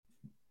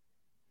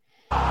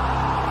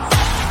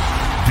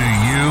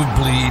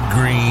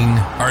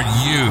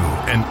Are you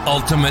an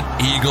ultimate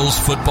Eagles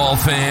football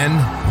fan?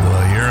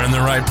 Well, you're in the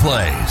right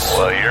place.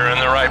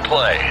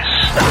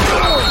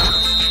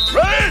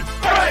 Ready?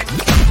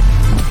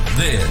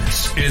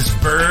 This is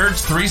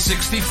Birds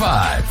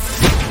 365,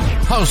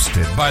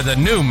 hosted by the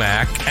new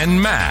Mac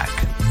and Mac,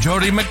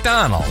 Jody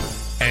McDonald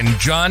and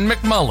John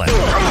McMullen.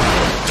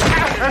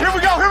 Here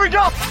we go!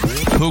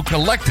 Who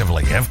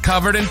collectively have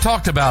covered and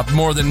talked about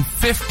more than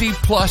 50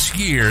 plus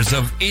years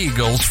of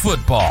Eagles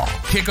football.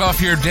 Kick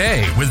off your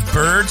day with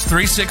Birds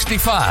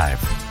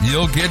 365.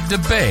 You'll get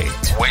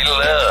debate. We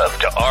love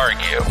to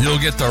argue. You'll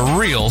get the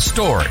real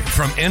story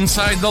from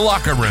inside the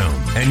locker room.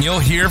 And you'll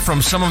hear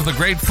from some of the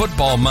great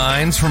football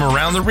minds from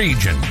around the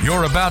region.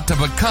 You're about to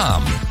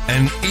become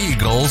an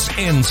Eagles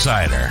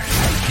insider.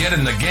 Get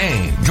in the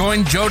game.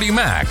 Join Jody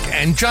Mack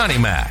and Johnny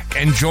Mack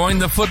and join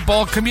the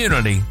football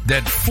community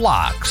that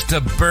flocks to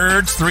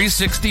Birds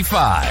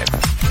 365.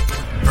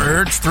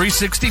 Birds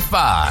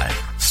 365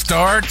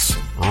 starts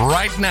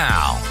right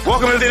now.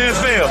 Welcome to the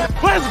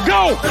NFL. Let's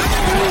go!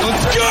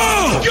 Let's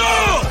go!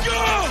 Go!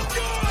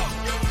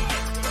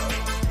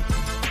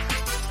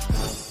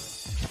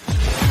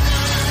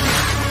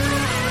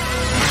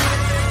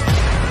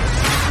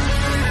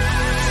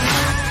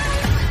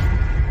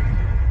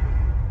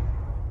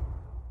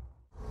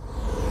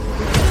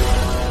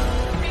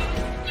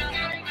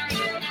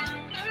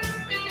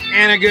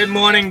 And a good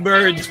morning,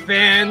 Birds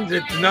fans.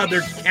 It's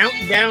another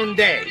countdown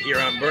day here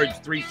on Birds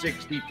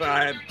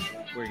 365.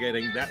 We're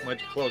getting that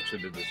much closer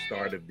to the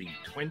start of the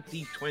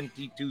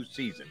 2022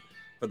 season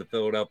for the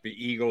Philadelphia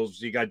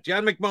Eagles. You got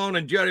John McMullen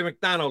and Jody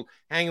McDonald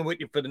hanging with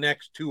you for the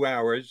next 2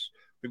 hours.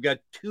 We've got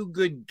two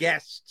good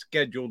guests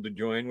scheduled to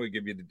join. We'll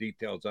give you the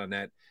details on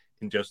that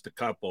in just a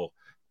couple.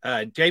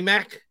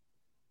 J-Mac,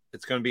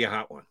 it's going to be a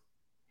hot one.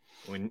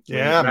 When you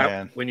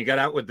got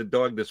out with the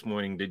dog this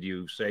morning, did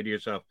you say to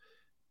yourself,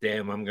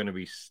 damn, I'm going to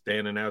be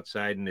standing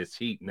outside in this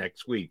heat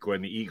next week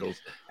when the Eagles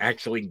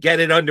actually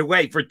get it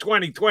underway for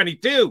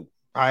 2022?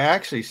 I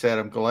actually said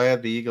I'm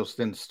glad the Eagles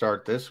didn't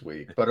start this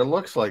week, but it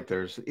looks like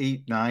there's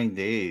 8-9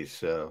 days.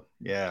 So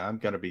yeah, I'm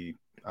going to be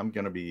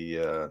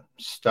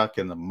stuck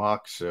in the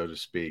muck, so to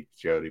speak,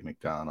 Jody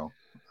McDonald.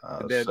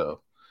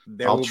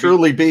 I'll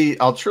truly be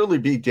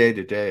day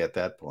to day at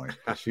that point.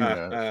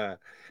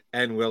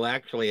 And we'll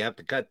actually have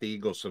to cut the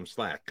Eagles some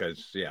slack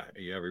because,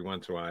 every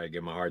once in a while I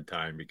give them a hard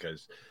time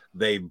because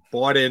they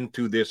bought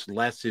into this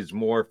less is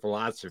more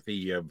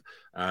philosophy of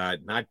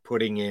not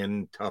putting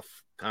in tough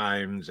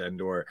times and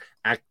or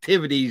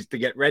activities to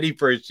get ready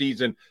for a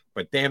season.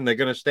 But, damn, they're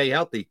going to stay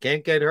healthy.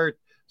 Can't get hurt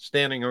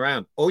standing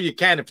around. Oh, you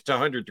can if it's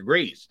 100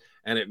 degrees.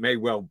 And it may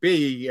well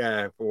be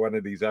for one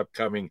of these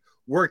upcoming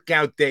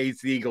workout days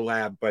the Eagle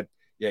have, but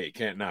yeah, you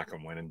can't knock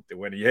them when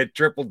you hit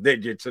triple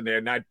digits and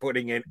they're not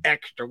putting in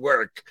extra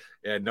work.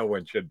 And no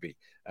one should be.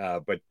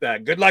 But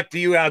good luck to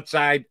you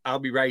outside. I'll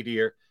be right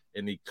here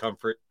in the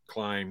comfort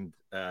climbed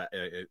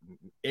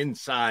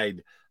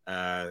inside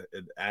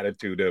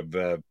attitude of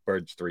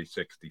Birds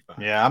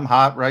 365. Yeah, I'm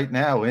hot right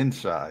now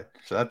inside.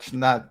 So that's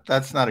not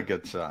a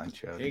good sign,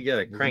 Joe. You got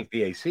to crank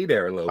the AC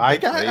there a little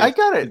bit. I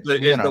got it.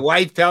 Is the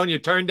wife telling you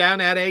turn down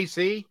that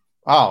AC?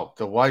 Oh,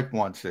 the wife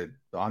wants it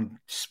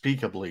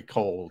unspeakably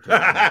cold.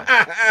 I'm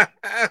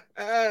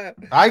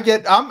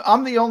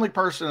the only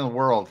person in the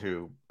world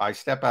who I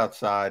step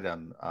outside,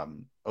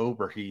 I'm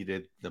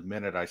overheated. The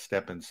minute I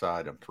step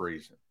inside, I'm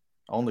freezing.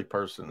 Only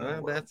person in the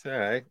world. That's all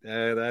right.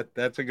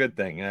 That's a good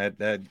thing.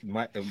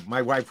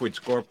 My wife would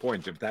score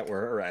points if that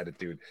were her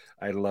attitude.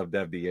 I'd love to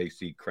have the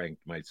AC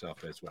cranked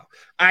myself as well.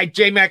 All right,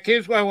 J-Mac,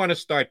 here's where I want to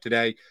start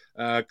today.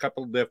 A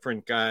couple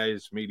different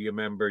guys, media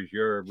members,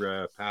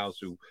 your pals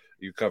who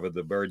you cover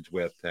the Birds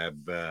with have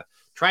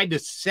tried to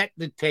set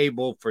the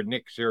table for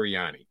Nick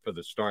Sirianni for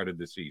the start of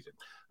the season.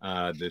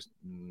 This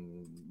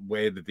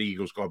way that the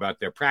Eagles go about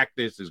their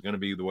practice is going to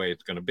be the way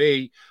it's going to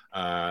be.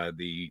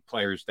 The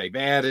players they've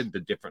added,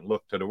 the different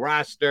look to the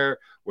roster,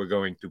 we're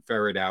going to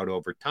ferret out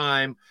over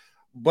time.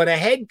 But a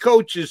head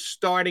coach is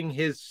starting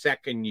his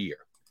second year.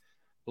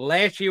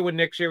 Last year when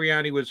Nick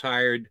Sirianni was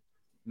hired,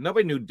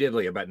 nobody knew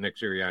diddly about Nick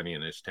Sirianni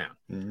in this town.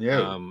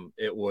 Yeah.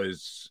 It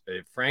was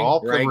Frank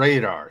off Reich, the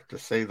radar, to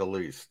say the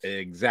least.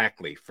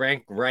 Exactly.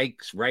 Frank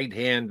Reich's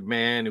right-hand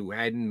man who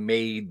hadn't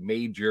made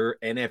major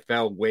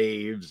NFL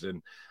waves.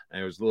 And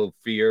there was a little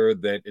fear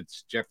that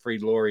it's Jeffrey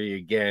Lurie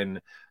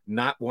again,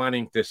 not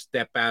wanting to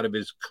step out of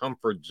his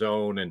comfort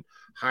zone and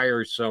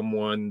hire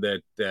someone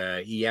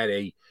that he had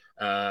a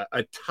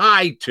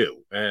tie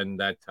to. And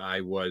that tie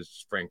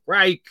was Frank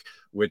Reich,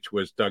 which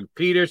was Doug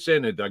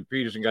Peterson, and Doug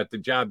Peterson got the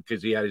job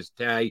because he had his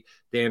tie,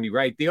 Danny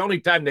Wright. The only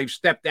time they've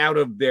stepped out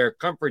of their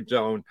comfort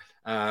zone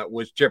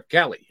was Chip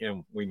Kelly,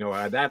 and we know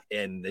how that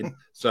ended.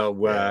 So,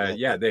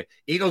 the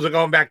Eagles are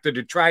going back to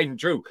the tried and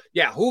true.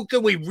 Yeah, who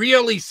can we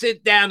really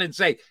sit down and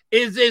say,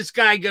 is this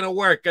guy going to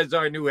work as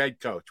our new head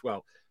coach?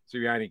 Well,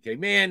 Sirianni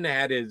came in,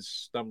 had his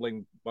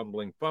stumbling,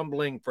 bumbling,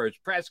 fumbling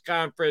first press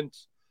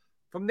conference.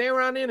 From there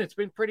on in, it's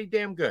been pretty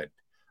damn good.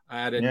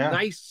 I had a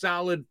nice,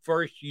 solid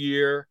first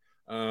year.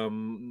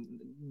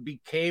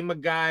 became a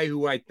guy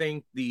who I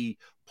think the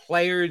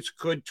players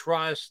could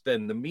trust,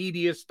 and the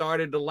media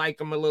started to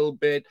like him a little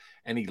bit,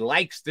 and he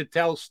likes to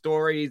tell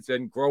stories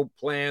and grow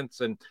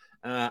plants. And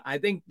I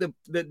think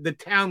the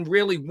town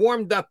really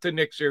warmed up to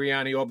Nick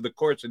Sirianni over the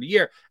course of the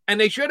year, and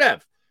they should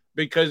have,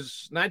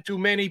 because not too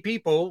many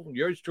people,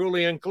 yours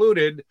truly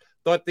included,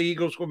 thought the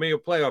Eagles would be a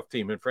playoff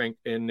team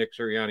in Nick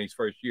Sirianni's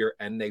first year,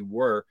 and they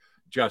were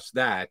just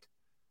that.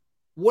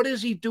 What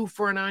does he do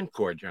for an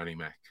encore, Johnny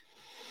Mac?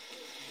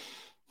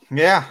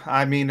 Yeah,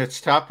 I mean,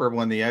 it's tougher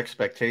when the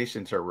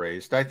expectations are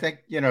raised. I think,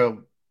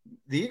 the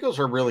Eagles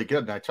are really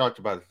good, and I talked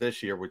about it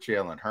this year with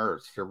Jalen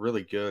Hurts. They're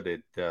really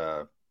good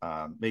at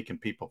making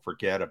people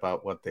forget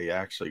about what they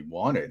actually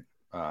wanted.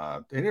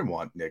 They didn't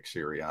want Nick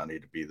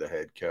Sirianni to be the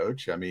head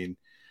coach. I mean,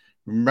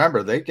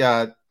 remember, they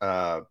got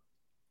a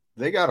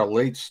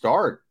late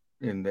start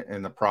in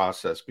the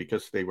process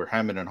because they were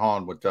hemming and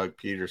hawing with Doug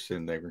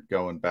Peterson. They were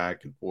going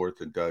back and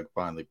forth, and Doug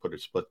finally put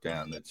his foot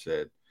down that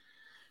said,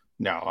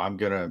 "No, I'm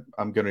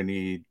gonna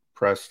need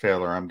Press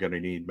Taylor. I'm gonna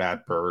need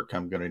Matt Burke.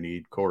 I'm gonna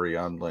need Corey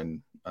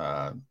Undlin.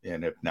 And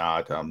if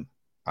not,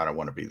 I don't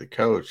want to be the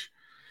coach."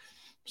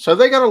 So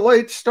they got a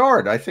late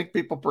start. I think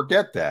people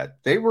forget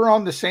that. They were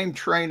on the same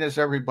train as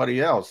everybody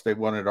else. They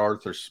wanted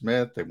Arthur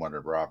Smith. They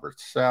wanted Robert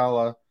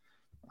Saleh.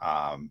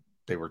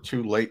 They were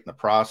too late in the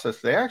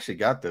process. They actually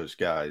got those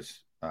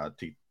guys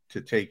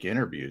to take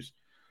interviews.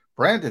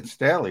 Brandon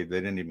Staley,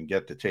 they didn't even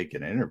get to take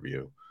an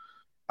interview.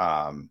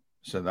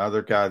 So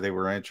another guy they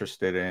were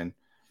interested in.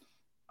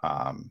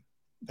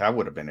 That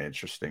would have been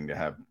interesting to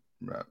have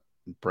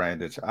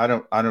Brandon. I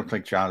don't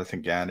think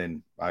Jonathan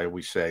Gannon. I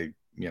always say,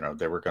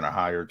 they were going to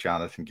hire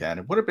Jonathan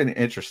Gannon. Would have been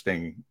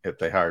interesting if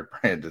they hired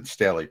Brandon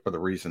Staley for the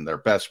reason they're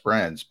best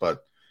friends,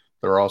 but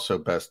they're also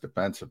both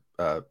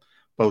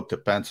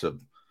defensive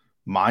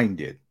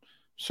minded.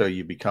 So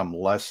you become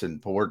less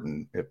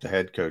important if the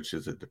head coach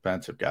is a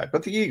defensive guy.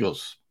 But the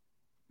Eagles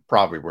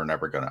probably were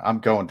never going to, I'm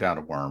going down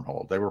a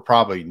wormhole. They were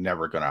probably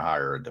never going to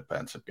hire a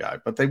defensive guy,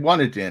 but they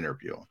wanted to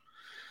interview him.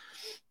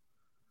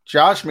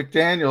 Josh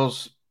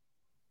McDaniels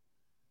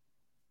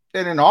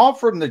didn't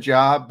offer him the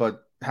job,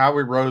 but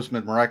Howie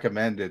Roseman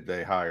recommended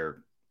they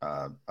hire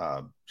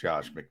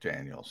Josh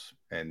McDaniels.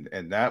 And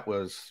that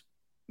was,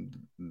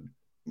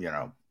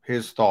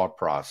 his thought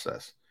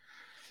process.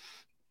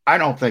 I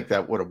don't think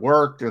that would have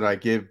worked. And I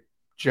give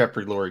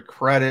Jeffrey Lurie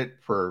credit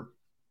for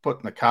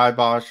putting the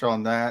kibosh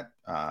on that.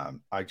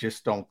 I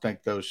just don't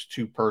think those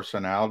two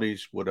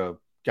personalities would have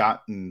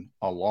gotten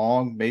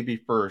along. Maybe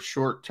for a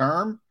short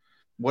term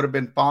would have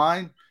been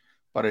fine,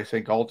 but I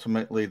think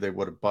ultimately they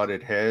would have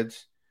butted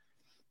heads.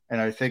 And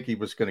I think he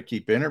was going to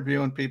keep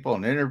interviewing people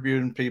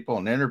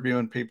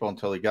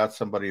until he got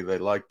somebody they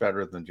liked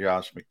better than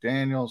Josh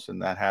McDaniels.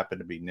 And that happened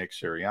to be Nick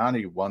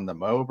Sirianni, who won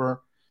them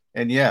over.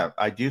 And yeah,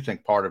 I do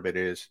think part of it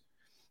is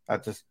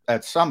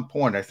at some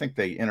point, I think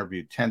they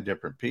interviewed 10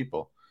 different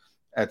people.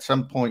 At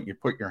some point, you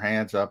put your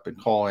hands up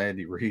and call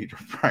Andy Reid or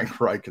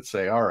Frank Reich and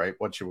say, all right,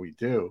 what should we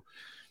do?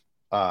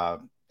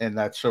 And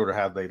that's sort of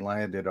how they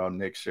landed on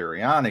Nick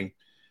Sirianni.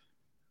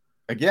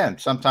 Again,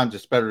 sometimes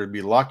it's better to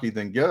be lucky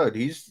than good.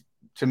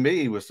 To me,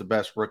 he was the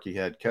best rookie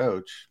head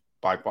coach.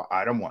 I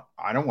don't want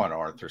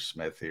Arthur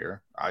Smith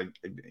here.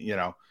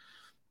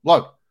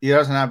 Look, he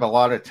doesn't have a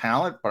lot of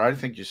talent, but I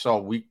think you saw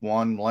week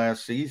 1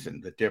 last season,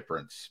 the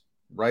difference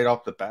right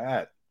off the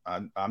bat.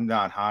 I'm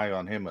not high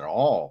on him at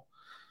all.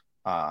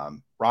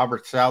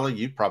 Robert Saleh,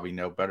 you probably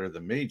know better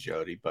than me,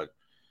 Jody, but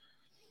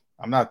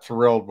I'm not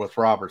thrilled with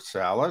Robert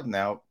Saleh.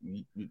 Now,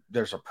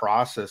 there's a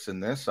process in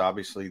this.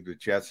 Obviously, the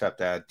Jets have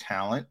to add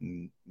talent,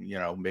 and,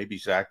 maybe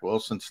Zach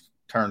Wilson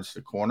turns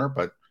the corner,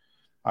 but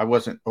I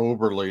wasn't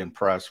overly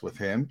impressed with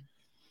him.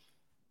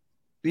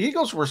 The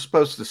Eagles were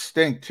supposed to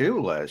stink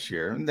too last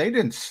year, and they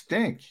didn't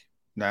stink.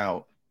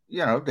 Now,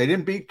 they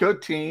didn't beat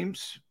good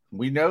teams.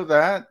 We know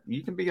that.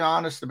 You can be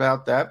honest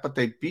about that, but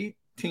they beat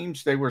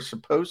teams they were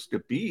supposed to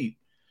beat,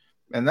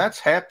 and that's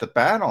half the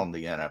battle in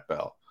the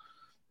NFL.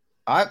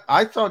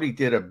 I thought he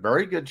did a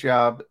very good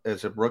job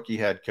as a rookie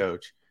head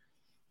coach.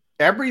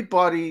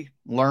 Everybody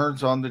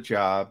learns on the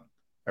job.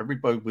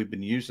 Everybody, we've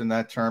been using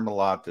that term a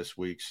lot this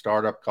week.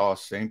 Startup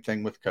costs, same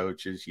thing with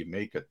coaches. You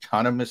make a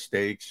ton of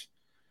mistakes.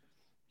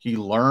 He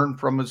learned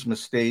from his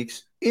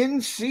mistakes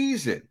in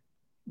season,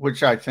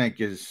 which I think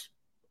is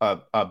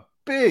a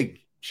big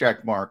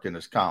check mark in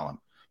his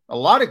column. A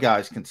lot of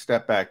guys can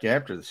step back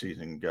after the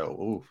season and go,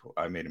 ooh,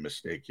 I made a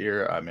mistake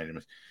here.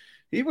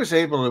 He was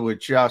able to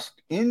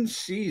adjust in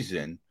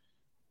season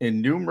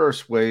in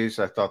numerous ways.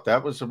 I thought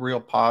that was a real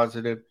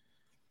positive.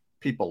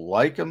 People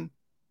like him.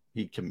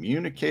 He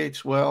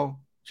communicates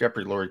well.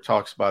 Jeffrey Lurie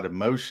talks about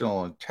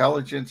emotional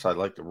intelligence. I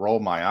like to roll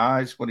my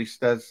eyes when he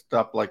says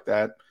stuff like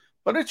that,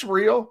 but it's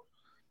real.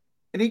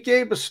 And he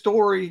gave a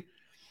story.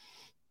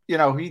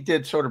 He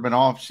did sort of an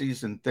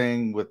off-season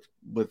thing with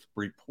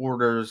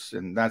reporters,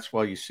 and that's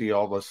why you see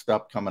all this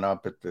stuff coming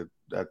up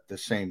at the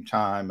same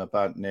time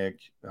about Nick.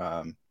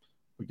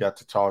 We got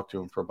to talk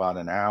to him for about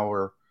an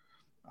hour.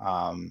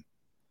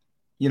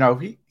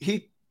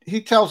 He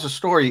tells a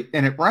story,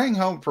 and it rang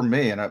home for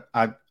me. And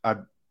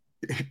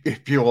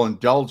if you'll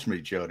indulge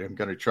me, Jody, I'm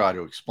going to try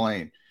to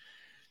explain.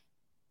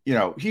 You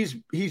know, he's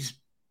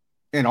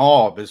in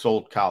awe of his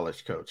old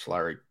college coach,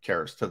 Larry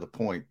Karras, to the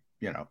point,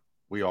 you know,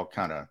 we all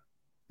kind of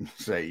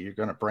say, you're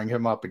going to bring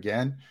him up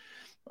again?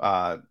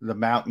 The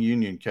Mount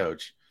Union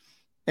coach.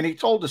 And he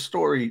told a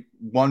story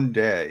one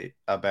day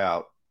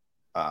about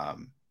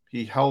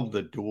he held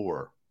the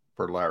door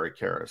for Larry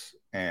Karras,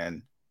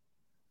 and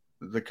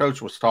the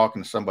coach was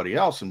talking to somebody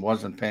else and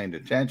wasn't paying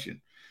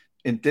attention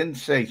and didn't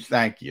say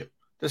thank you.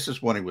 This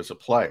is when he was a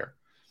player.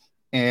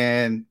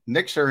 And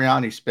Nick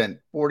Sirianni spent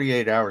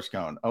 48 hours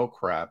going, oh,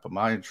 crap, am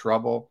I in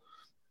trouble?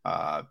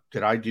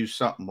 Did I do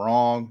something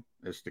wrong?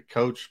 Is the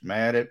coach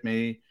mad at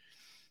me?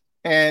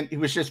 And he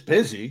was just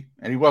busy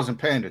and he wasn't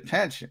paying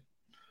attention.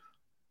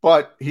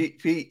 But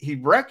he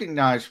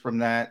recognized from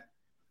that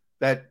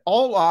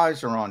all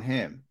eyes are on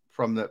him,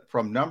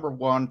 from number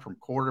one, from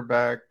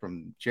quarterback,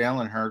 from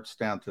Jalen Hurts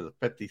down to the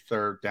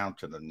 53rd, down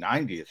to the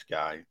 90th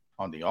guy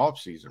on the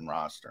offseason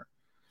roster.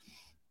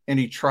 And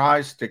he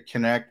tries to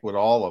connect with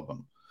all of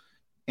them.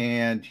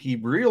 And he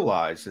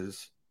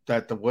realizes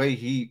that the way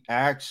he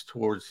acts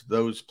towards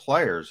those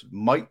players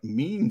might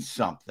mean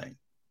something.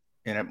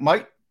 And it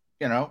might,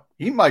 you know,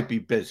 he might be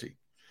busy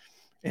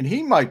and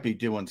he might be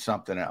doing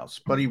something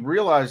else, but he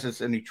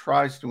realizes and he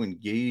tries to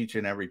engage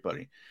in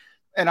everybody.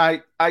 And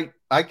I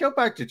go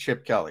back to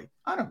Chip Kelly.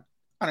 I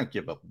don't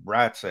give a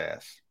rat's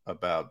ass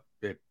about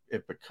if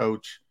a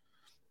coach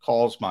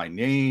calls my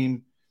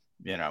name.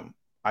 You know,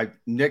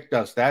 Nick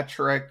does that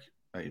trick.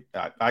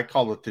 I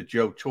call it the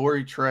Joe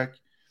Torre trick.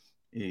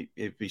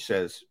 If he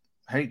says,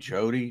 "Hey,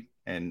 Jody,"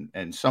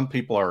 and some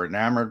people are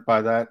enamored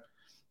by that,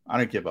 I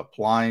don't give a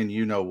flying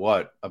you know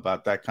what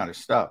about that kind of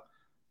stuff.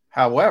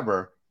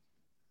 However,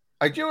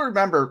 I do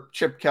remember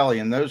Chip Kelly,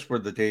 and those were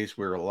the days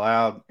we were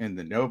allowed in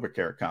the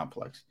NovaCare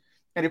complex.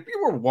 And if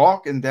you were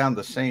walking down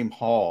the same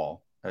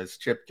hall as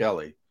Chip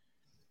Kelly,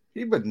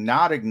 he would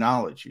not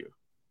acknowledge you.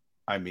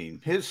 I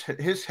mean, his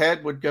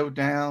head would go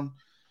down.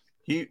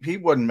 He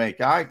wouldn't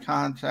make eye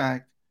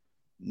contact,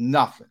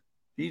 nothing.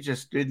 He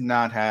just did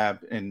not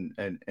have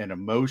an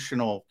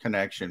emotional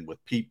connection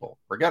with people.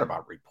 Forget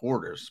about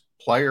reporters,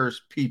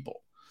 players,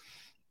 people.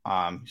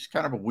 He's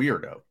kind of a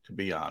weirdo, to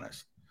be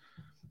honest.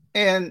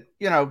 And,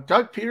 you know,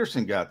 Doug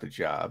Peterson got the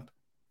job,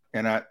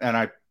 and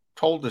I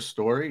told this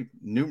story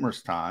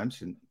numerous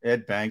times, and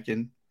Ed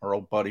Bankin, our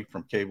old buddy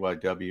from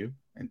KYW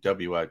and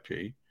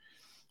WIP,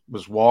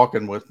 was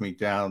walking with me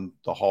down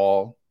the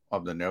hall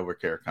of the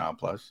NovaCare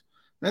complex.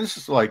 And this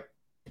is like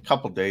a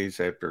couple days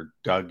after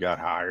Doug got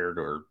hired,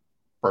 or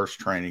first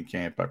training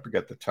camp. I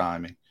forget the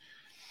timing.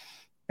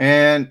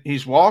 And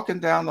he's walking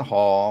down the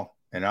hall,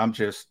 and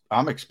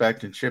I'm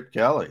expecting Chip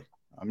Kelly.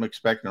 I'm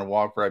expecting to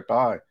walk right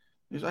by.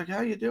 He's like,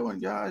 "How you doing,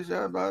 guys?"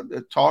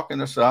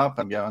 Talking us up.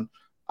 I'm going,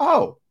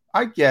 "Oh,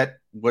 I get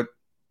what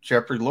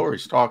Jeffrey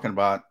Lurie's talking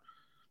about,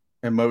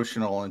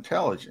 emotional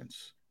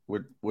intelligence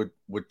with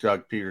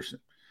Doug Peterson."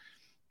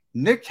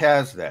 Nick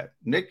has that.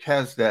 Nick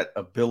has that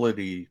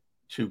ability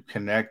to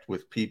connect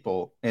with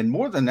people. And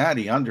more than that,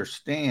 he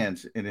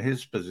understands in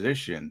his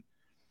position.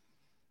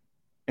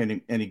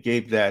 And he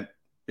gave that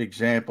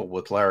example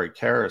with Larry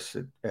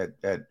Karras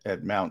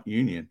at Mount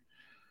Union.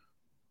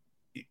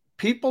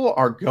 People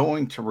are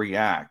going to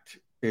react.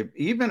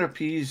 Even if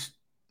he's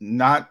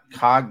not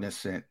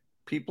cognizant,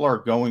 people are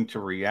going to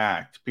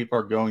react. People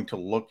are going to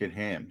look at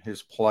him,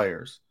 his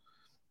players.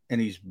 And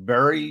he's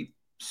very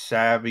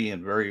savvy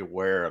and very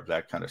aware of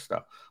that kind of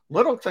stuff.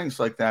 Little things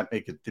like that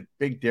make a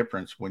big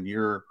difference when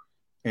you're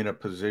in a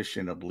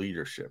position of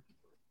leadership.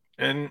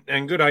 And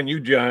good on you,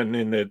 John,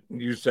 in that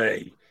you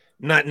say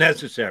not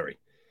necessary,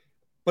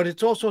 but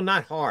it's also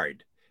not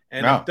hard.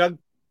 And if Doug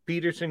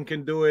Peterson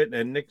can do it,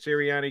 and Nick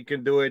Sirianni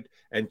can do it,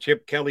 and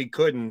Chip Kelly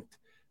couldn't,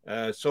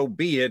 so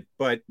be it.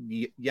 But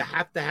you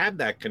have to have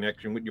that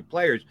connection with your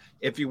players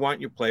if you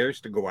want your players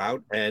to go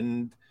out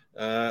and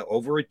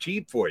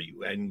overachieve for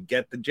you and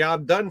get the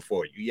job done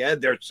for you. Yeah,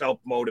 they're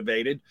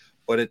self-motivated,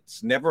 but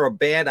it's never a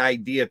bad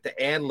idea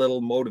to add a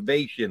little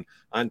motivation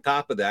on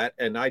top of that.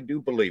 And I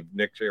do believe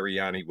Nick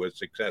Sirianni was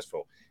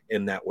successful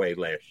in that way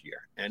last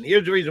year. And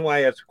here's the reason why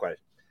I asked the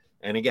question.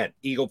 And again,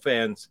 Eagle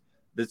fans,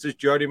 this is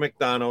Jody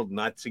McDonald,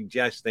 not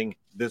suggesting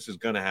this is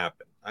going to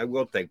happen. I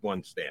will take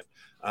one stand.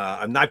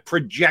 I'm not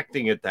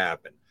projecting it to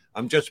happen.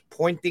 I'm just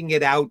pointing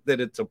it out that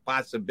it's a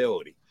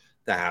possibility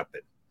to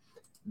happen.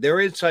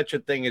 There is such a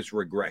thing as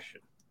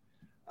regression.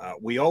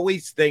 We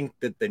always think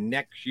that the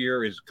next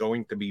year is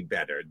going to be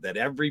better, that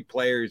every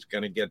player is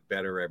going to get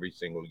better every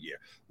single year.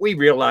 We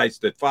realize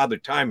that Father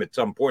Time at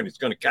some point is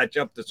going to catch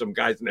up to some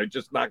guys, and they're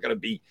just not going to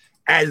be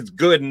as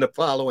good in the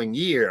following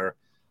year.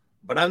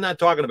 But I'm not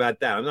talking about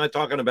that. I'm not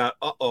talking about,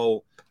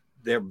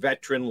 their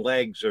veteran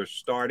legs are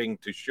starting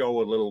to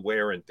show a little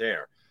wear and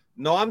tear.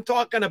 No, I'm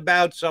talking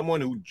about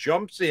someone who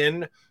jumps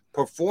in,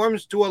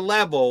 performs to a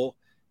level,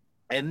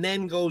 and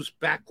then goes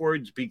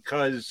backwards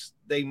because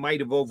they might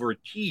have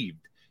overachieved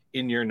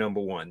in year number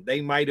one.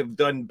 They might have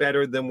done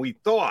better than we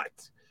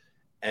thought.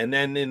 And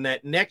then in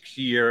that next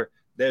year,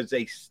 there's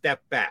a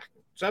step back.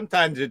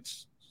 Sometimes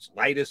it's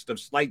slightest of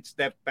slight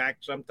step back.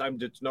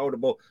 Sometimes it's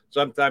notable.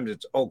 Sometimes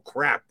it's, oh,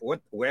 crap,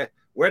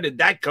 where did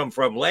that come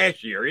from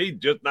last year? He's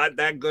just not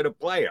that good a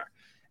player.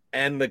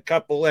 And the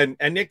couple, and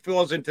Nick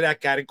falls into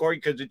that category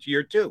because it's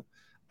year 2.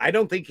 I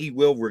don't think he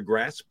will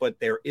regress, but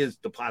there is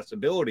the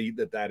possibility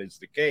that that is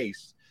the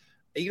case.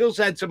 Eagles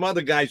had some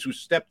other guys who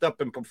stepped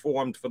up and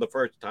performed for the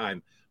first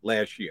time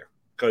last year,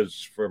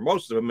 because for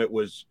most of them, it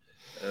was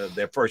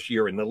their first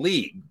year in the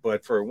league.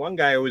 But for one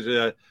guy, it was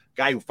a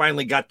guy who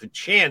finally got the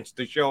chance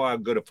to show how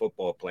good a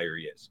football player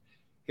he is.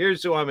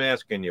 Here's who I'm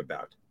asking you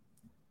about.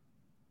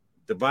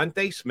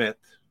 Devontae Smith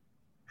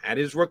had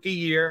his rookie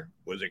year,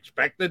 was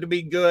expected to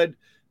be good,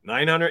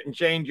 900 and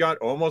change yard,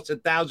 almost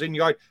 1,000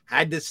 yard,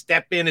 had to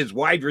step in as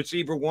wide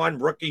receiver 1.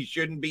 Rookies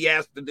shouldn't be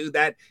asked to do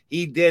that.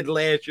 He did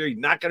last year. He's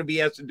not going to be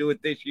asked to do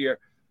it this year.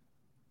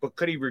 But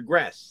could he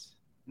regress?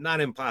 Not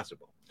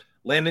impossible.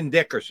 Landon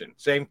Dickerson,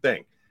 same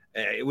thing.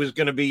 It was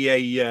going to be a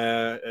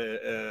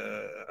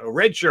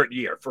redshirt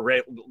year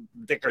for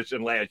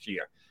Dickerson last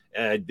year.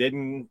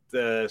 Didn't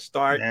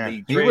start. Yeah.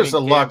 The he was a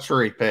camp.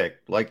 Luxury pick,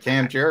 like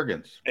Cam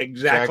Jurgens.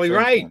 Exactly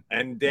right.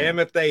 And damn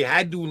if they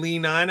had to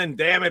lean on, and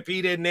damn if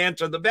he didn't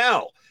answer the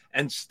bell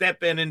and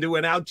step in and do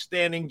an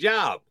outstanding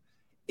job.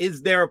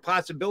 Is there a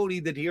possibility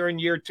that here in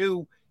year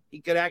 2,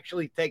 he could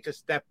actually take a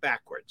step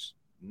backwards?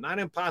 Not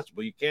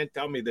impossible. You can't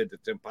tell me that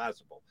it's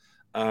impossible.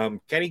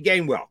 Kenny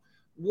Gainwell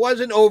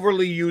wasn't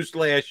overly used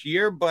last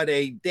year, but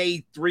a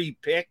day 3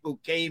 pick who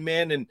came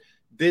in and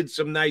did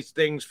some nice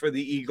things for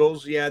the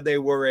Eagles. Yeah, they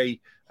were a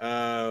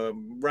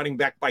running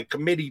back by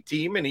committee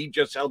team, and he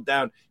just held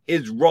down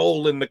his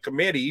role in the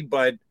committee.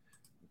 But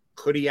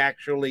could he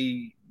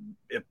actually,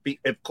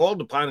 if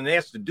called upon and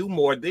asked to do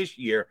more this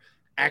year,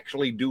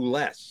 actually do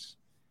less?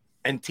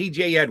 And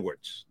TJ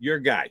Edwards, your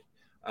guy,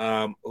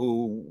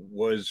 who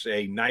was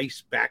a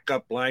nice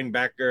backup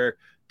linebacker,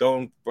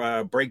 don't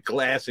break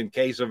glass in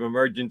case of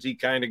emergency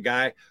kind of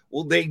guy.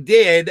 Well, they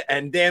did,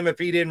 and damn if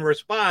he didn't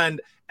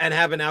respond and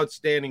have an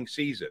outstanding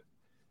season.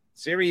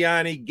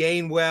 Sirianni,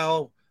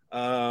 Gainwell,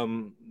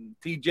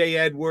 TJ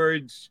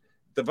Edwards,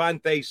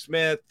 Devontae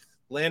Smith,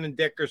 Landon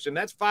Dickerson.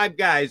 That's 5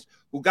 guys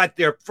who got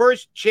their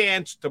first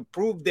chance to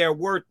prove their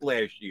worth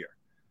last year.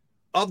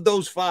 Of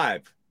those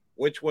 5,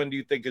 which one do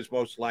you think is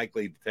most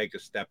likely to take a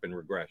step in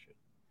regression?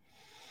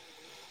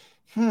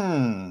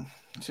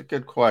 It's a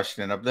good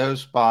question. Of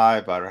those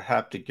 5, I'd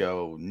have to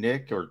go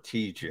Nick or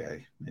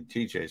TJ. And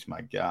TJ's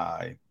my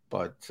guy.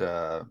 But,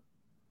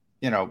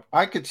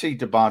 I could see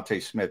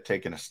Devontae Smith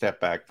taking a step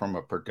back from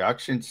a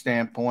production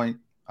standpoint,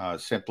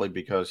 simply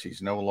because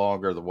he's no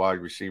longer the wide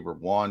receiver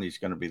 1. He's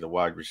going to be the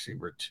wide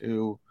receiver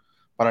 2.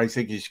 But I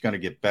think he's going to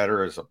get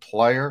better as a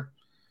player,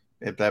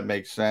 if that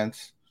makes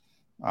sense.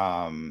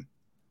 Kenny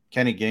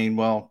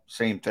Gainwell,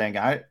 same thing.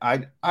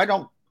 I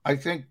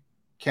think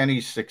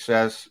Kenny's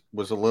success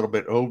was a little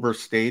bit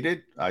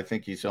overstated. I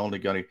think he's only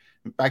going to,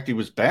 in fact, he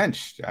was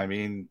benched. I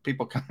mean,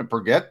 people kind of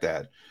forget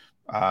that.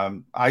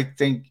 I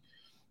think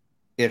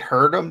it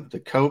hurt him the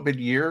COVID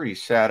year. He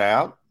sat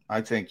out.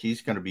 I think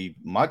he's going to be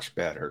much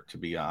better, to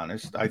be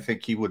honest. I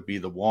think he would be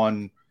the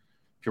one.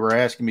 If you were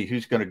asking me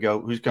who's going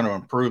to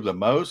improve the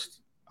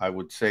most, I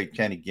would say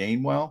Kenny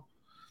Gainwell,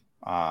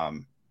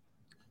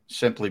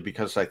 simply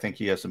because I think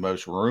he has the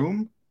most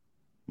room,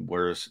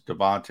 whereas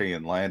Devontae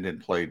and Landon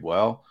played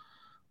well.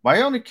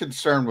 My only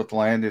concern with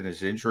Landon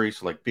is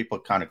injuries. Like, people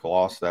kind of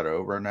gloss that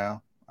over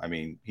now. I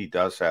mean, he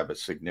does have a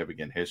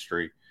significant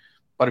history,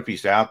 but if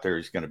he's out there,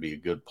 he's going to be a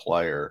good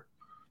player.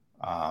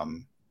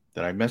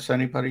 Did I miss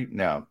anybody?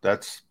 No,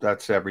 that's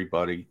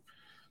everybody.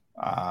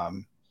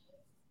 The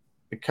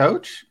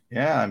coach,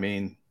 yeah, I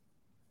mean,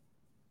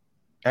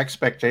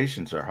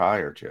 expectations are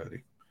higher,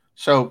 Jody.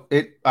 So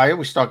I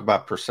always talk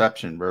about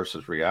perception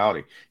versus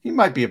reality. He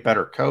might be a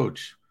better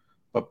coach,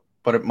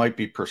 but it might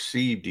be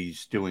perceived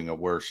he's doing a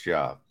worse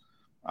job.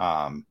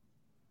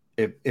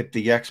 If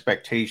the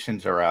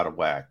expectations are out of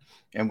whack.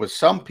 And with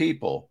some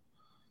people,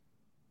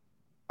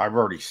 I've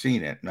already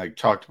seen it, and I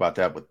talked about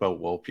that with Bo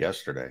Wolf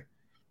yesterday.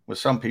 With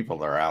some people,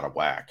 they're out of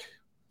whack.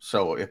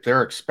 So if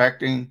they're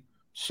expecting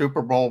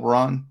Super Bowl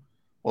run,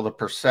 well, the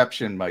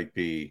perception might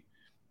be,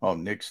 oh,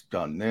 Nick's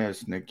done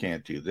this, Nick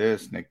can't do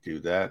this, Nick do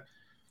that.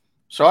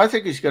 So I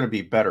think he's going to be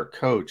a better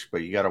coach,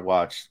 but you got to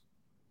watch.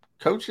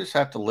 Coaches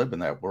have to live in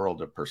that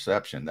world of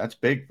perception. That's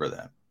big for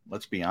them.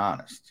 Let's be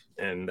honest.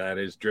 And that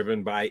is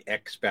driven by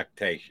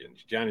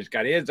expectations. Johnny's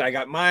got his, I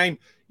got mine.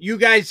 You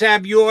guys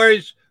have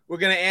yours. We're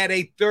going to add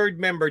a third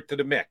member to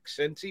the mix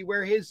and see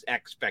where his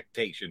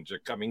expectations are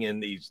coming in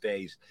these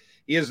days.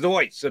 He is the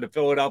voice of the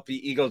Philadelphia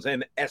Eagles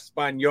and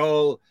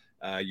Espanol.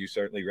 You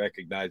certainly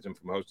recognize him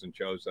from hosting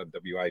shows on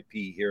WIP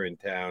here in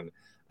town.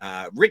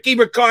 Ricky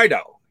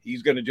Ricardo.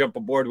 He's going to jump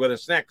aboard with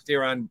us next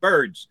here on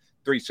Birds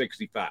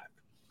 365.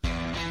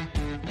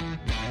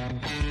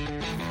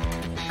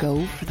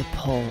 Go for the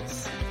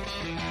pulls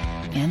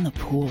and the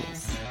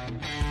pools.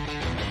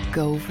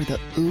 Go for the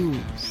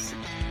oohs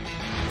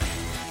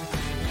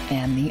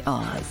and the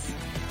ahs.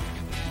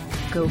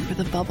 Go for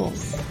the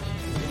bubbles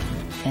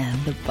and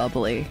the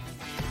bubbly.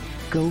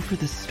 Go for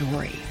the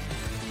story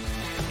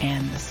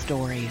and the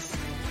stories.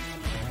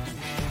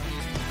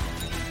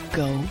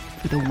 Go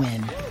for the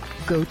win.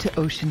 Go to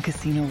Ocean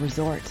Casino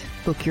Resort.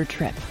 Book your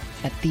trip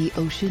at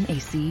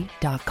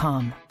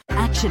theoceanac.com.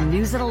 Action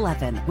News at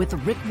 11 with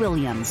Rick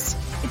Williams.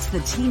 It's the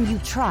team you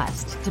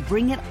trust to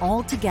bring it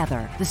all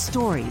together. The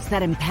stories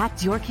that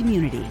impact your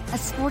community. A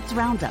sports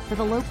roundup for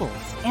the locals.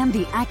 And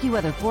the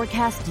AccuWeather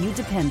forecast you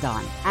depend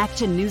on.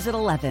 Action News at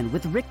 11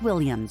 with Rick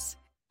Williams.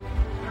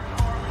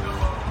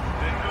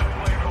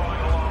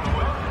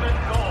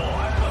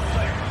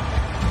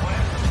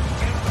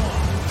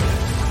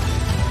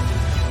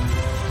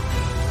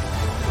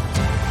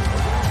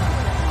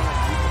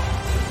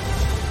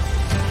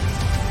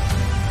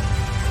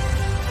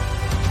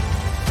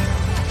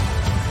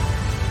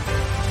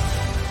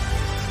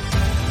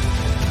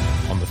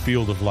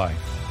 Field of life,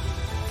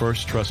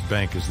 First Trust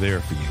Bank is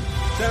there for you.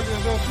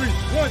 Champions on three.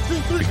 1, 2,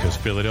 3. Because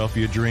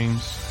Philadelphia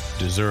dreams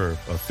deserve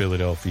a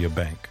Philadelphia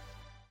bank.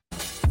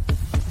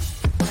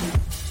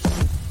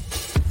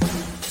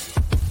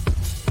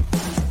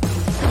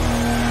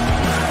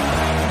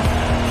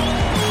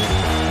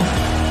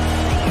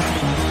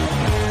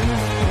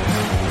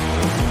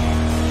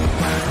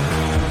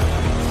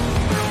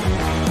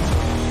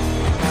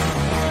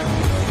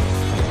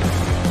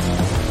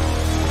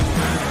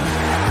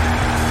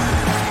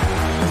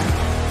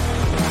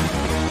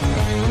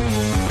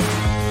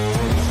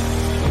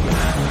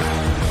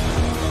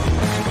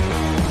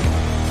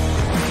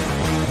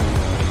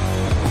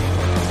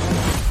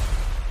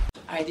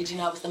 Did you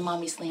know I was the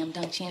Mommy Slam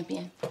Dunk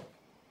Champion?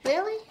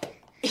 Really?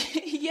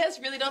 Yes,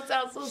 really. Don't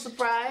sound so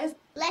surprised.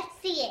 Let's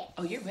see it.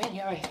 Oh, you're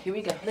ready. All right, here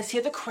we go. Let's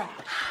hear the crowd.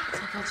 So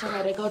go to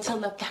right, go to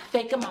left.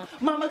 Fake 'em out.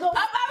 Mama, go up,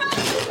 up, up.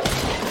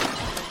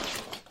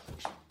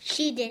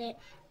 She did it.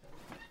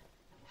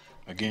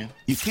 Again?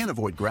 You can't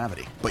avoid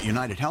gravity, but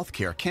United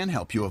Healthcare can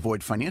help you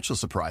avoid financial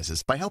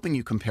surprises by helping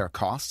you compare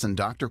costs and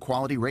doctor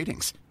quality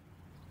ratings.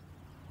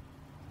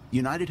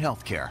 United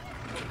Healthcare.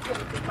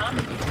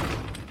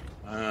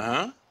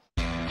 Uh-huh.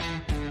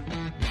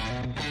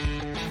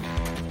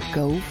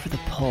 Go for the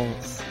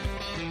poles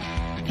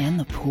and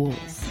the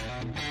pools.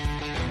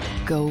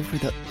 Go for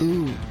the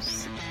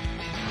oohs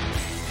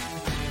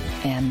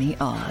and the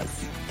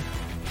ahs.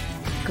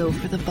 Go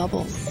for the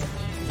bubbles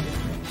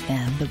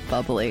and the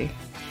bubbly.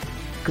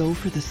 Go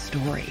for the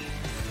story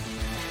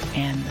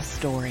and the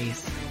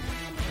stories.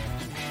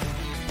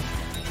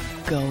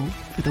 Go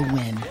for the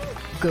win.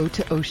 Go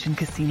to Ocean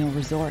Casino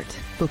Resort.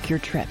 Book your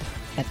trip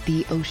at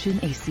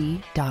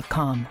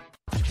theoceanac.com.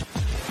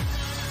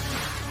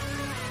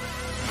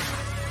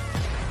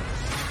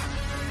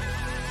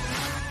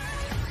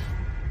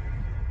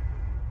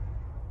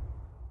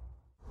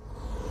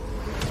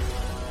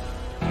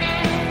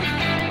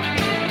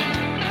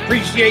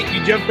 Appreciate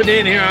you jumping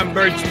in here on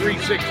Birds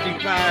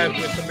 365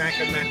 with the Mac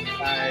and Mac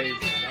guys.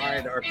 All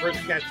right, our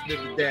first guest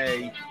of the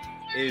day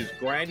is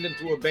grinding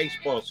through a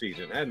baseball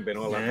season. Hasn't been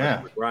all that much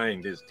of a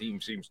grind. His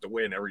team seems to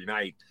win every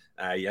night.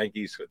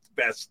 Yankees with the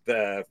best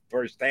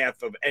first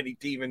half of any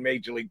team in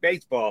Major League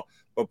Baseball.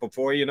 But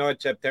before you know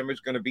it, September's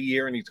going to be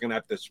here, and he's going to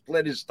have to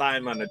split his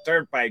time on the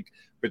turnpike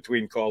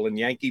between calling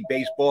Yankee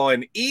baseball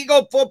and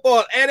Eagle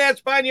football en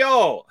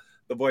Espanol.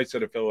 The voice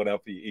of the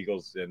Philadelphia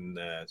Eagles in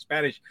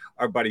Spanish.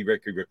 Our buddy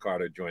Ricky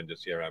Ricardo joined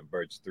us here on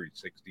Birds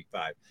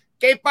 365.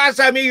 ¿Qué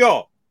pasa,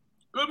 amigo?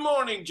 Good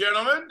morning,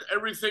 gentlemen.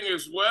 Everything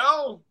is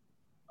well.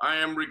 I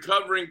am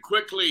recovering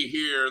quickly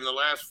here in the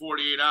last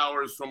 48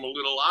 hours from a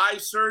little eye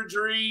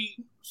surgery.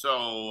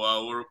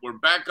 So we're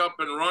back up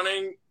and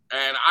running.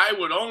 And I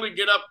would only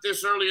get up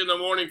this early in the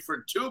morning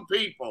for two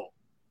people.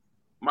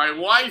 My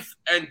wife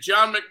and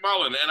John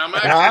McMullen. And I'm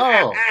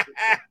actually...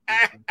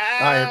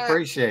 I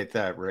appreciate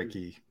that,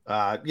 Ricky.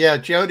 Yeah,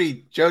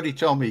 Jody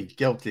told me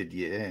guilted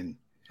you in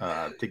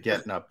to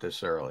getting up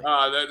this early.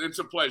 It's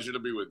a pleasure to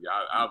be with you,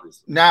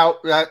 obviously. Now,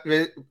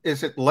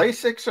 is it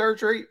LASIK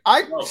surgery?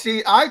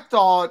 I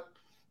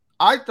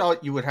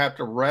thought you would have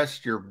to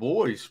rest your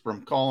voice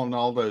from calling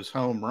all those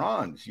home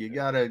runs. You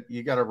gotta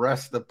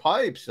rest the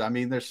pipes. I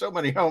mean, there's so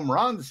many home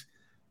runs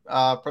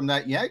from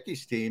that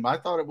Yankees team. I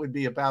thought it would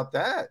be about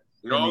that.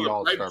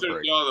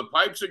 The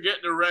pipes are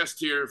getting a rest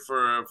here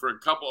for a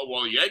couple.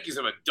 Well, the Yankees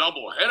have a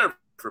double header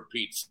for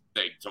Pete's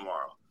sake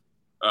tomorrow.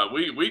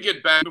 We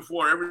get back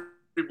before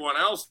everyone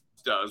else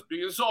does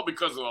because it's all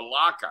because of the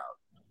lockout.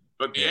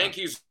 But the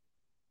Yankees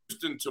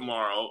Houston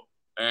tomorrow,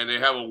 and they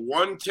have a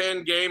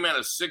 1:10 game and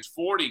a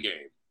 6:40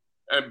 game,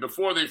 and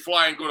before they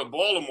fly and go to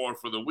Baltimore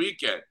for the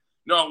weekend.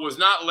 No, it was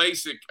not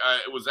LASIK.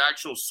 It was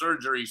actual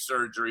surgery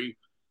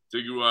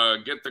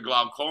to get the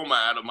glaucoma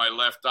out of my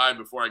left eye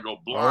before I go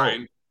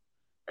blind.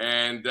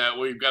 And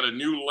we've got a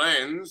new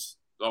lens,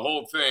 the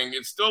whole thing.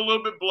 It's still a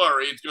little bit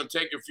blurry. It's going to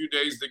take a few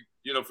days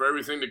for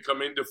everything to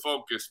come into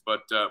focus.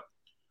 But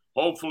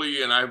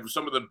hopefully, and I have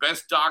some of the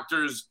best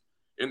doctors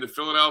in the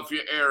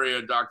Philadelphia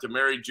area, Dr.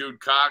 Mary Jude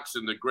Cox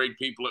and the great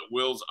people at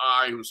Will's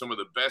Eye, who are some of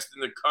the best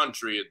in the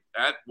country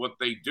at what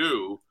they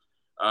do.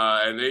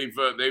 And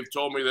they've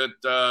told me that,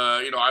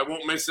 I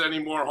won't miss any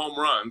more home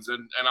runs.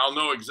 And I'll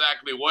know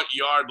exactly what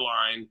yard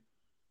line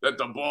that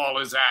the ball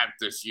is at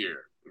this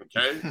year.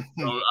 Okay,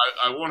 so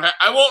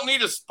I won't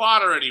need a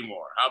spotter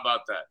anymore. How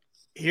about that?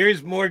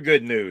 Here's more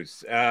good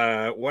news.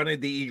 One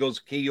of the Eagles'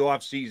 key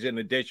offseason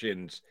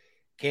additions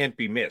can't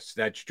be missed.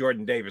 That's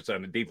Jordan Davis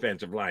on the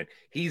defensive line.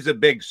 He's a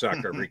big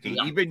sucker, Ricky.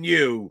 Yeah. Even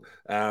you,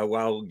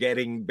 while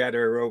getting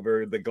better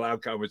over the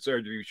glaucoma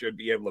surgery, should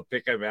be able to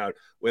pick him out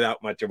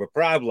without much of a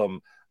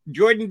problem.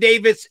 Jordan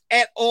Davis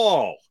at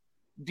all.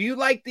 Do you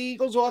like the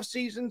Eagles'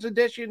 offseason's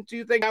addition? Do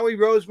you think Howie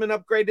Roseman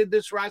upgraded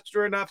this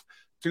roster enough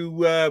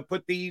to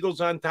put the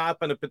Eagles on top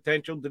and a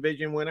potential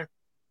division winner?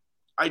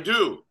 I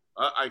do.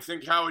 I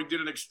think Howie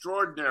did an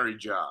extraordinary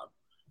job.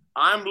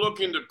 I'm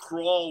looking to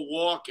crawl,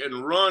 walk,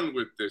 and run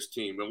with this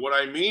team. And what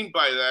I mean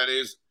by that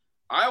is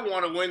I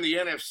want to win the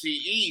NFC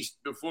East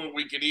before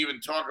we can even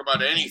talk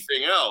about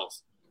anything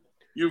else.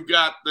 You've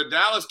got the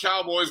Dallas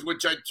Cowboys,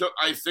 which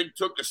I think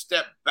took a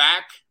step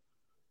back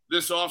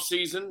this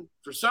offseason.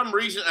 For some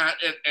reason,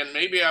 and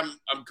maybe I'm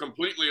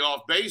completely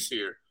off base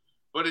here,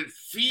 but it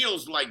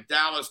feels like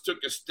Dallas took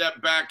a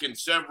step back in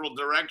several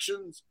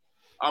directions.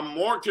 I'm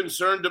more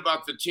concerned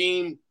about the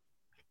team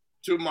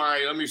to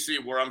my, let me see,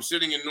 where I'm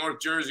sitting in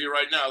North Jersey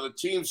right now, the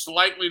team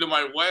slightly to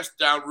my west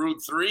down Route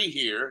 3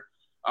 here.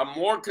 I'm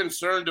more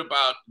concerned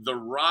about the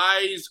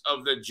rise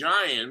of the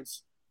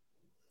Giants.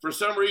 For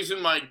some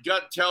reason, my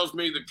gut tells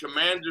me the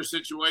Commander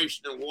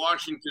situation in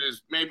Washington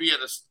is maybe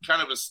at a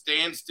kind of a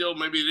standstill.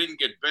 Maybe it didn't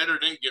get better,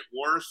 didn't get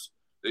worse.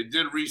 They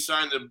did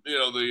re-sign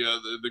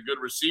the good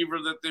receiver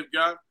that they've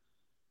got.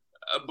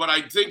 But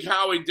I think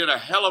Howie did a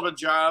hell of a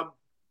job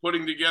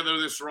putting together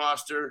this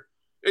roster.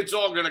 It's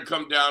all going to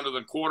come down to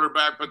the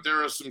quarterback, but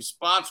there are some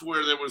spots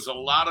where there was a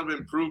lot of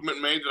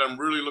improvement made that I'm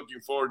really looking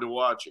forward to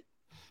watching.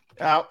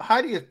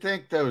 How do you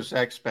think those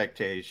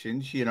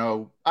expectations,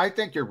 I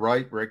think you're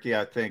right, Ricky.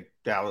 I think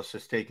Dallas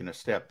has taken a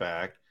step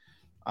back.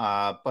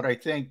 But I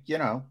think,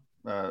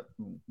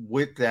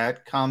 with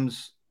that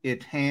comes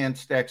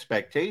enhanced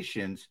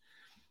expectations,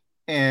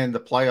 and the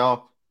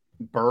playoff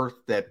berth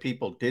that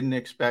people didn't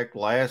expect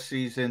last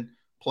season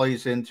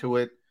plays into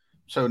it.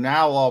 So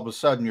now all of a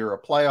sudden you're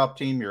a playoff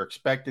team. You're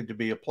expected to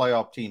be a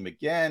playoff team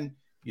again.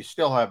 You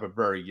still have a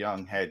very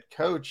young head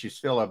coach. You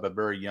still have a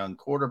very young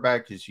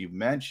quarterback, as you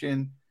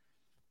mentioned.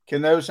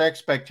 Can those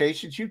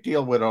expectations, you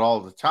deal with it all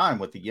the time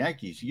with the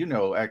Yankees,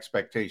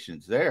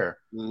 expectations there.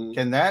 Mm-hmm.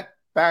 Can that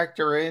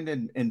factor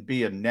in and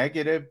be a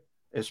negative,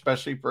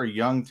 especially for a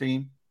young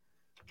team?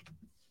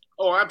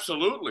 Oh,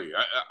 absolutely.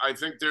 I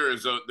think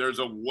there's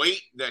a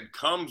weight that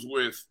comes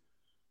with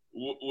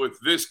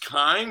this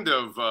kind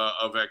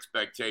of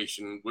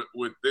expectation,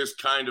 with this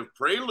kind of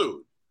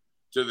prelude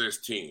to this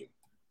team.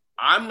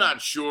 I'm not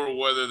sure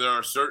whether there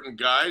are certain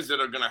guys that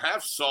are going to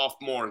have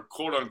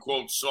quote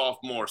unquote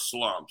sophomore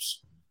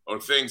slumps or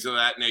things of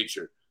that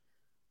nature.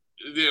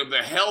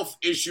 The health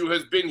issue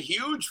has been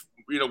huge,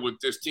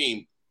 with this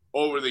team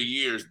over the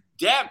years.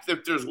 Depth,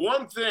 if there's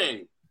one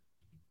thing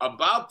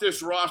about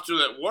this roster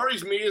that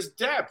worries me, is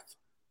depth.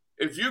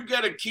 If you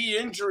get a key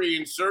injury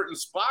in certain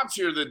spots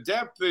here, the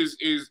depth is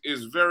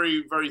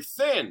very, very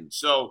thin.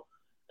 So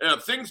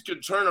things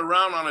could turn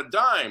around on a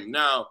dime.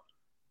 Now,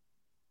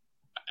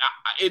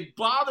 it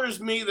bothers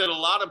me that a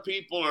lot of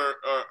people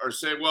are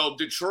saying, well,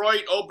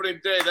 Detroit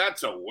opening day,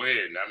 that's a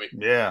win. I mean,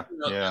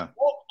 yeah.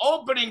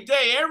 Opening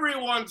day,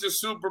 everyone's a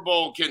Super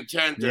Bowl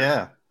contender.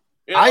 Yeah.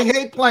 I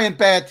hate playing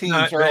bad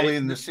teams early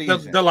in the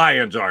season. The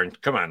Lions aren't.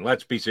 Come on,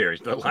 let's be serious.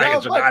 The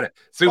Lions are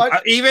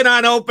not. Even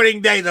on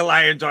opening day, the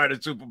Lions aren't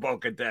a Super Bowl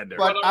contender.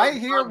 But I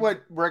hear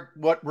what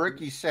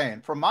Ricky's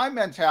saying. From my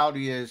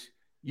mentality is,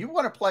 you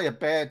want to play a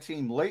bad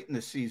team late in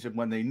the season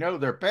when they know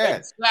they're bad.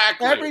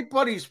 Exactly.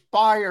 Everybody's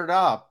fired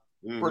up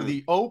for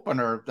the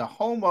opener, the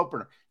home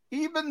opener.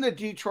 Even the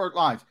Detroit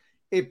Lions.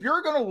 If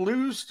you're going to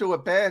lose to a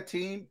bad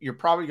team, you're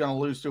probably going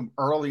to lose to them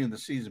early in the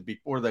season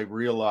before they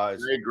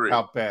realize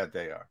how bad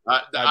they are.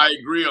 I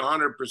agree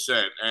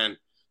 100%. And,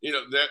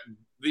 that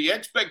the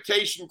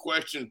expectation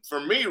question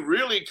for me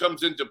really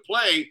comes into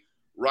play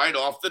right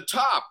off the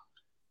top.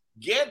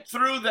 Get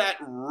through that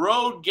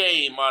road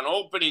game on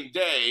opening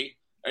day,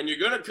 and you're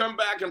going to come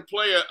back and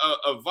play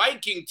a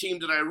Viking team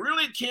that I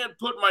really can't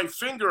put my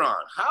finger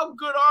on. How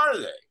good are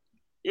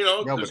they?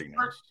 Nobody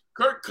knows.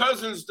 Kirk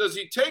Cousins, does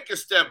he take a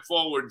step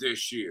forward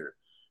this year?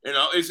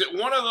 Is it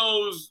one of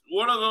those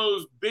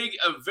big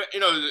events?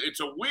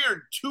 It's a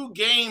weird 2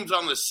 games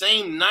on the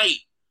same night,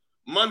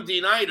 Monday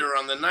night or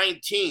on the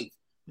 19th.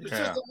 There's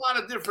just a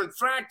lot of different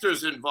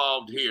factors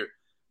involved here.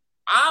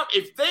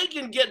 If they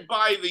can get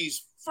by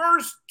these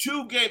first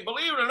 2 games,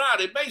 believe it or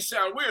not, it may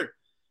sound weird.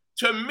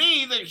 To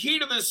me, the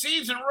heat of the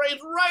season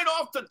raised right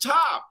off the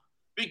top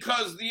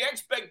because the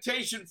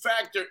expectation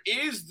factor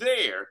is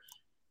there.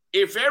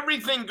 If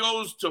everything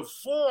goes to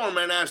form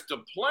and as to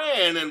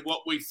plan and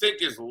what we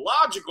think is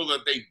logical,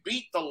 that they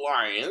beat the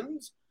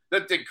Lions,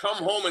 that they come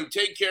home and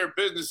take care of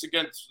business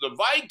against the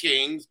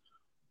Vikings,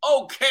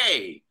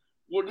 okay.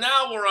 Well,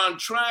 now we're on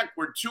track.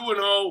 We're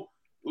 2-0.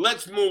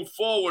 Let's move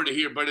forward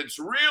here. But it's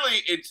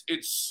really, it's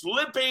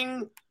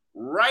slipping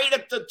right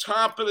at the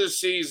top of the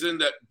season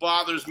that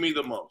bothers me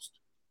the most.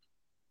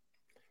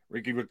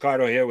 Ricky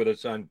Ricardo here with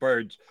us on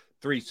Birds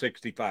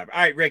 365. All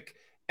right, Rick,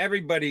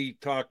 everybody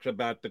talks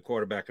about the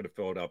quarterback of the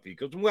Philadelphia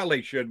Eagles. Well,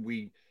 they should.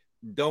 We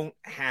don't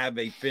have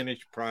a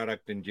finished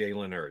product in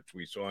Jalen Hurts.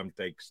 We saw him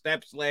take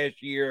steps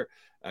last year,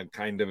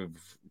 kind of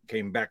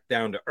came back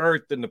down to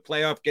earth in the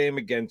playoff game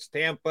against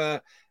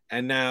Tampa,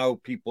 and now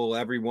people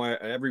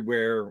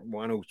everywhere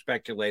want to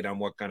speculate on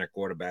what kind of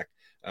quarterback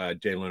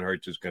Jalen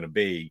Hurts is going to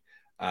be.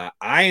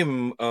 I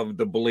am of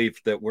the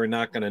belief that we're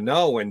not going to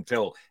know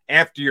until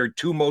after your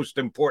two most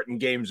important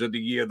games of the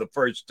year, the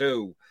first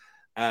two.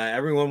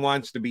 Everyone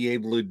wants to be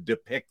able to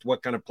depict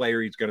what kind of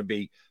player he's going to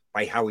be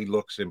by how he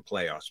looks in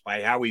playoffs,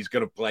 by how he's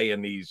going to play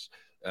in these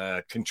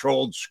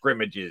controlled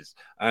scrimmages.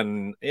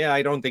 And yeah,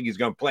 I don't think he's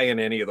going to play in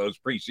any of those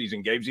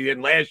preseason games. He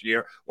didn't last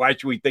year. Why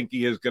should we think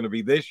he is going to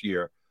be this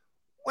year?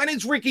 When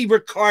is Ricky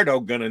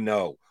Ricardo going to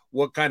know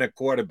what kind of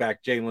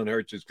quarterback Jalen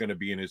Hurts is going to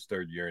be in his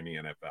third year in the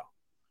NFL?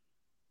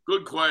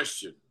 Good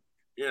question.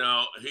 You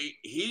know,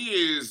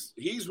 he's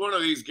one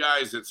of these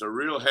guys that's a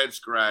real head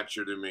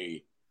scratcher to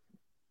me.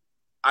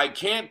 I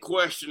can't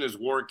question his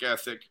work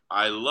ethic.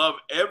 I love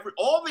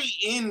all the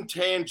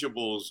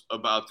intangibles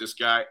about this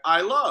guy.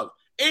 I love.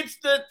 It's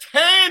the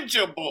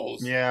tangibles.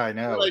 Yeah, I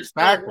know. It's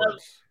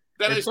backwards.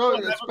 It's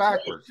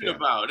backwards. Yeah.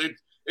 About it.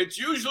 It's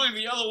usually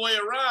the other way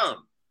around.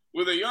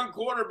 With a young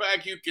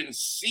quarterback, you can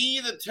see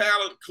the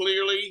talent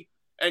clearly,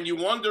 and you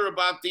wonder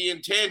about the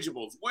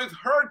intangibles. With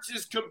Hurts,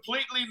 is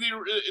completely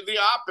the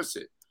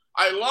opposite.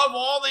 I love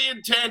all the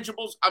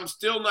intangibles. I'm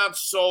still not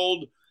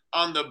sold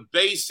on the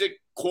basic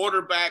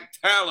quarterback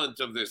talent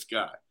of this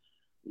guy.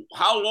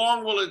 How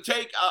long will it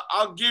take?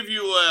 I'll give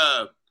you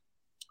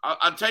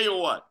I'll tell you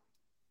what.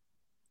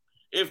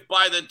 If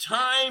by the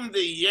time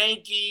the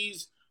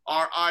Yankees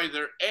are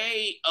either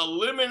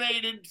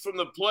eliminated from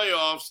the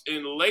playoffs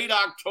in late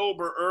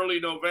October, early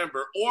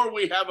November, or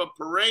we have a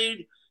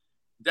parade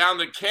down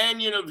the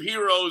Canyon of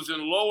Heroes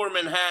in Lower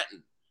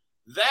Manhattan,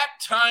 that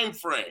time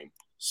frame,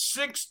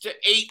 6 to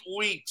 8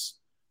 weeks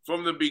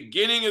from the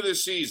beginning of the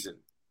season,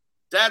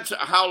 that's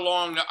how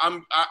long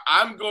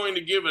I'm going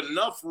to give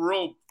enough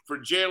rope for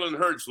Jalen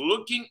Hurts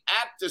looking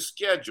at the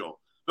schedule.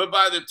 But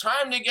by the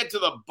time they get to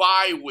the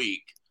bye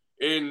week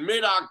in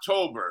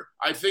mid-October,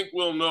 I think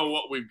we'll know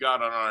what we've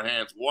got on our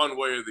hands one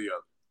way or the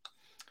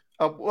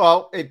other.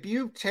 Well, if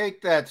you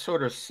take that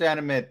sort of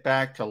sentiment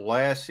back to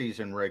last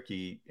season,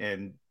 Ricky,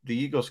 and the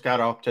Eagles got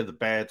off to the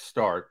bad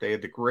start. They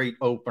had the great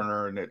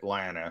opener in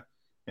Atlanta,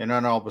 and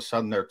then all of a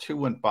sudden they're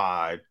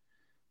 2-5.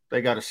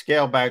 They got to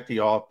scale back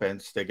the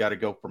offense. They got to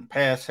go from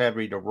pass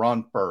heavy to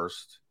run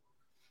first.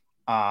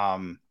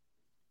 More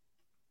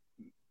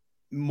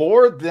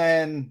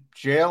than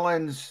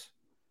Jalen's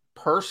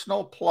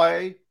personal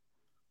play,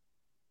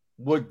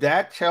 would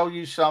that tell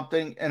you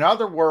something? In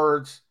other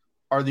words,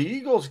 are the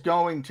Eagles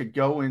going to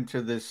go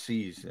into this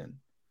season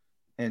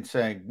and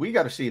saying, we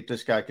got to see if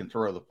this guy can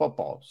throw the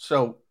football?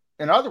 So,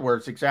 in other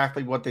words,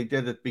 exactly what they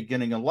did at the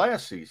beginning of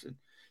last season.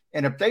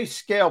 And if they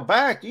scale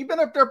back, even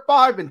if they're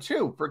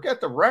 5-2,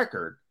 forget the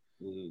record,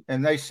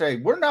 and they say,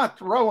 we're not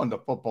throwing the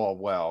football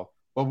well,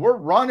 but we're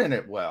running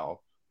it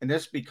well, and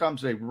this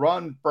becomes a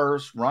run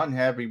first, run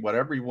heavy,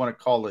 whatever you want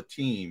to call a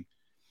team,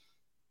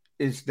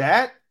 is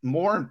that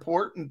more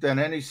important than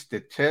any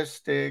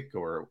statistic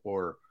or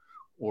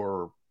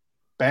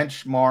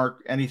benchmark,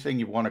 anything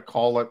you want to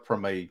call it,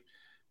 from a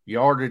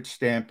yardage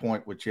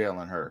standpoint with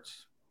Jalen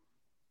Hurts?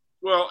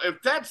 Well, if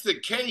that's the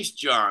case,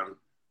 John,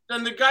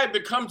 then the guy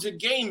becomes a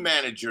game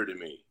manager to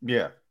me.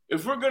 Yeah.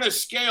 If we're going to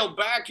scale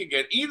back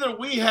again, either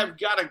we have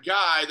got a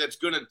guy that's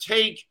going to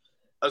take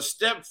a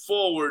step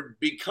forward,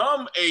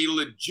 become a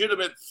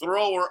legitimate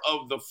thrower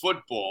of the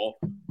football,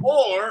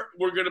 or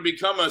we're going to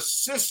become a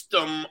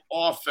system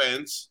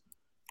offense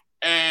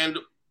and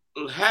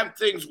have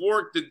things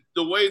work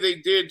the way they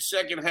did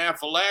second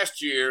half of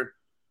last year,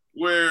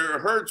 where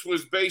Hurts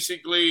was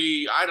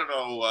basically,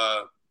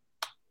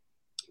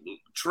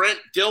 Trent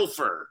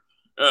Dilfer,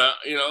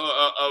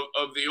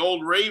 of the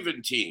old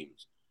Raven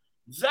teams.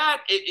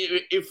 That,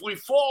 if we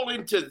fall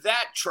into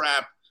that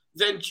trap,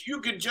 then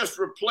you can just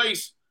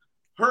replace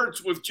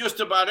Hurts with just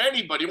about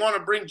anybody. You want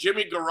to bring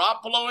Jimmy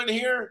Garoppolo in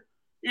here?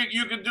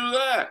 You can do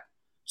that.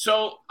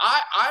 So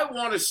I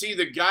want to see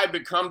the guy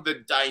become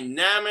the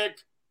dynamic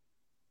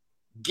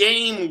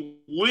game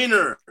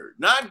winner,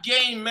 not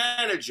game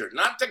manager,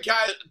 not the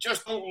guy that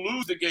just don't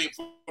lose the game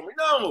for me.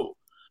 No,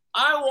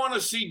 I want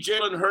to see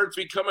Jalen Hurts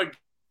become a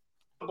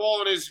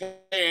ball in his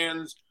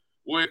hands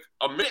with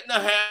a minute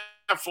and a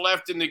half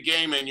left in the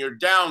game and you're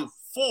down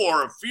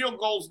 4. A field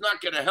goal's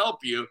not going to help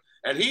you,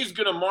 and he's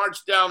going to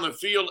march down the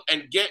field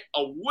and get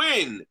a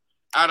win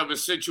out of a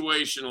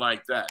situation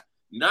like that.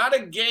 Not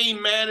a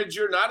game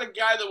manager, not a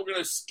guy that we're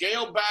going to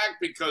scale back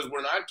because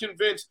we're not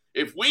convinced.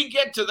 If we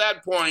get to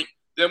that point,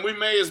 then we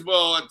may as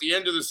well at the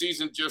end of the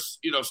season just,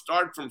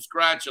 start from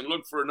scratch and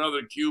look for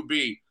another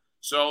QB.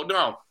 So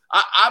no,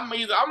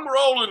 I'm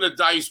rolling the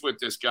dice with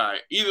this guy.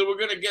 Either we're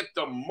going to get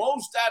the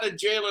most out of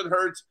Jalen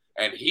Hurts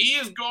and he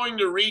is going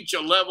to reach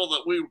a level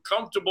that we're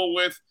comfortable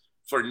with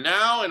for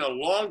now and a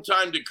long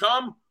time to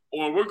come,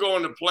 or we're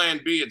going to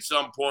plan B at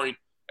some point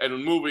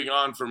and moving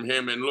on from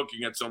him and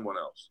looking at someone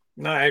else.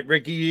 All right,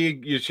 Ricky,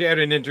 you shared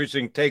an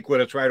interesting take with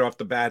us right off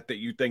the bat that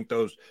you think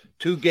those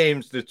 2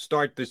 games that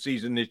start the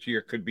season this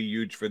year could be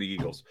huge for the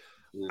Eagles.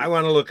 I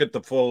want to look at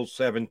the full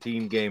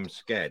 17-game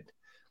sched.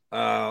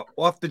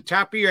 Off the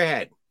top of your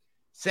head,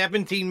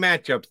 17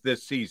 matchups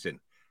this season.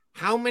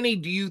 How many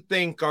do you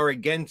think are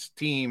against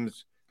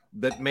teams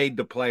that made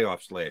the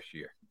playoffs last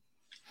year?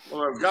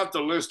 Well, I've got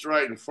the list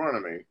right in front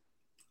of me.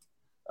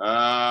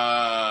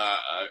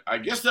 I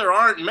guess there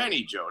aren't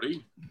many,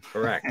 Jody.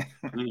 Correct.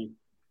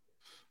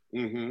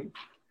 Mm-hmm.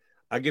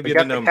 I'll give We you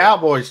got the number. The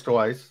Cowboys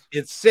twice.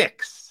 It's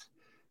 6.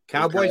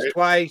 Cowboys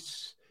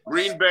twice.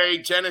 Green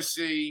Bay,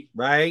 Tennessee.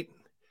 Right.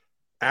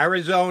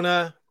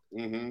 Arizona.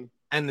 Mm-hmm.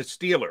 And the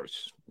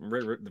Steelers.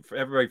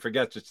 Everybody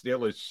forgets the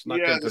Steelers snuck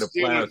into the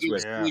playoffs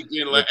with.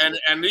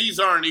 And these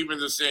aren't even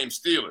the same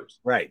Steelers.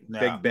 Right. No.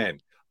 Big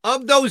Ben.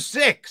 Of those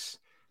 6,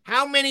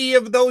 how many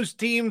of those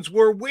teams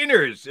were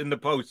winners in the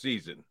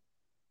postseason?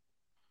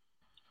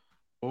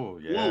 Oh,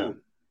 yeah. Ooh.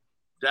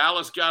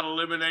 Dallas got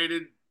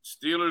eliminated.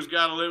 Steelers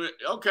got eliminated.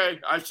 Okay,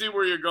 I see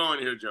where you're going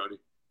here, Jody.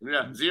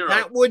 Yeah, 0.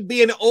 That would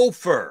be an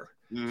offer.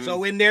 Mm-hmm.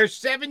 So in their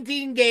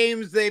 17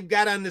 games they've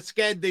got on the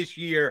sched this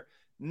year,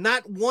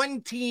 not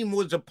one team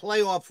was a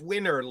playoff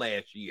winner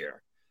last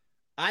year.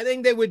 I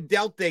think they were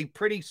dealt a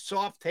pretty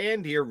soft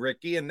hand here,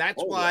 Ricky, and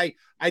that's why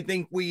I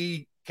think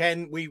we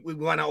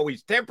want to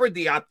always temper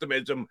the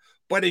optimism,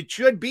 but it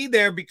should be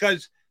there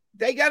because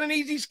they got an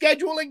easy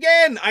schedule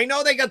again. I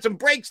know they got some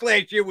breaks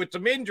last year with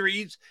some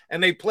injuries,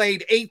 and they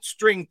played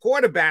 8-string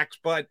quarterbacks,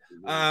 but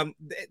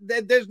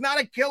there's not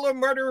a killer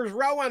murderer's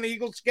row on the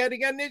Eagles schedule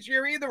again this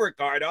year either,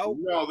 Ricardo.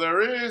 No,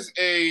 there is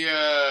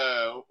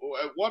at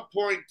what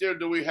point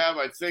do we have,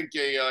 I think,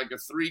 a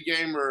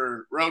 3-game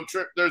road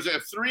trip? There's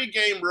a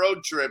 3-game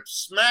road trip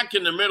smack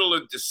in the middle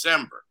of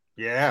December.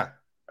 Yeah.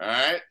 All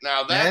right.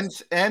 Now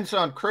that ends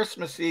on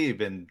Christmas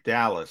Eve in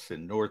Dallas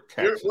in North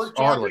Texas. We're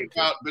talking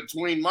about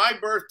between my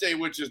birthday,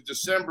 which is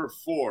December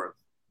 4th,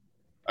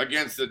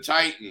 against the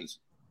Titans.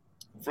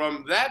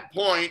 From that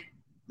point,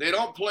 they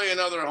don't play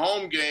another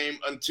home game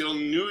until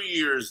New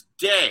Year's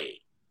Day.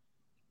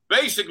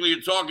 Basically, you're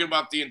talking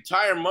about the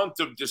entire month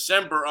of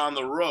December on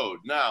the road.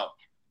 Now,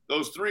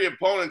 those 3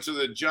 opponents are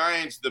the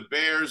Giants, the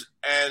Bears,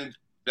 and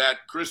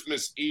that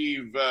Christmas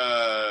Eve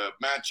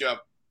matchup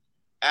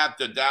at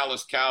the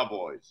Dallas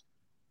Cowboys.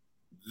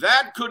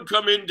 That could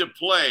come into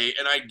play,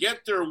 and I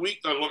get their week.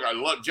 Look, I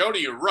love Jody.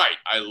 You're right.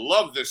 I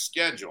love this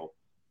schedule.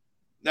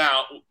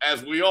 Now,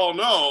 as we all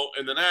know,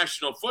 in the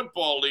National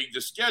Football League,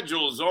 the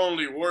schedule is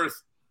only worth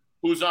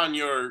who's on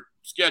your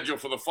schedule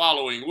for the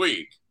following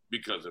week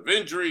because of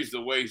injuries,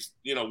 the way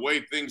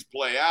things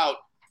play out.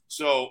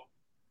 So,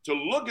 to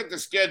look at the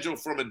schedule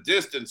from a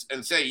distance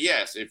and say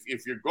yes,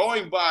 if you're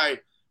going by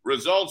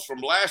results from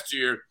last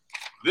year,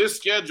 this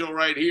schedule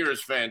right here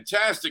is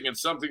fantastic and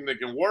something they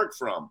can work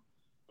from.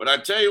 But I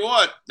tell you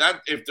what,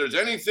 that if there's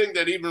anything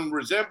that even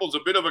resembles a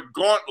bit of a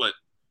gauntlet,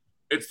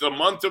 it's the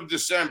month of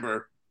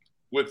December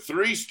with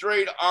 3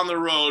 straight on the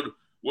road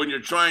when you're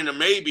trying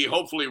to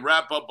hopefully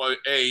wrap up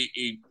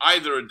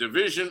either a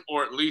division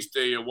or at least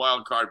a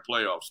wild card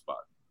playoff spot.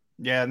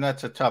 Yeah, and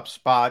that's a tough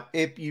spot.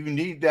 If you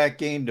need that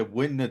game to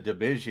win the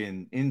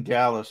division in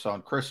Dallas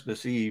on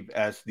Christmas Eve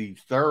as the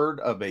 3rd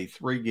of a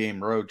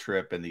 3-game road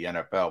trip in the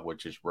NFL,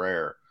 which is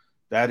rare,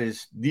 that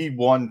is the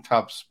one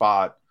tough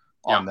spot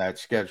on that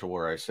schedule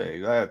where I say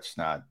that's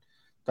not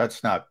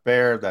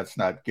fair, that's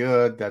not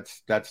good,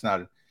 that's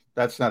not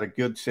a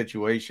good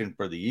situation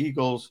for the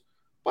Eagles,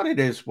 but it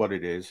is what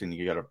it is, and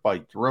you got to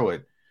fight through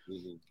it.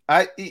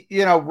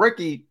 Mm-hmm.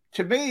 Ricky,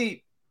 to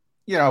me,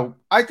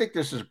 I think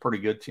this is a pretty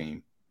good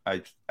team.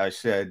 I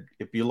said,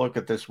 if you look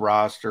at this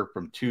roster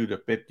from 2 to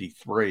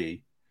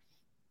 53,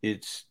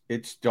 it's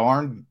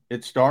darn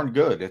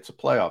good. It's a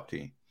playoff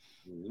team.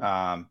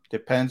 Mm-hmm.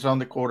 Depends on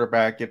the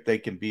quarterback if they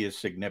can be a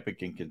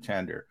significant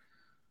contender.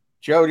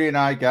 Jody and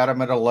I got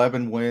them at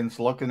 11 wins.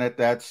 Looking at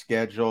that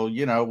schedule,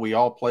 we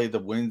all play the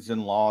wins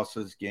and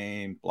losses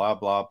game, blah,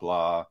 blah,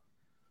 blah.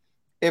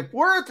 If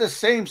we're at the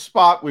same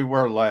spot we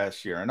were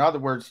last year, in other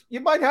words, you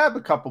might have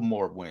a couple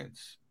more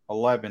wins,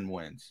 11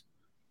 wins.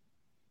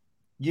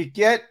 You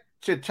get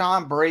to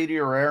Tom Brady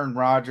or Aaron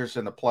Rodgers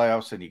in the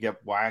playoffs and you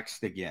get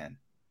waxed again.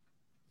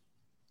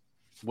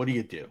 What do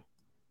you do?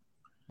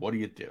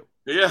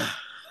 Yeah.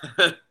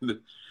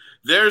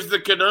 There's the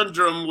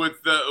conundrum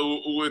with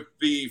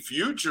the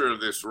future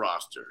of this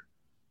roster.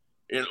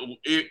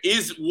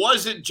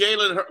 Was it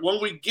Jalen Hurts?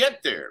 When we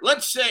get there,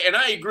 let's say, and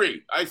I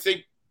agree, I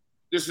think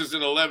this is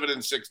an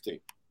 11-16.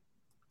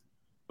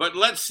 But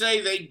let's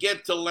say they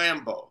get to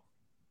Lambeau.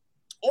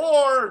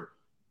 Or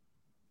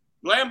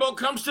Lambeau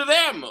comes to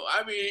them.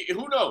 I mean,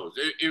 who knows?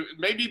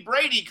 Maybe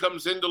Brady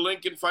comes into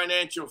Lincoln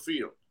Financial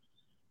Field.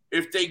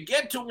 If they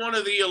get to one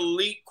of the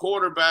elite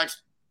quarterbacks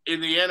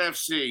in the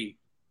NFC,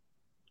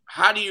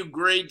 how do you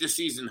grade the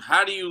season?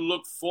 How do you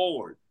look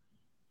forward?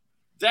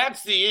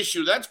 That's the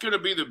issue. That's going to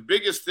be the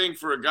biggest thing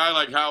for a guy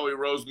like Howie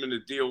Roseman to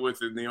deal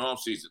with in the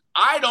offseason.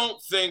 I don't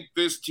think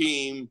this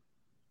team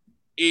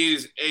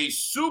is a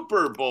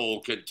Super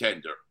Bowl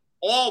contender,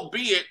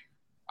 albeit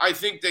I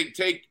think they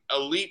take a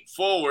leap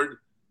forward.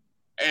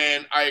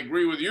 And I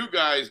agree with you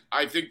guys.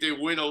 I think they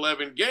win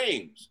 11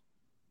 games.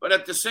 But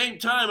at the same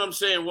time, I'm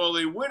saying, well,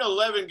 they win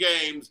 11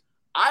 games.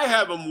 I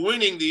have them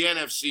winning the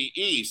NFC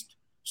East.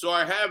 So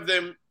I have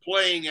them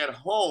playing at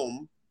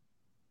home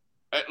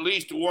at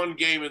least one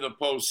game in the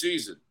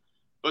postseason.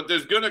 But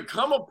there's going to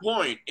come a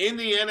point in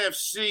the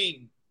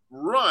NFC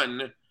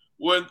run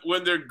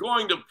when they're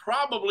going to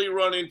probably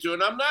run into,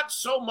 and I'm not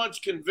so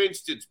much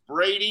convinced it's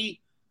Brady,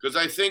 because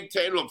I think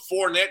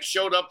Fournette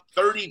showed up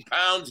 30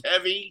 pounds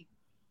heavy.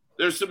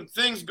 There's some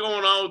things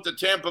going on with the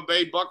Tampa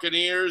Bay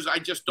Buccaneers. I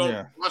just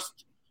don't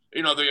trust.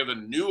 They have a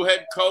new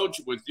head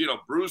coach with,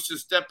 Bruce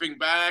is stepping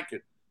back.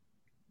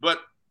 But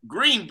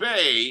Green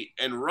Bay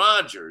and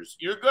Rodgers,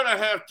 you're going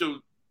to have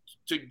to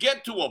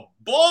get to a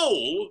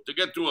bowl, to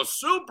get to a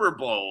Super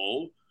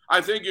Bowl,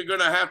 I think you're going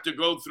to have to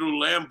go through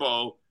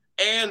Lambeau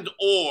and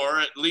or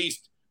at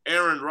least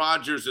Aaron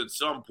Rodgers at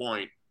some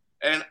point.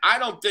 And I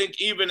don't think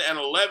even an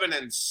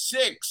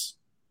 11-6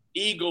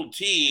 Eagle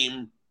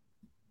team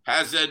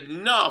has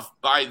enough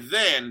by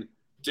then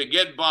to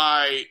get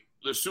by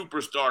the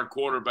superstar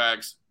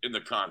quarterbacks in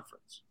the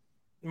conference.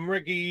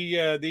 Ricky,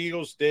 the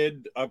Eagles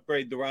did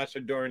upgrade the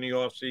roster during the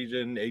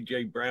offseason.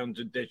 A.J. Brown's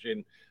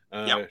addition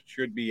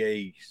should be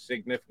a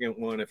significant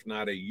one, if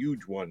not a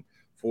huge one,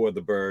 for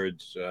the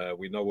Birds.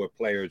 We know what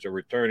players are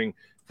returning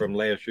from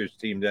last year's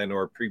team and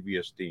or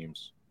previous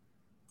teams.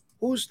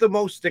 Who's the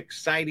most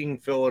exciting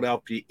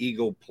Philadelphia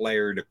Eagle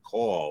player to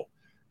call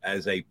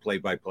as a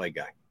play-by-play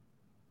guy?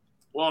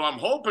 Well, I'm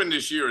hoping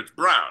this year it's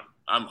Brown.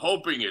 I'm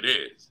hoping it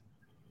is.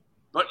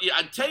 But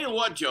I tell you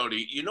what,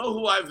 Jody, you know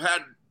who I've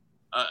had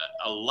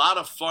a lot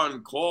of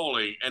fun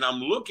calling, and I'm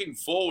looking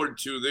forward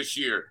to this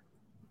year?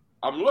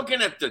 I'm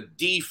looking at the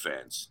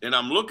defense, and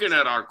I'm looking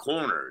at our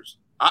corners.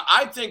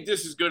 I think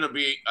this is going to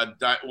be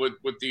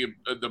with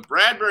the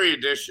Bradbury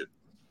addition.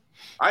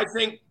 I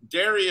think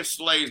Darius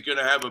Slay is going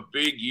to have a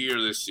big year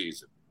this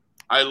season.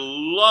 I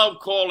love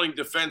calling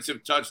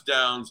defensive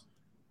touchdowns,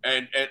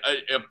 and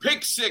a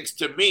pick six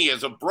to me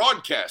as a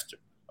broadcaster,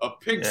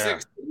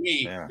 six to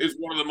me is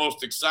one of the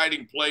most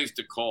exciting plays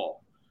to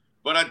call.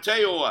 But I tell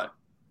you what,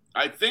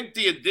 I think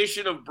the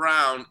addition of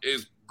Brown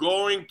is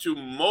going to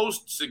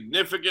most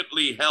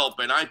significantly help,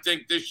 and I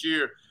think this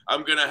year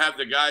I'm going to have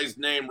the guy's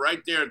name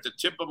right there at the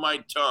tip of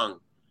my tongue.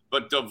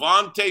 But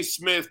Devontae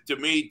Smith, to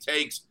me,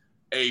 takes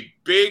a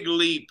big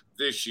leap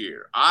this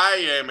year.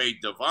 I am a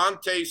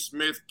Devontae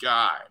Smith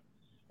guy.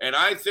 And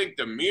I think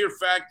the mere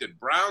fact that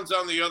Brown's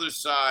on the other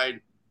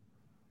side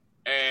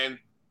and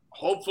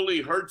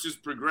hopefully hurts his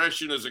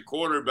progression as a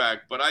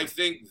quarterback, but I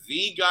think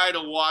the guy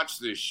to watch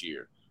this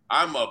year,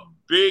 I'm a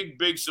big,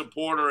 big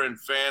supporter and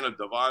fan of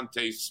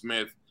Devontae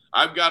Smith.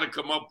 I've got to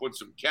come up with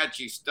some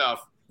catchy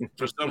stuff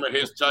for some of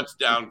his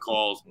touchdown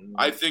calls.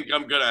 I think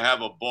I'm going to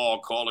have a ball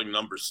calling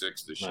number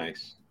 6 this year.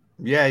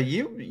 Yeah,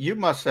 you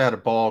must have had a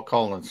ball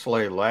calling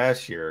Slay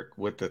last year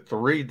with the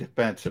 3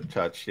 defensive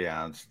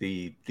touchdowns.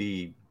 The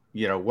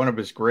one of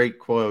his great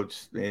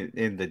quotes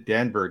in the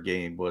Denver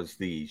game was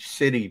the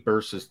city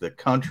versus the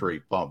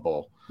country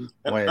fumble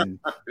when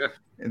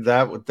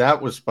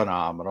that was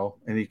phenomenal.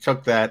 And he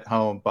took that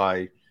home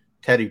by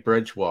Teddy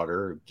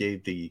Bridgewater, who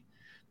gave the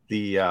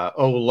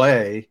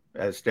Olay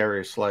as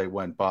Darius Slay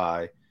went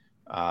by.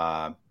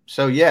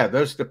 So yeah,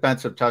 those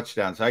defensive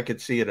touchdowns, I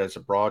could see it as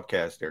a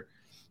broadcaster.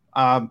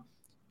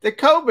 The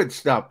COVID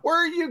stuff, where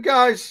are you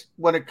guys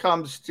when it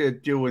comes to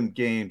doing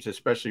games,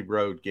 especially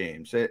road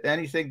games?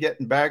 Anything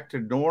getting back to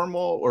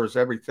normal, or is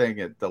everything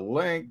at the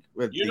link?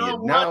 You know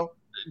what,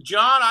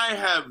 John, I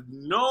have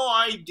no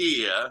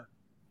idea.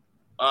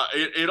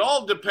 It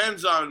all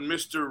depends on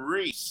Mr.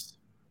 Reese.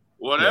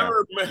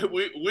 Whatever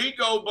we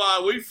go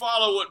by, we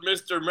follow what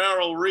Mr.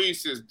 Merrill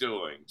Reese is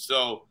doing.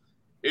 So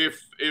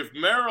if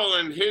Merrill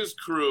and his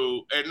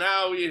crew, and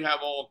now you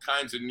have all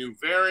kinds of new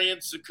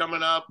variants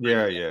coming up.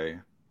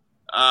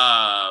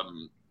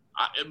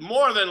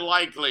 More than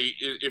likely,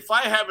 if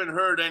I haven't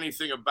heard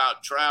anything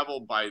about travel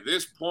by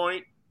this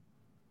point,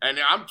 and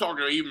I'm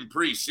talking even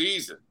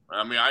preseason,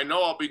 I mean, I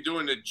know I'll be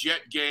doing the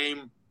Jet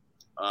game.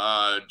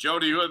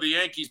 Jody, who the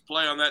Yankees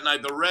play on that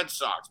night? The Red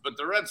Sox, but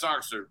the Red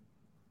Sox are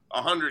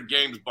 100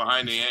 games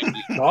behind the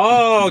Yankees.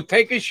 Oh,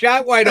 take a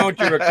shot, why don't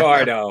you,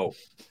 Ricardo?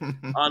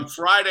 On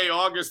Friday,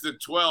 August the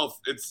 12th,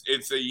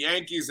 it's a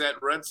Yankees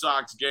at Red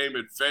Sox game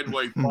at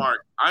Fenway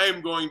Park. I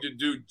am going to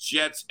do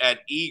Jets at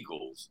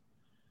Eagles,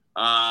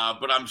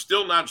 but I'm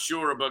still not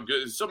sure about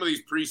some of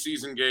these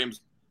preseason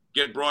games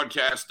get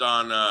broadcast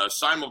on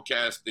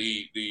simulcast.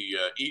 The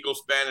Eagle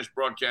Spanish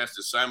broadcast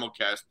is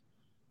simulcast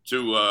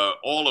to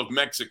all of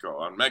Mexico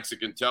on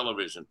Mexican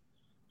television.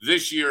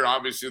 This year,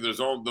 obviously, there's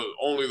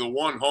only the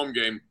one home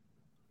game,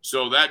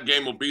 so that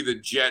game will be the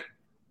Jet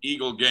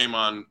Eagle game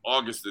on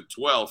August the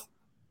 12th.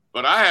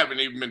 But I haven't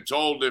even been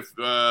told if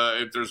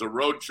there's a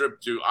road trip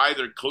to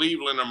either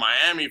Cleveland or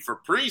Miami for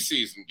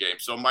preseason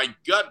games. So my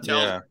gut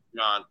tells me,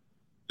 John,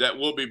 that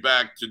we'll be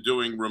back to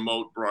doing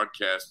remote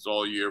broadcasts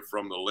all year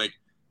from the link.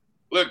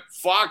 Look,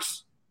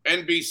 Fox,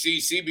 NBC,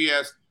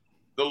 CBS,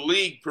 the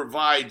league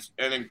provides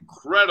an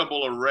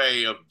incredible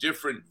array of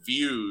different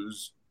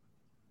views.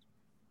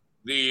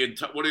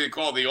 What do they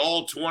call the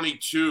all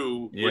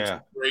 22, which is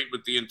great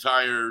with the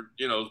entire,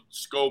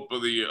 scope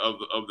of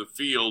the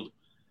field.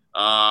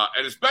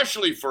 And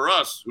especially for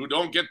us who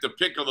don't get the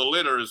pick of the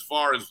litter as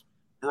far as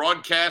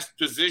broadcast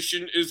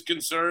position is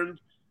concerned,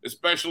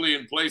 especially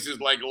in places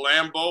like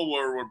Lambeau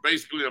where we're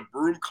basically a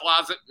broom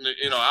closet,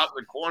 out in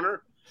the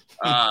corner.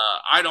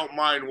 I don't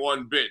mind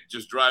one bit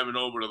just driving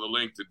over to the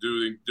link to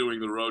doing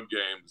the road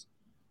games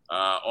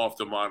off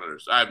the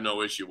monitors. I have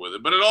no issue with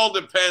it. But it all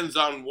depends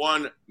on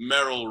one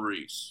Merrill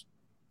Reese.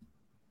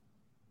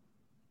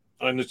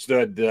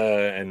 Understood.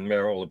 And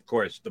Merrill, of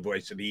course, the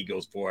voice of the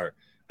Eagles for,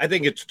 I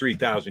think it's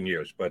 3,000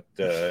 years, but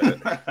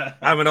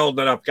I'm an old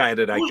enough guy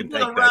that I can take that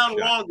shot. Who's been around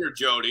longer,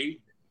 Jody?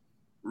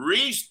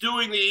 Reese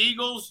doing the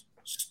Eagles,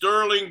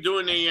 Sterling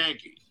doing the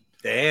Yankees.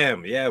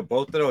 Damn, yeah,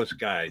 both of those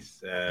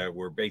guys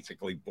were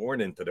basically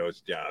born into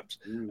those jobs,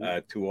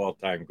 two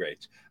all-time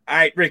greats. All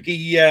right,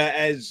 Ricky,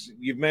 as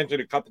you've mentioned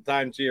a couple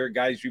times here,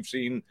 guys you've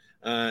seen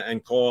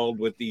and called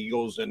with the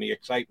Eagles and the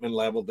excitement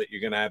level that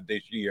you're going to have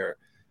this year.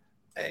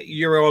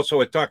 You're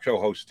also a talk show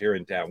host here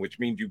in town, which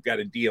means you've got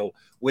to deal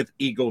with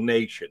Eagle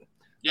Nation.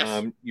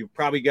 Yes. You've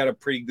probably got a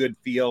pretty good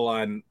feel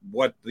on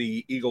what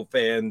the Eagle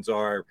fans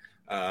are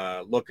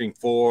looking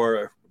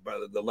for,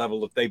 the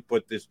level that they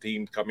put this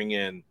team coming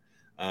in.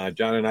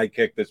 John and I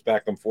kicked this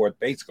back and forth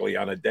basically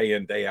on a day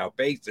in, day out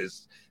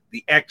basis.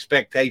 The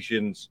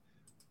expectations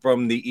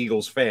from the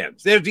Eagles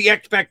fans. There's the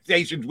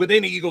expectations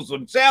within the Eagles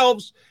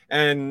themselves,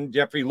 and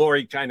Jeffrey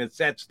Lurie kind of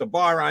sets the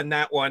bar on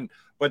that one.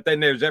 But then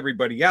there's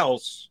everybody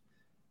else.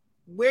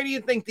 Where do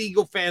you think the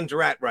Eagle fans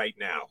are at right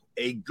now?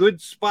 A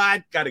good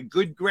spot, got a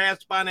good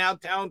grasp on how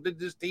talented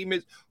this team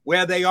is,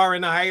 where they are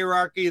in the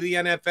hierarchy of the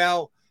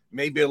NFL,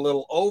 maybe a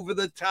little over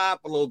the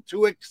top, a little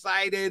too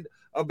excited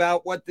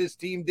about what this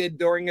team did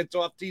during its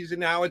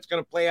offseason, how it's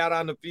going to play out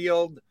on the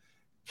field.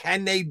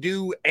 Can they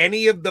do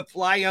any of the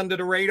fly under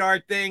the radar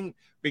thing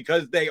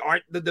because they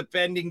aren't the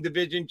defending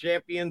division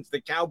champions? The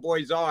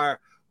Cowboys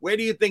are. Where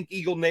do you think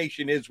Eagle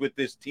Nation is with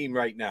this team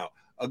right now?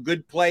 A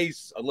good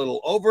place, a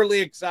little overly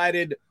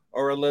excited,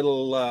 or a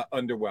little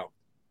underwhelmed?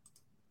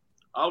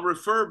 I'll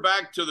refer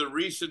back to the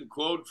recent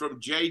quote from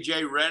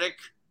J.J. Redick.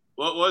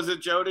 What was it,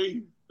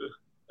 Jody?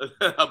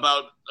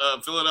 About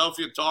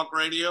Philadelphia talk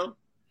radio?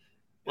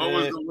 What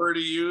was the word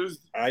he used?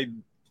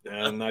 I'm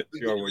not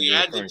sure. The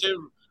adjective,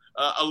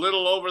 a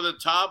little over the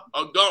top.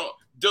 Oh, no,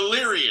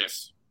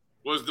 delirious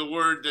was the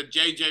word that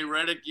J.J.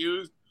 Redick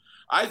used.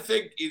 I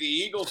think the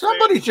Eagles.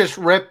 Somebody just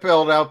ripped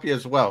Philadelphia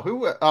as well.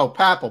 Who? Oh,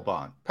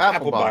 Papelbon.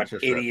 Papelbon,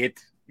 just idiot.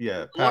 Ripped.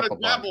 Yeah, Papelbon.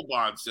 What did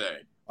Papelbon say?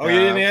 Oh, you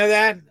didn't hear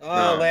that?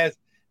 Oh,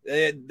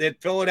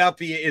 that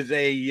Philadelphia is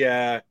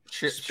a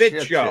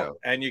spit show,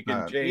 and you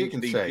can change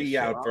the P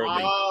out for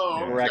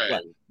the correct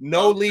one.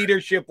 No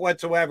leadership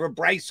whatsoever.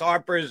 Bryce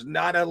Harper is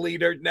not a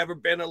leader, never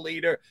been a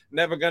leader,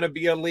 never going to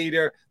be a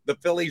leader. The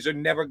Phillies are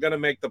never going to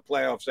make the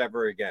playoffs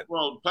ever again.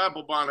 Well,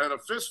 Papelbon had a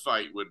fist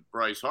fight with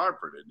Bryce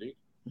Harper, didn't he?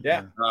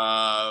 Yeah.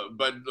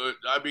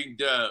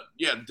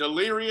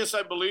 Delirious,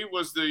 I believe,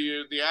 was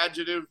the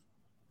adjective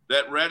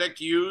that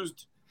Redick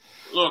used.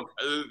 Look,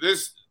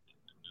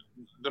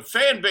 the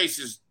fan base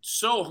is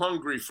so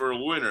hungry for a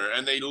winner,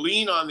 and they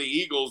lean on the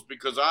Eagles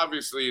because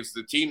obviously it's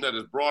the team that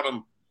has brought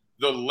them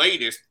the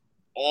latest,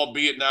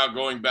 albeit now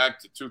going back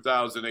to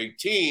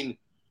 2018.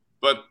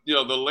 But,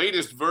 the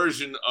latest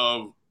version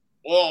of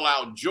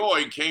all-out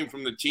joy came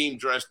from the team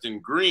dressed in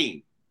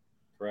green.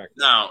 Correct.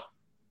 Now,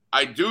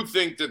 I do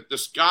think that the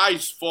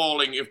sky's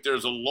falling if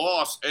there's a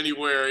loss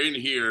anywhere in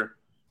here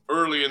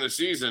early in the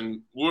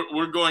season.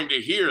 We're going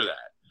to hear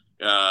that.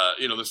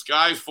 The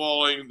sky's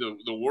falling,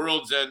 the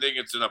world's ending.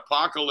 It's an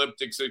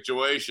apocalyptic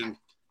situation.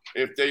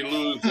 If they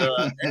lose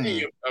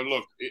any of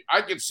look,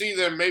 I could see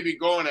them maybe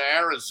going to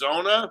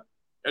Arizona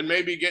and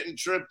maybe getting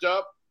tripped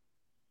up.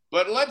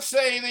 But let's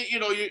say that,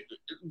 you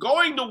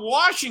going to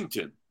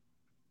Washington,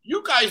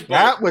 you guys.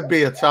 That would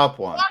be a tough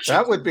one.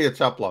 That would be a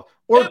tough loss.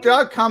 Or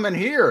Doug coming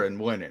here and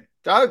winning.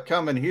 Doug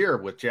coming here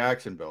with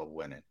Jacksonville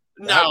winning.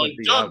 Now,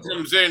 Doug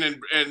comes in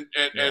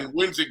and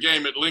wins a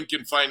game at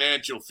Lincoln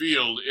Financial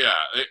Field. Yeah,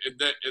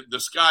 the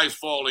sky's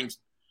falling.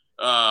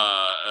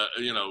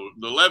 The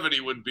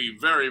levity would be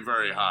very,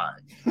 very high.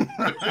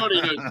 But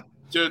Cody,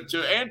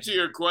 to answer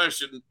your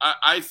question,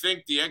 I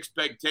think the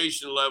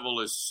expectation level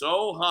is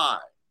so high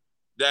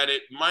that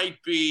it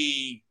might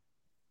be.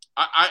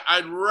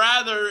 I'd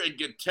rather it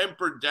get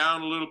tempered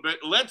down a little bit.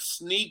 Let's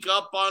sneak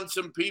up on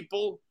some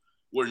people.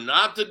 We're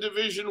not the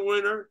division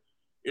winner.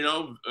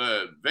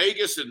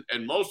 Vegas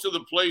and most of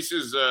the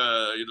places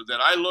that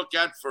I look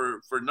at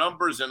for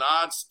numbers and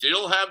odds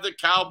still have the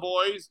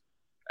Cowboys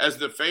as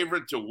the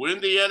favorite to win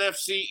the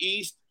NFC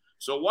East.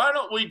 So why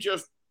don't we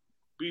just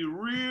be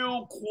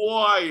real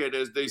quiet,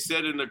 as they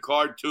said in the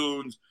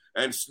cartoons,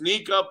 and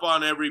sneak up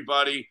on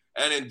everybody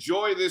and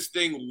enjoy this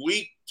thing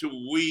week to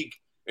week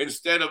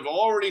instead of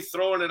already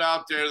throwing it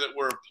out there that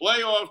we're a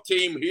playoff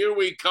team. Here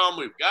we come.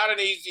 We've got an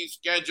easy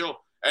schedule.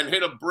 And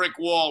hit a brick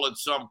wall at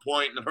some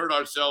point and hurt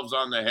ourselves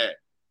on the head.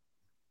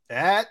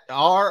 At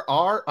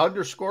RR_Ricardo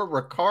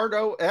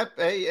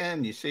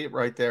FAN. You see it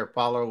right there.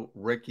 Follow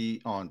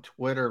Ricky on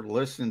Twitter.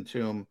 Listen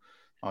to him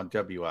on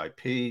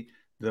WIP.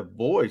 The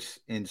voice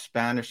in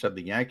Spanish of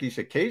the Yankees,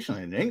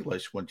 occasionally in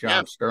English when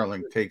John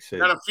Sterling takes his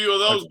got a few of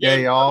those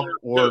day off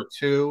or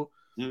two.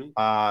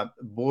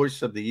 Mm-hmm.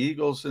 Voice of the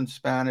Eagles in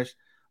Spanish.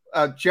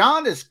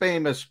 John is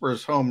famous for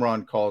his home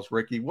run calls.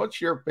 Ricky,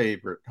 what's your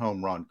favorite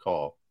home run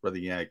call for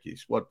the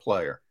Yankees? What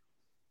player?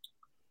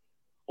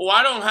 Oh,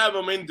 I don't have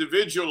them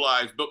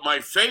individualized, but my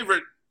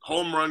favorite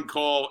home run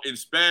call in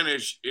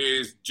Spanish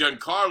is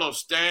Giancarlo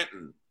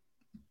Stanton.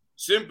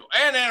 Simple.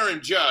 And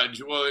Aaron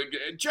Judge. Well,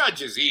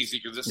 Judge is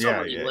easy because there's so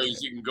many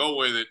ways you can go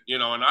with it,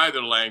 in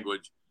either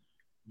language.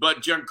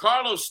 But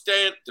Giancarlo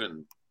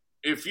Stanton,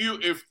 if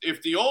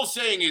the old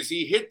saying is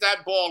he hit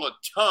that ball a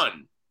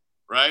ton,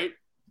 right?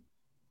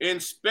 In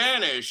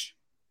Spanish,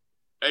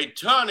 a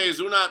ton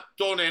is una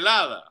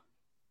tonelada.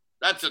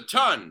 That's a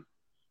ton.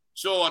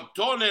 So a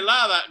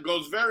tonelada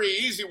goes very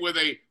easy with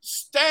a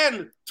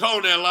Stan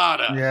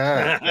tonelada.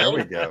 Yeah, there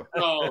we go.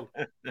 So,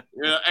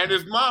 and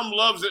his mom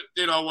loves it,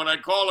 when I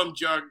call him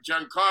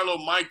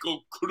Giancarlo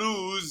Michael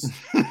Cruz,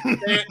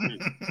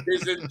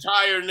 his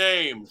entire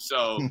name.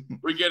 So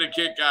we get a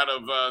kick out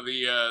of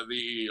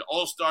the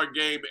All-Star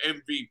Game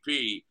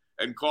MVP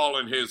and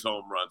calling his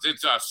home runs.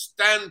 It's a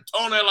Stan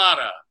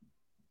tonelada.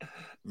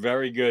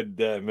 Very good,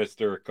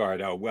 Mr.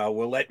 Ricardo. Well,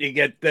 we'll let you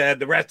get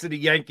the rest of the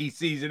Yankee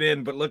season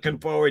in, but looking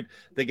forward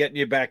to getting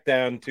you back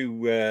down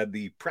to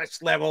the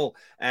press level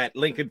at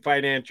Lincoln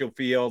Financial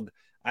Field.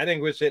 I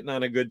think we're sitting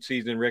on a good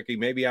season, Ricky.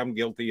 Maybe I'm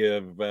guilty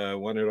of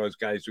one of those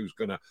guys who's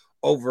going to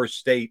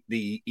overstate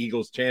the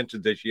Eagles'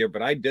 chances this year,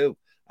 but I do.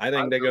 I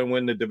think they're going to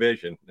win the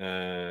division.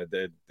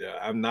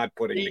 I'm not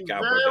putting the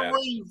Cowboys down.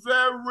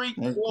 Very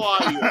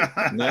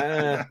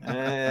quiet.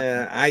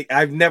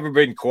 I've never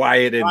been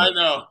quiet in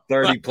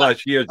 30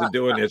 plus years of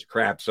doing this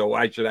crap, so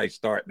why should I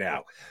start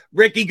now?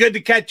 Ricky, good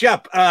to catch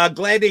up.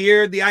 Glad to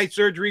hear the eye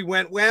surgery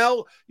went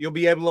well. You'll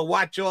be able to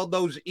watch all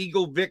those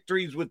Eagle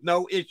victories with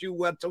no issue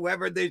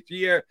whatsoever this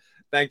year.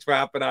 Thanks for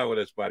hopping on with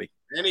us, buddy.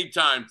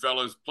 Anytime,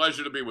 fellas.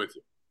 Pleasure to be with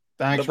you.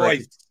 Thanks, the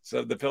voice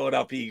of the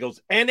Philadelphia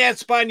Eagles and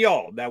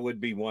Espanol. That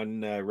would be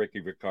one Ricky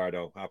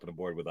Ricardo hopping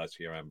aboard with us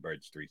here on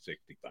Birds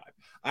 365.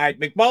 All right,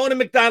 McMullen and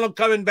McDonald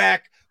coming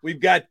back. We've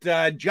got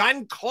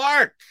John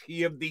Clark,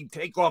 he of the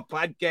Takeoff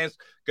Podcast,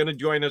 going to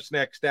join us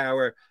next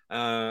hour.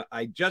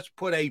 I just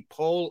put a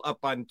poll up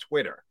on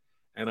Twitter,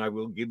 and I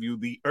will give you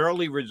the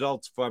early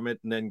results from it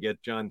and then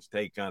get John's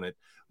take on it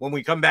when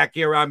we come back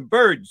here on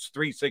Birds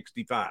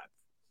 365.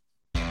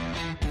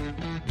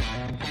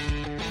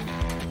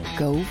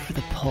 Go for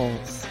the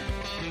pulls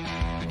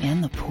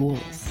and the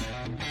pools.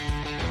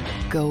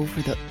 Go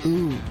for the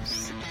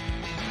oohs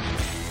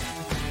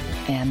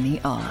and the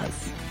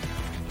ahs.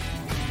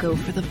 Go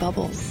for the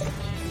bubbles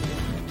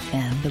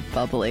and the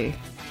bubbly.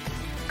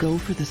 Go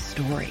for the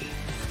story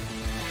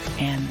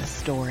and the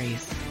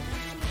stories.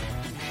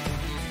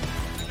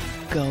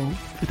 Go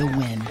for the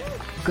win.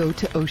 Go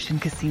to Ocean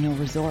Casino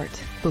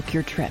Resort. Book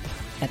your trip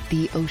at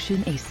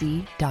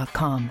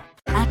theoceanac.com.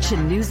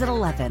 Action News at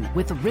 11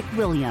 with Rick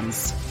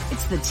Williams.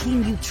 It's the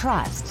team you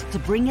trust to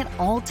bring it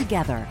all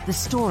together. The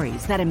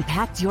stories that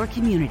impact your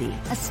community.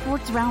 A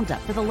sports roundup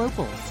for the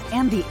locals.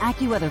 And the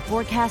AccuWeather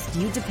forecast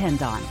you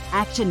depend on.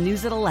 Action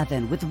News at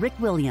 11 with Rick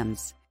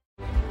Williams.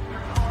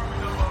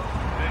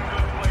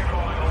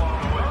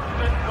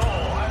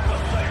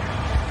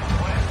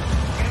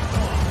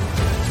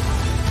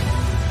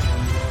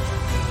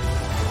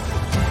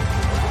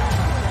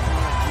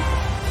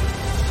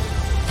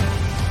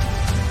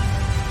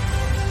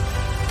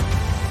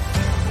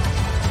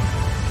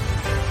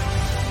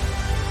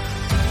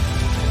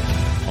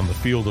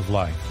 Field of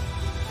life,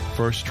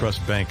 First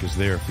Trust Bank is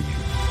there for you.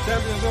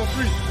 Champions on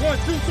three. 1,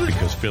 2, 3.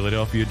 Because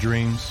Philadelphia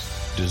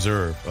dreams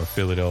deserve a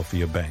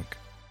Philadelphia bank.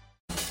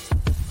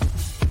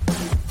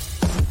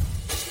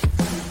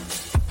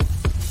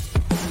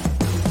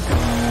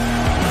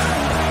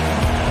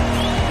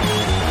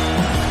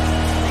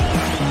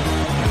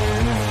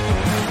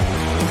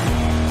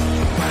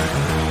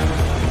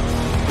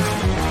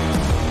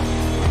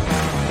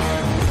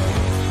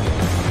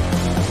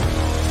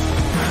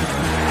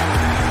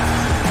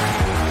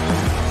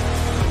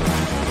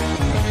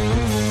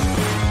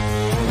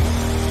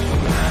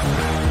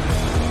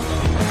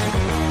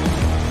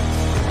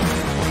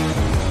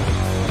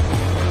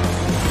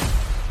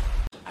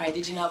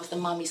 Did you know I was the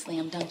mommy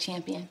slam dunk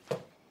champion?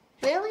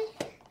 Really?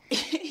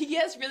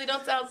 Yes, really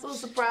don't sound so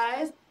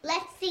surprised.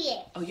 Let's see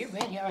it. Oh, you're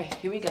ready. All right,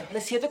 here we go.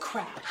 Let's hear the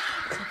crowd.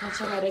 So go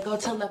to right, I go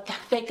to left, I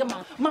fake a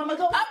mom. Mama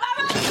go up,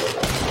 mama!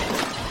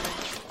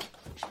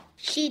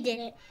 She did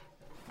it.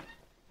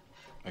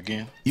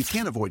 Again? You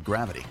can't avoid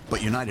gravity,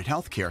 but United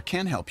Healthcare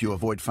can help you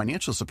avoid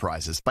financial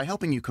surprises by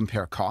helping you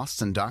compare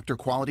costs and doctor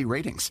quality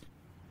ratings.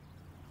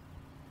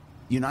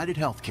 United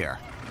Healthcare.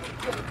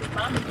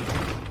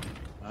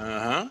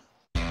 Uh-huh.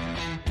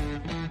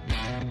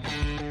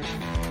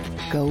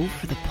 Go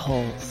for the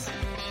pulls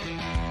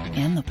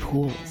and the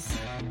pools.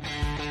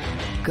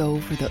 Go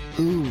for the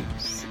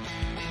oohs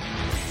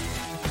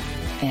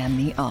and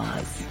the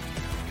Oz.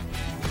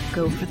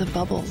 Go for the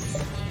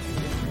bubbles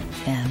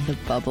and the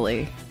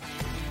bubbly.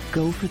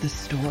 Go for the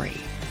story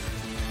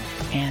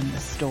and the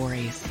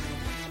stories.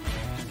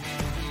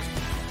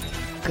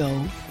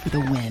 Go for the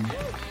win.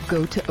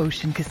 Go to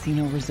Ocean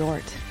Casino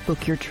Resort.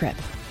 Book your trip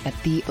at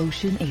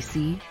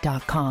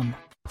theoceanac.com.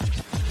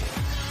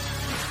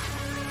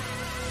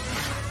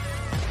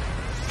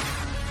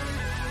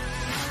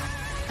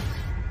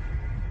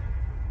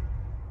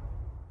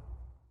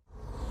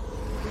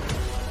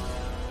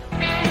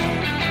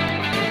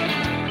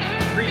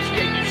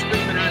 Appreciate you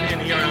streaming on in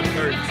here on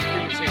Birds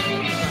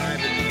 365,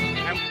 and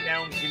the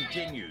countdown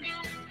continues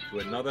to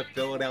another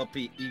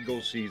Philadelphia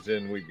Eagles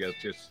season. We've got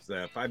just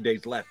 5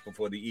 days left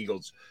before the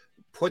Eagles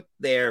put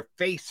their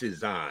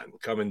faces on,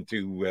 coming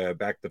to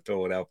back to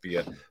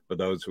Philadelphia. For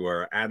those who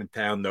are out of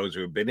town, those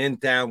who have been in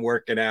town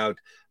working out,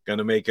 going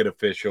to make it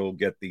official,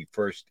 get the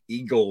first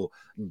Eagle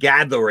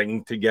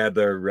gathering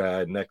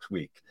together next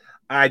week.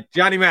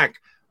 Johnny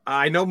Mac,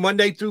 I know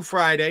Monday through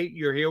Friday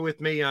you're here with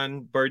me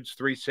on Birds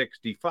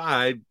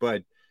 365,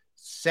 but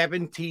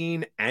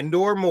 17 and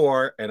or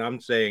more, and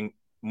I'm saying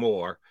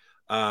more,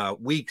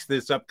 weeks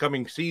this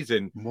upcoming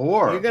season.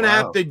 More. You're going to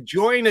have to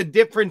join a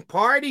different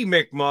party,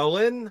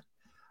 McMullen.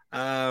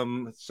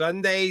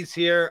 Sundays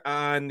here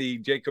on the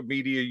Jacob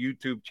Media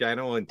YouTube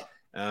channel, and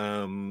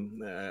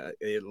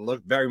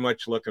very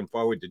much looking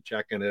forward to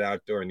checking it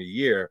out during the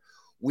year.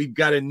 We've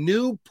got a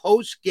new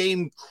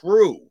post-game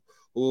crew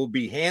who will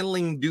be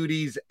handling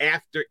duties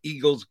after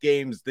Eagles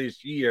games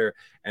this year,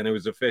 and it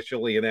was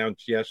officially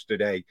announced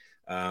yesterday.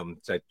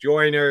 Seth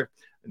Joyner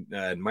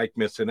and Mike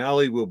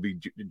Missanelli will be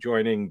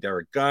joining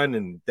Derek Gunn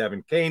and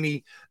Devin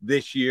Caney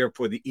this year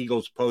for the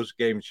Eagles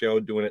post-game show,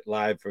 doing it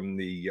live from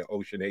the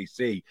Ocean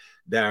AC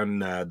down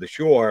the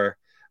shore.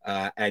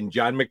 And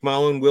John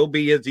McMullen will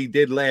be, as he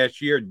did last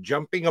year,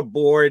 jumping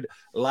aboard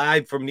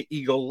live from the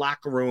Eagle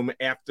locker room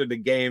after the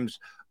games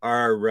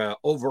are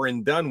over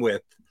and done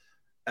with.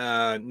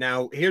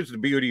 Now, here's the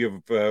beauty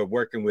of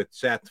working with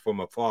Seth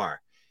from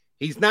afar.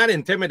 He's not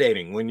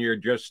intimidating when you're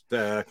just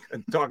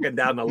talking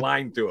down the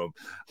line to him.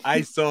 I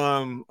saw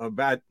him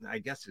about, I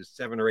guess it's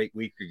 7 or 8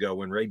 weeks ago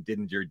when Ray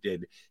Didinger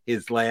did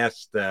his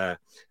last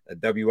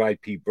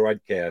WIP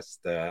broadcast.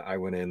 I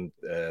went in,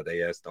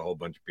 they asked a whole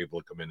bunch of people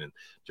to come in and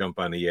jump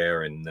on the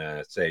air and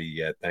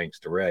say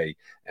thanks to Ray.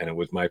 And it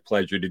was my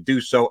pleasure to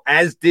do so,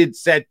 as did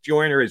Seth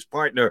Joyner, his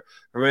partner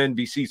from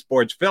NBC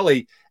Sports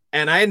Philly.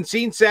 And I hadn't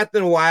seen Seth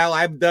in a while.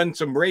 I've done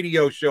some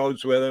radio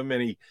shows with him,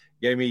 and he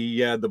gave me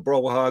the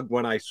bro hug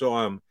when I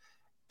saw him.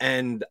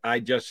 And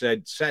I just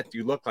said, Seth,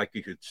 you look like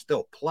you could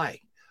still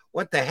play.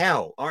 What the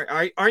hell?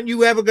 Aren't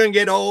you ever going to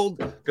get old?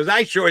 Because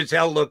I sure as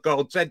hell look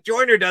old. Seth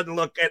Joyner doesn't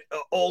look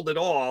old at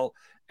all.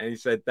 And he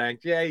said,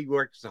 thanks. Yeah, he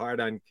works hard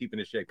on keeping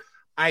his shape.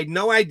 I had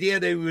no idea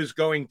that he was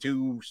going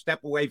to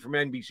step away from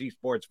NBC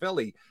Sports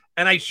Philly.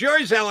 And I sure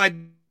as hell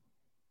had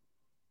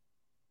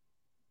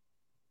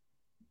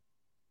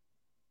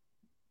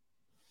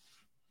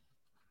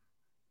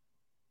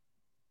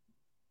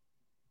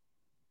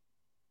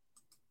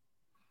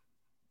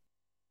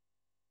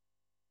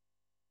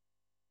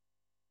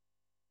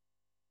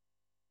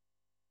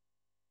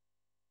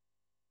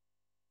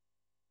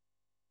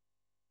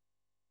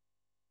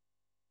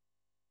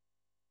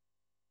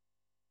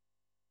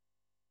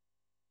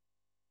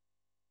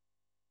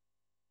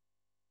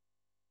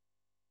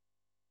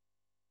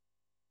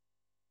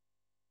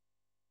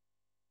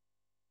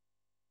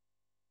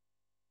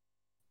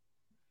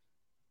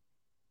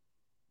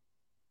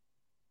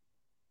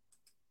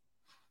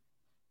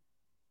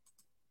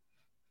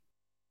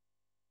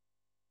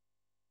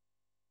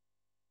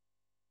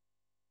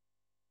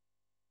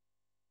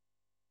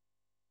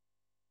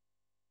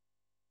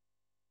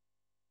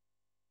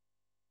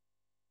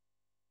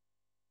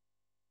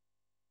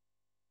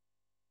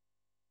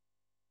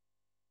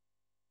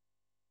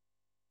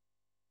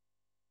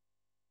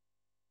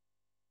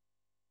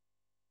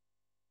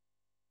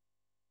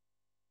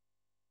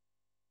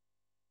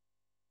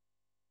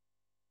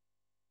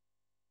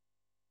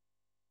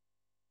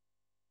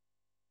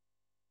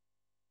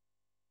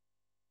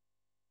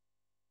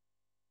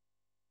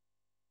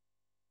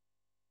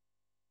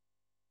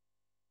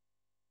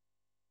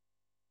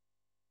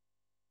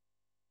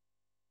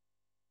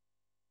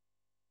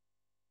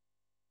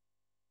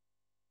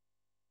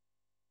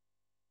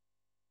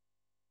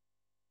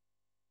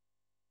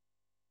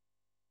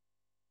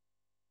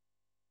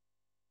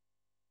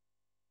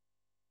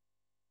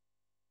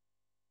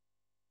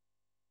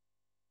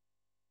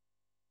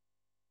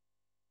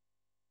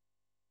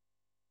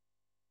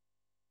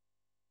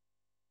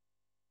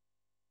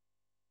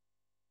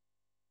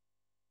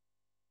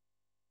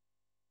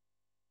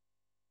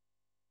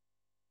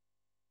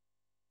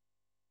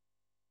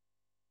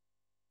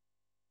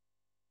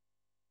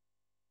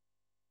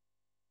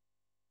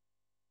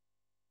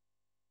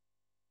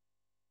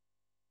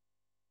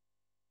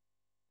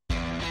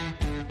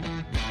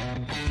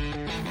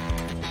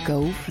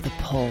Go for the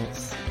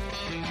pulls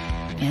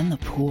and the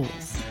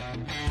pools.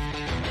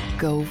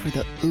 Go for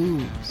the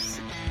oohs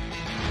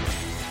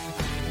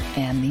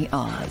and the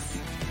ahs.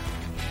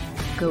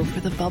 Go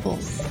for the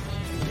bubbles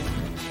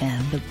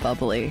and the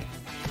bubbly.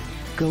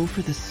 Go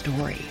for the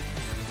story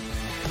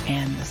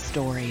and the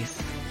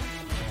stories.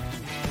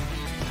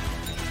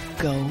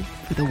 Go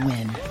for the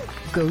win.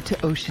 Go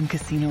to Ocean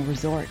Casino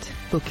Resort.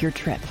 Book your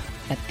trip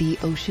at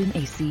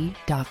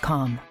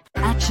theoceanac.com.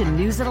 Action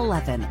News at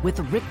 11 with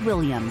Rick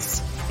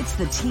Williams. It's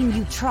the team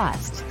you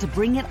trust to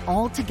bring it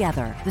all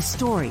together. The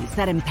stories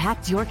that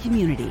impact your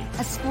community.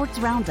 A sports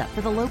roundup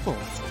for the locals.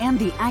 And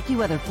the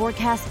AccuWeather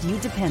forecast you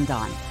depend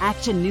on.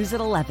 Action News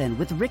at 11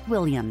 with Rick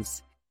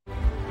Williams.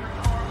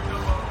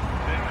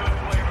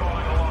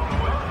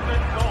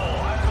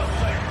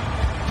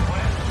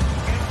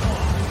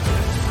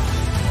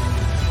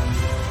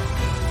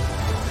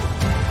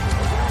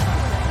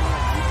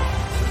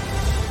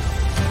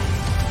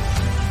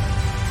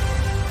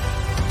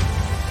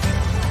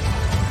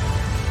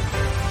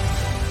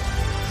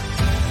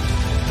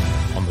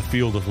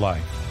 Field of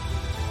life,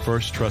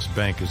 First Trust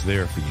Bank is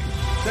there for you.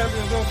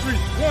 Champions on three.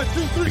 1,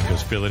 2, 3.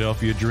 Because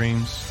Philadelphia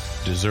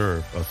dreams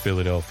deserve a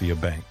Philadelphia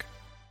bank.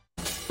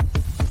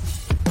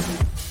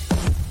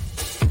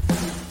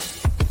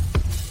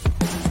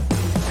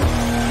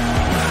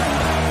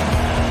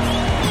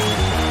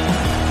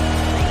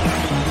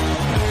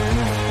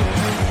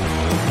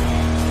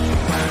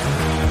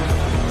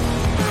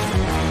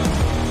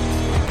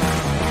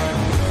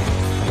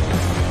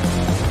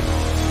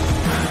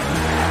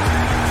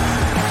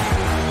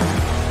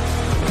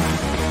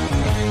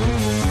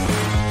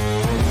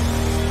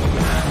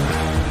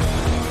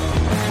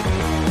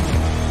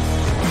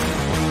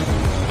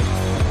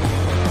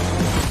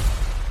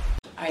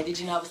 Did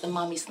you know I was the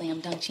mommy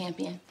slam dunk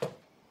champion?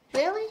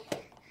 Really?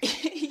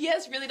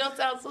 Yes, really. Don't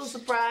sound so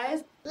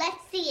surprised. Let's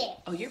see it.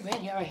 Oh, you're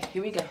ready. All right,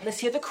 here we go. Let's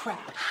hear the crowd.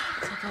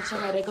 So go to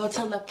right, go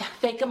to left,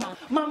 fake 'em out.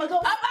 Mama, go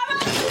up, mama!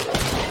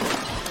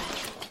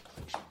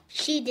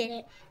 She did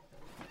it.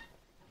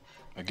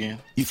 Again?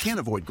 You can't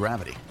avoid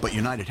gravity, but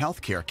United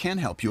Healthcare can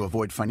help you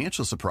avoid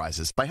financial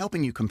surprises by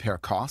helping you compare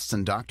costs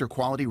and doctor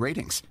quality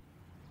ratings.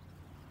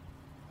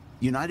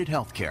 United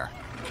Healthcare.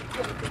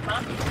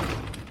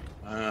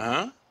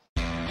 Uh-huh.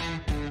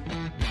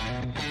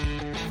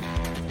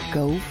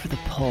 Go for the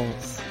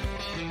pulls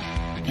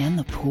and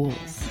the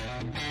pools.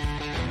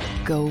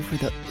 Go for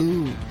the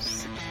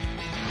oohs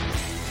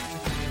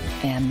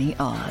and the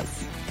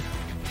ahs.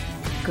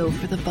 Go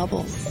for the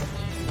bubbles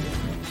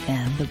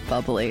and the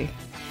bubbly.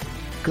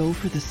 Go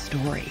for the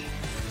story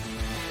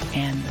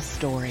and the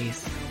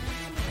stories.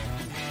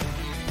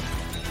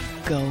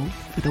 Go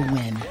for the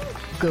win.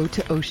 Go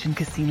to Ocean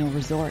Casino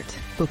Resort.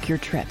 Book your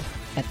trip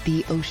at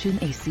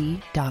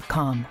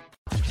theoceanac.com.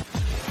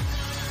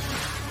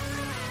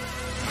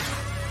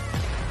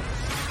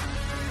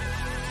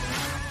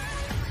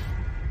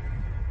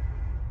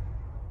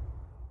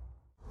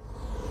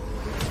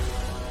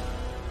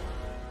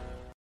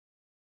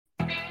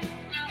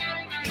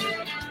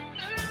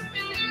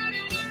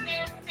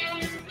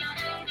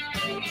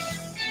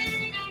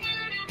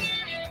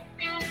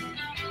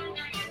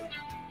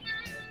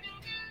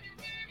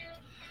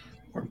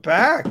 We're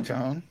back,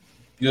 Tone.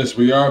 Yes,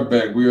 we are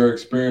back. We are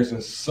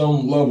experiencing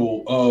some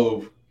level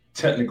of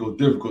technical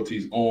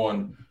difficulties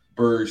on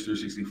Birds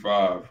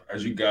 365.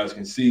 As you guys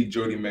can see,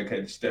 Jody Mack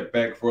had to step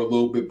back for a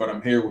little bit, but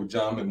I'm here with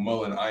John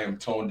McMullen. I am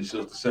Tone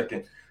DeShields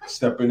II,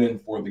 stepping in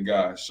for the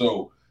guys.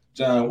 So,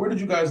 John, where did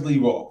you guys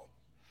leave off?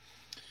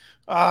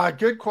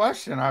 Good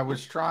question. I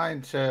was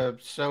trying to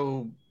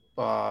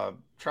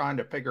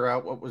figure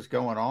out what was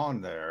going on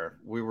there.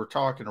 We were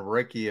talking to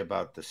Ricky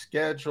about the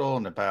schedule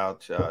and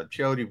about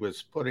Jody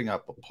was putting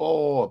up a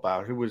poll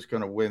about who was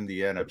going to win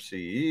the NFC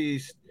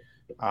East.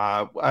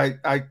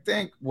 I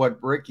think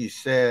what Ricky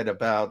said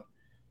about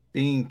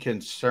being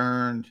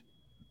concerned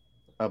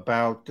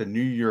about the New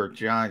York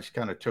Giants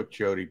kind of took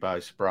Jody by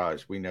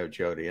surprise. We know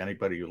Jody.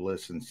 Anybody who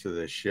listens to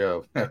this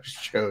show knows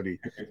Jody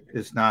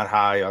is not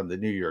high on the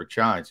New York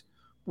Giants,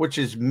 which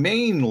is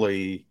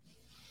mainly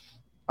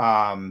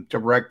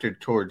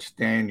directed towards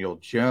Daniel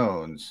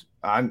Jones.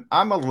 I'm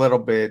a little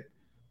bit,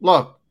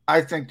 look, I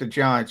think the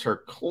Giants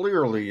are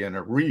clearly in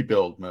a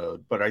rebuild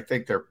mode, but I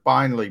think they're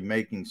finally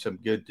making some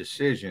good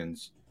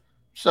decisions.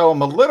 So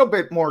I'm a little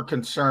bit more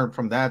concerned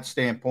from that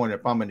standpoint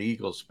if I'm an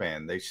Eagles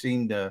fan. They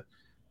seem to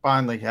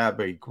finally have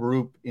a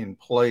group in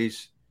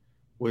place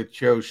with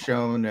Joe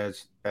Schoen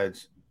as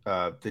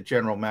the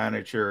general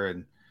manager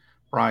and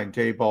Brian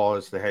Daboll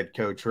as the head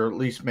coach, or at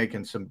least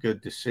making some good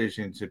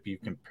decisions if you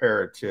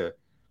compare it to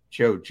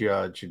Joe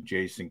Judge and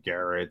Jason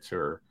Garrett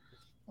or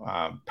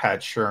Pat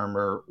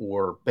Shurmur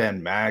or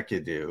Ben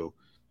McAdoo.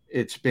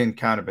 It's been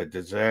kind of a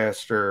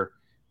disaster,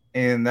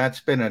 and that's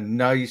been a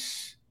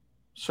nice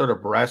sort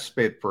of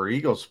respite for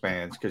Eagles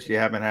fans because you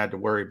haven't had to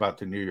worry about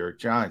the New York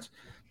Giants.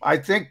 I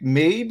think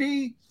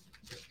maybe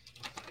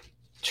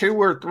 2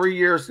 or 3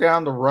 years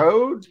down the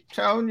road,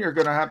 Tone, you're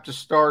going to have to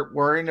start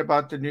worrying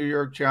about the New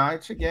York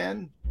Giants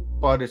again,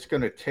 but it's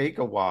going to take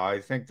a while. I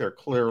think they're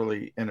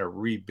clearly in a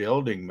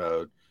rebuilding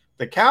mode.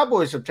 The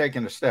Cowboys have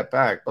taken a step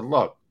back, but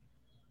look,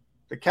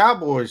 the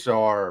Cowboys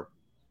are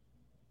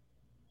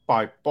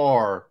by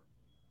far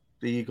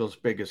the Eagles'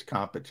 biggest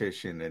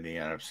competition in the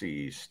NFC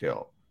East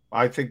still.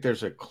 I think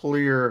there's a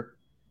clear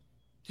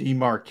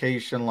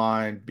demarcation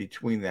line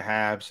between the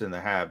haves and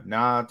the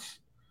have-nots.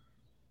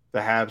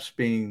 The haves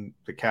being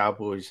the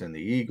Cowboys and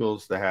the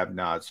Eagles, the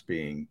have-nots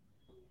being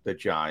the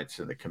Giants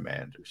and the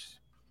Commanders.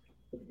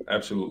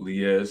 Absolutely,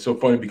 yeah. It's so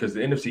funny because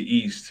the NFC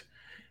East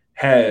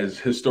has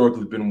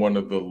historically been one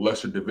of the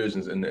lesser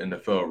divisions in the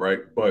NFL, right?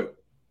 But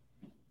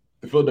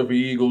the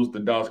Philadelphia Eagles, the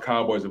Dallas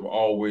Cowboys have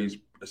always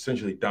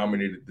essentially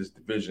dominated this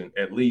division,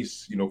 at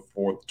least,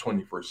 for the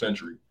 21st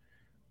century.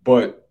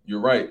 But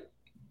you're right.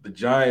 The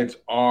Giants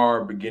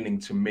are beginning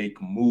to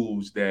make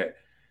moves that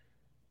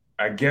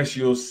I guess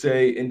you'll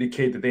say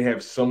indicate that they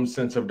have some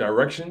sense of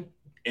direction.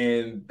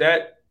 And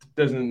that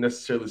doesn't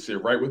necessarily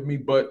sit right with me,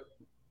 but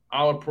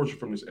I'll approach it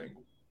from this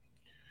angle.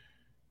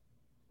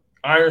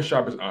 Iron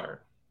sharpens iron.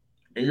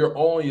 And you're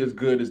only as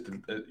good as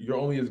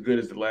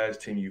the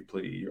last team you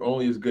played. You're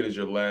only as good as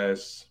your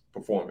last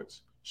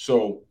performance.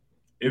 So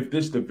if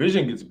this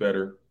division gets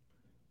better,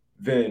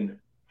 then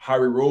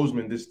Harry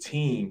Roseman, this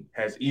team,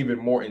 has even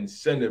more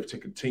incentive to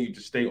continue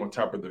to stay on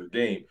top of their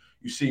game.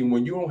 You see,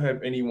 when you don't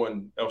have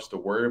anyone else to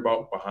worry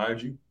about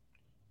behind you,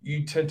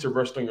 you tend to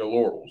rest on your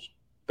laurels.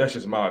 That's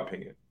just my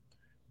opinion.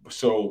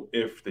 So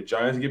if the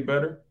Giants get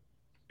better,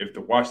 if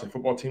the Washington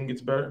football team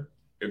gets better,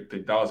 if the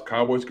Dallas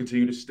Cowboys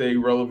continue to stay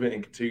relevant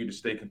and continue to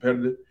stay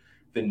competitive,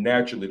 then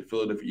naturally the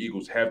Philadelphia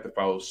Eagles have to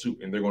follow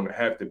suit, and they're going to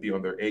have to be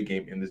on their A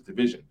game in this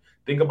division.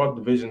 Think about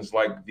divisions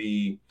like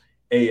the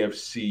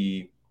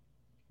AFC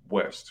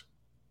West.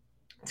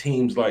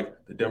 Teams like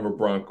the Denver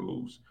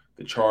Broncos,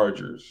 the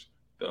Chargers,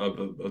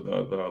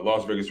 the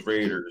Las Vegas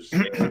Raiders,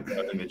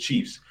 and the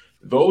Chiefs.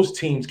 Those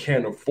teams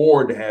can't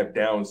afford to have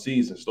down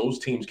seasons. Those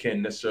teams can't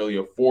necessarily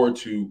afford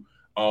to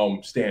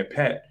stand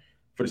pat,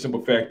 for the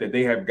simple fact that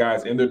they have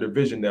guys in their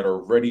division that are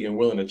ready and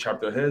willing to chop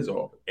their heads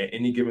off at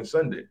any given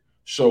Sunday.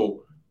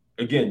 So,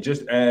 again,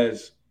 just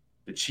as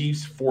the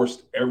Chiefs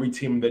forced every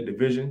team in that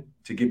division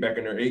to get back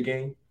in their A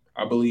game,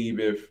 I believe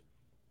if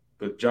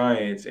the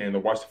Giants and the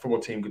Washington football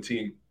team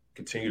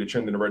continue to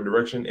trend in the right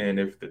direction, and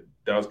if the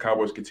Dallas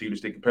Cowboys continue to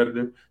stay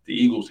competitive, the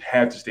Eagles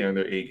have to stay on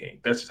their A game.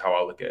 That's just how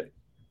I look at it.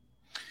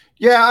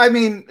 Yeah, I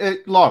mean,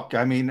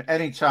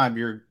 anytime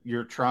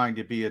you're trying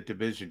to be a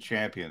division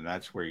champion,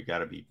 that's where you got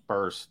to be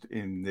first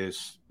in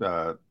this.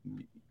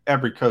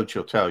 Every coach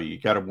will tell you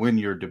got to win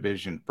your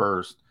division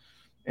first,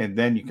 and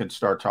then you can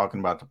start talking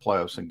about the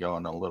playoffs and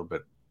going a little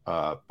bit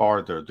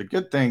farther. The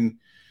good thing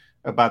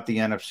about the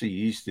NFC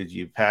East is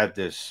you've had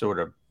this sort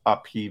of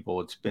upheaval.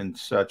 It's been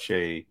such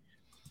a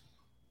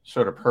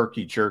sort of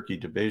herky-jerky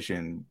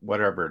division,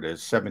 whatever it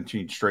is,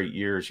 17 straight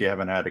years you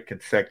haven't had a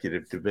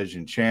consecutive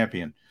division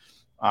champion.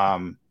 I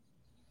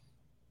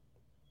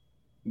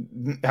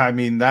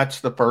mean,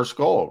 that's the first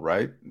goal,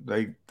 right?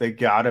 They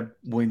got to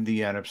win the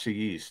NFC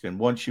East. And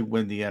once you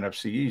win the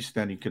NFC East,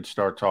 then you can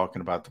start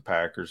talking about the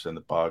Packers and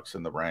the Bucs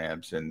and the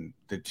Rams and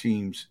the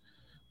teams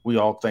we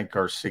all think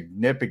are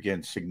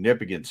significant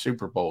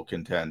Super Bowl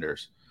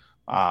contenders.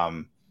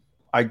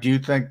 I do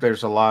think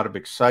there's a lot of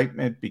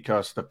excitement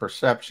because the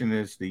perception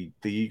is the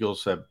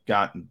Eagles have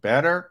gotten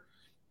better,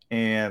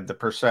 and the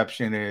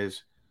perception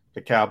is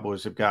the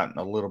Cowboys have gotten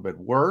a little bit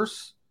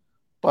worse.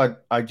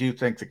 But I do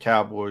think the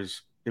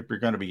Cowboys, if you're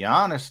going to be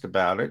honest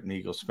about it, and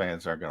Eagles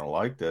fans aren't going to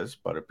like this,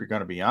 but if you're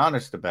going to be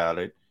honest about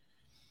it,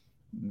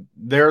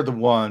 they're the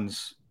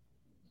ones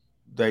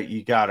that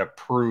you got to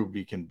prove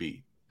you can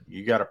beat.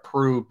 You got to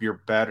prove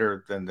you're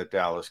better than the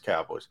Dallas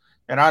Cowboys.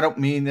 And I don't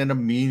mean in a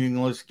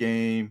meaningless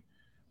game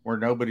where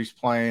nobody's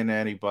playing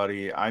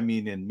anybody. I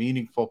mean in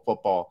meaningful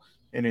football.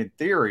 And in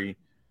theory,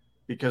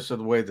 because of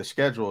the way the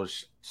schedule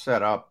is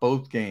set up,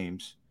 both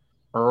games,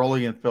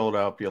 early in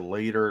Philadelphia,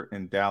 later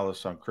in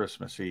Dallas on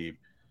Christmas Eve,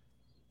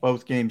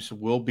 both games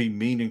will be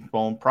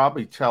meaningful and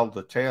probably tell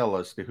the tale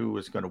as to who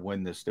is going to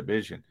win this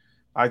division.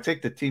 I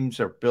think the teams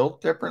are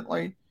built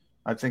differently.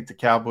 I think the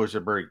Cowboys are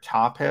very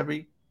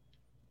top-heavy.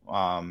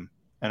 And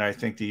I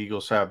think the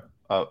Eagles have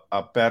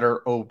a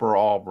better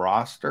overall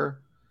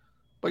roster.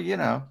 But,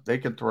 they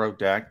can throw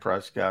Dak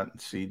Prescott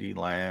and CeeDee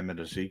Lamb and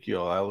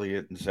Ezekiel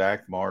Elliott and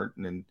Zach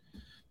Martin and,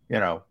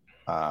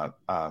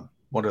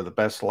 one of the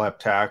best left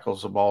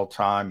tackles of all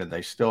time. And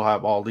they still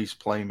have all these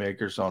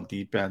playmakers on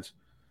defense.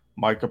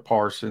 Micah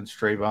Parsons,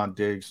 Trayvon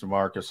Diggs,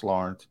 DeMarcus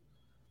Lawrence.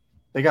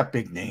 They got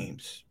big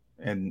names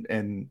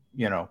and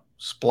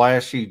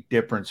splashy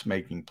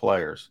difference-making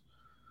players.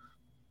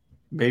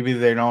 Maybe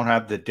they don't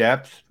have the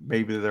depth.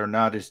 Maybe they're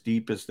not as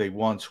deep as they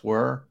once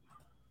were.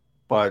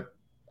 But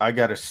I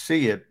got to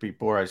see it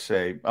before I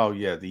say, oh,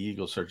 yeah, the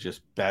Eagles are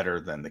just better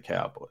than the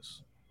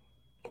Cowboys.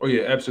 Oh,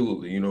 yeah,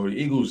 absolutely. The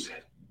Eagles,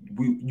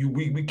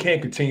 we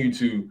can't continue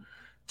to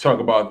talk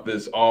about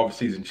this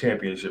off-season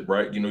championship,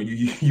 right?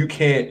 You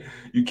can't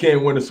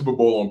win a Super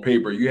Bowl on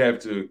paper. You have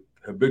to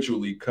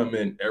habitually come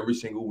in every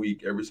single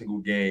week, every single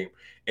game,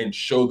 and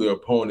show the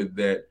opponent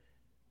that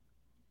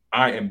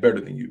I am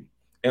better than you.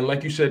 And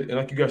like you said, and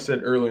like you guys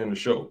said earlier in the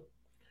show,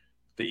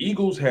 the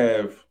Eagles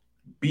have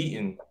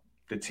beaten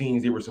the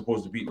teams they were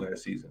supposed to beat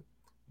last season.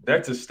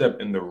 That's a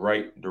step in the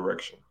right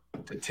direction.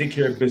 to take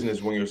care of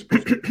business when you're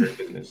supposed to take care of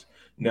business.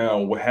 Now,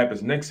 what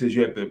happens next is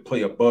you have to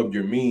play above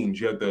your means.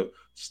 You have to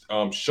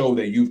show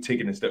that you've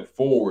taken a step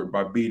forward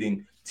by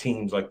beating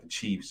teams like the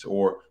Chiefs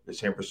or the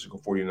San Francisco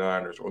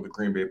 49ers or the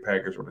Green Bay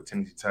Packers or the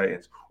Tennessee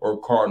Titans or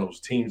Cardinals,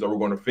 teams that we're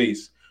going to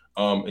face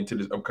into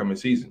this upcoming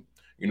season.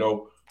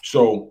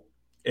 So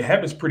it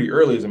happens pretty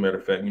early, as a matter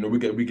of fact.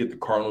 We get the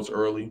Cardinals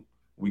early.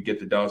 We get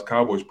the Dallas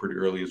Cowboys pretty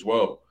early as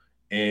well.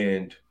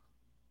 And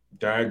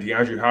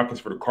DeAndre Hopkins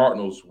for the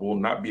Cardinals will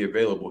not be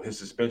available. His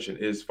suspension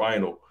is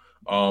final.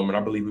 And I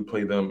believe we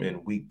play them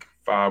in week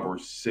 5 or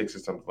 6 or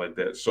something like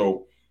that.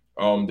 So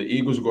the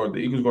Eagles are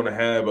going to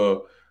have a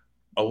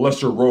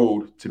lesser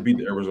road to beat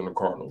the Arizona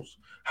Cardinals.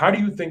 How do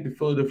you think the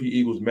Philadelphia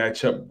Eagles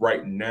match up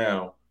right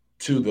now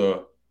to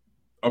the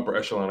upper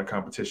echelon of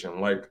competition,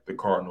 like the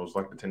Cardinals,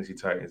 like the Tennessee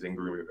Titans and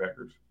Green Bay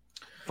Packers,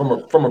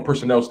 from a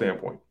personnel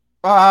standpoint?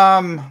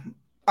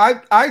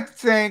 I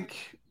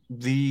think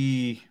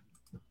the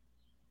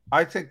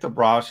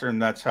roster,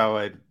 and that's how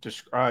I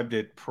described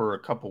it for a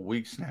couple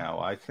weeks now.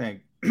 I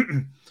think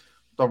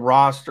the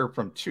roster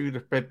from 2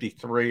 to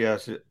 53,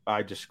 as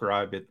I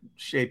describe it,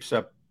 shapes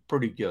up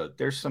pretty good.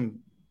 There's some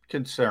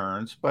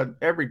concerns, but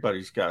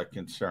everybody's got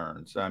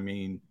concerns. I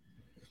mean,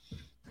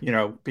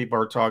 people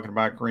are talking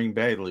about Green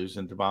Bay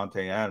losing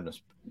Devontae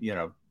Adams.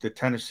 The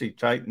Tennessee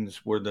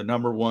Titans were the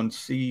number 1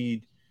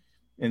 seed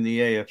in the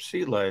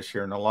AFC last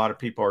year, and a lot of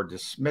people are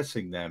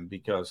dismissing them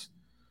because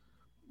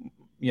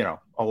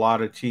a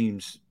lot of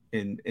teams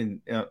on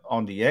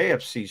the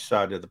AFC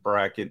side of the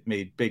bracket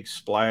made big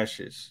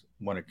splashes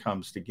when it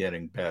comes to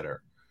getting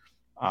better.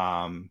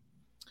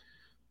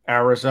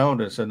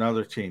 Arizona is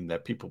another team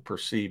that people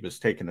perceive as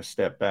taking a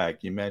step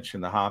back. You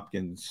mentioned the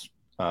Hopkins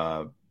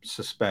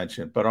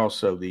suspension, but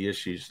also the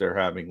issues they're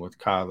having with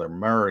Kyler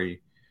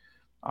Murray,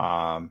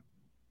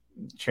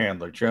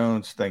 Chandler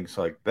Jones, things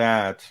like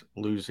that,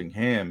 losing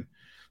him.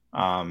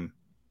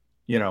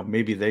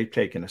 Maybe they've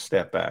taken a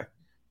step back.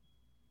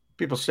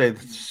 People say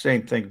the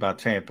same thing about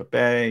Tampa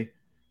Bay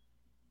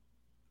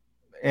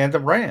and the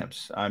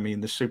Rams. I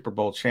mean, the Super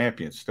Bowl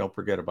champions, don't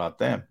forget about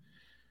them.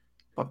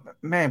 But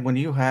man, when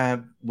you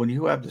have the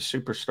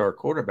superstar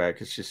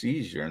quarterback, it's just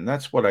easier. And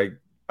that's what I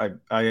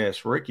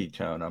asked Ricky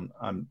Tone.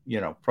 I'm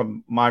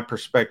from my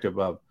perspective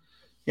of,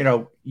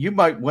 you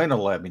might win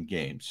 11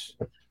 games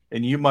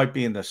and you might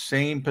be in the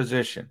same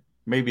position,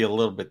 maybe a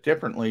little bit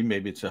differently.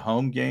 Maybe it's a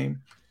home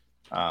game.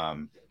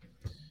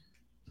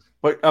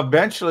 But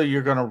eventually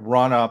you're going to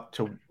run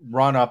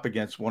up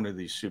against one of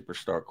these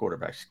superstar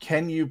quarterbacks.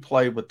 Can you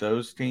play with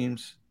those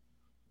teams?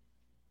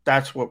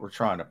 That's what we're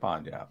trying to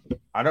find out.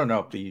 I don't know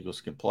if the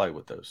Eagles can play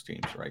with those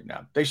teams right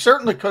now. They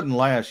certainly couldn't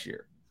last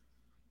year.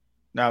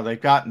 Now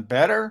they've gotten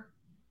better,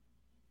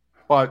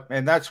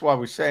 and that's why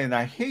we say, and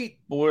I hate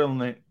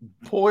boiling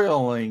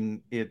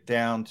it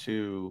down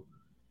to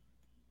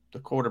the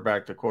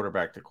quarterback,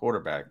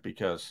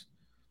 because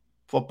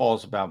football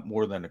is about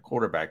more than a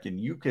quarterback, and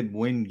you can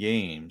win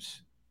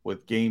games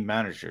with game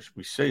managers.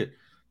 We see it.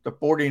 The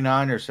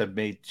 49ers have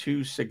made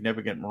 2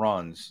 significant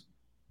runs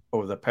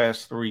over the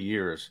past 3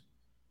 years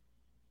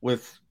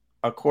with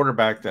a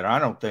quarterback that I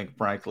don't think,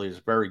 frankly, is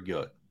very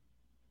good.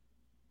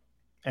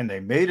 And they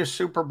made a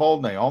Super Bowl,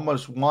 and they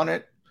almost won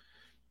it,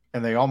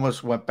 and they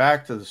almost went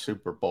back to the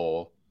Super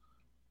Bowl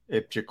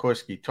if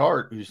Jaquiski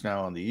Tartt, who's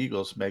now on the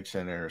Eagles, makes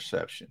an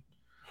interception.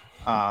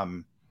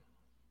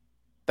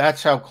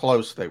 That's how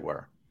close they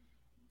were.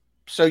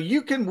 So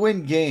you can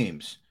win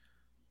games,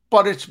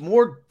 but it's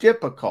more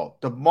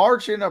difficult. The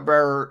margin of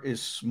error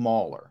is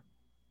smaller.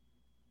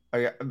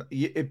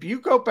 If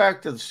you go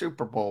back to the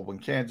Super Bowl when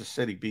Kansas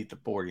City beat the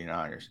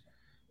 49ers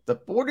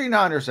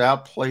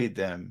outplayed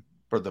them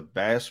for the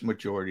vast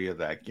majority of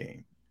that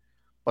game,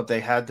 but they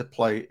had to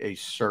play a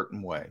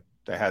certain way.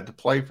 They had to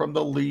play from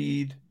the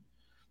lead.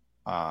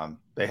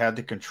 They had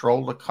to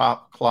control the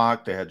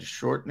clock. They had to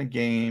shorten the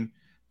game.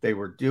 They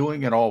were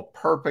doing it all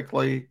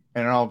perfectly,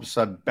 and all of a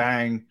sudden,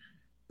 bang,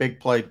 big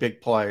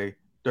play.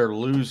 They're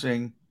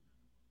losing.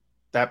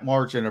 That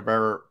margin of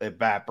error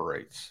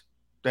evaporates.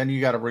 Then you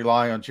got to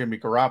rely on Jimmy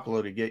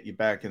Garoppolo to get you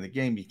back in the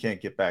game. You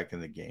can't get back in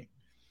the game.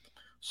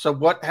 So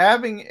what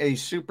having a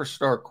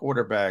superstar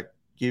quarterback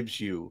gives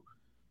you,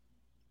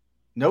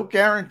 no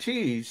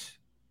guarantees.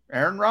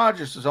 Aaron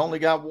Rodgers has only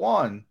got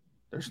 1.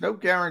 There's no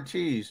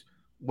guarantees.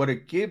 What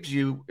it gives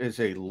you is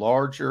a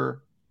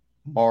larger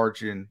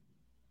margin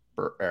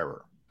for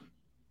error.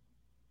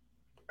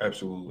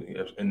 Absolutely.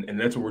 And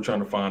that's what we're trying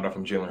to find out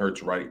from Jalen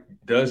Hurts, right?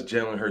 Does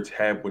Jalen Hurts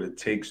have what it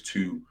takes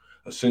to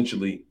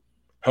essentially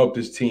help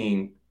this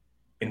team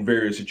in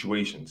various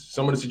situations?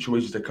 Some of the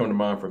situations that come to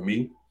mind for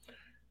me,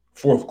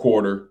 fourth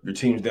quarter, your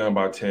team's down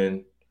by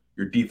 10,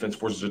 your defense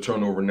forces a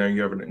turnover. Now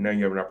you have an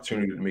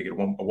opportunity to make it a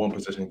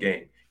one-possession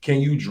game.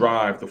 Can you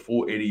drive the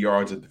full 80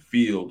 yards of the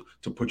field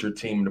to put your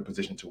team in a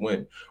position to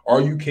win?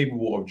 Are you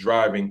capable of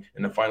driving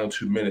in the final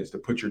 2 minutes to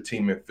put your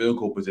team in field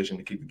goal position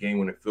to kick the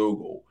game-winning field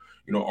goal?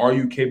 Are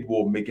you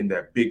capable of making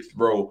that big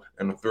throw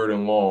in the 3rd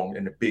and long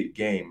in a big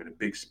game, in a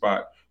big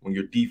spot when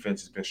your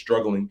defense has been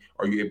struggling?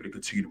 Are you able to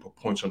continue to put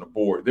points on the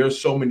board? There are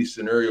so many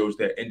scenarios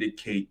that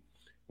indicate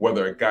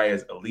whether a guy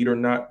is elite or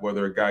not,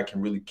 whether a guy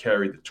can really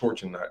carry the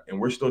torch or not. And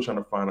we're still trying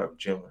to find out if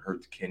Jalen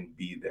Hurts can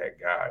be that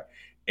guy.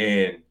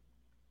 And,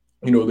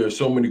 there's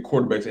so many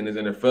quarterbacks in this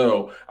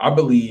NFL. I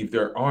believe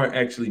there aren't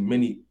as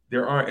many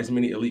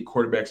elite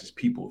quarterbacks as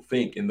people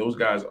think. And those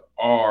guys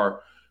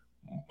are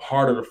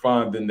harder to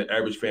find than the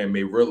average fan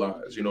may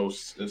realize.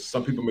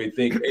 Some people may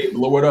think, hey,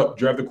 blow it up,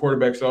 draft the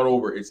quarterback, start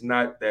over. It's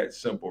not that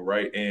simple,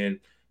 right? And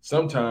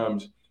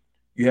sometimes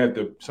you have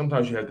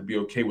to be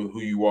okay with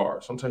who you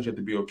are. Sometimes you have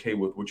to be okay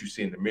with what you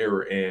see in the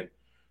mirror. And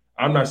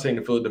I'm not saying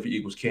the Philadelphia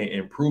Eagles can't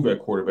improve at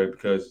quarterback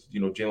because,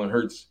 Jalen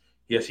Hurts,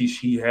 yes,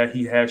 he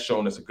has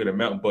shown us a good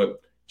amount,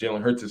 but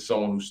Jalen Hurts is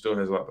someone who still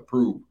has a lot to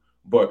prove.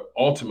 But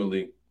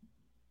ultimately,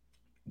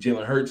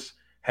 Jalen Hurts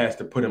has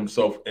to put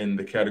himself in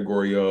the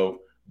category of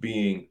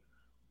being,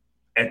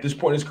 at this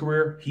point in his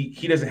career,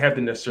 he doesn't have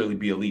to necessarily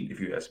be elite,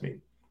 if you ask me.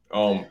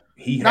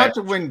 Not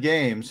to win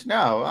games.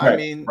 No, right, I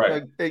mean,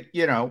 right.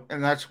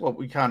 And that's what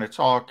we kind of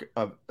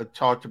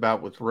talked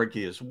about with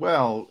Ricky as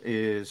well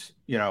is,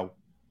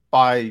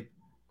 by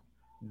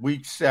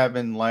week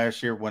 7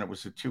 last year when it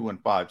was a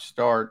 2-5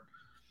 start,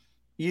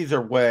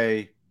 either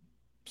way,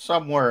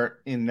 somewhere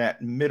in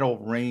that middle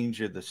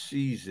range of the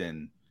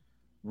season,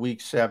 week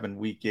 7,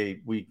 week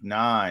 8, week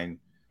 9,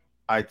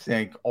 I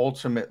think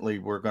ultimately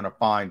we're going to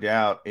find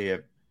out if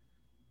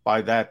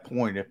by that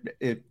point,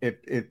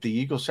 if the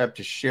Eagles have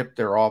to shift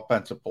their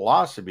offensive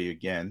philosophy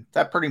again,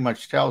 that pretty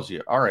much tells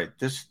you, all right,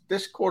 this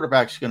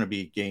quarterback's going to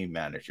be a game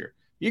manager.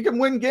 You can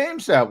win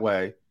games that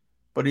way,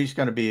 but he's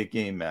going to be a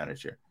game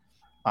manager.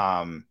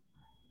 And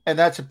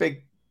that's a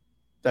big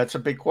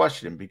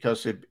question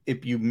because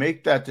if you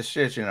make that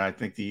decision, I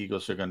think the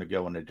Eagles are going to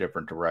go in a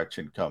different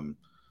direction come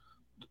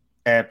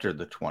after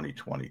the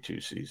 2022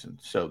 season.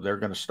 So they're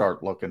going to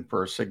start looking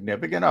for a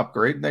significant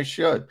upgrade, and they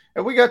should.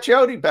 And we got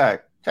Jody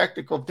back.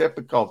 Technical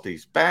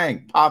difficulties.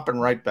 Bang. Popping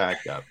right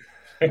back up.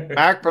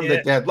 Back from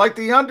the dead. Like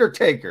The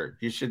Undertaker.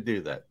 You should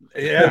do that.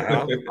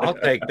 Yeah, I'll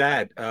take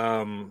that.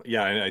 And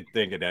I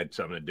think it had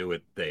something to do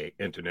with the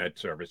internet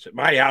service at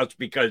my house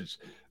because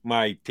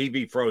my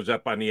TV froze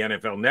up on the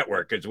NFL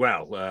Network as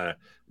well.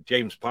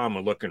 James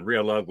Palmer looking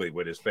real ugly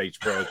with his face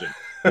frozen.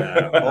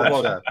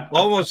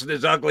 Almost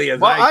as ugly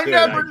as I could.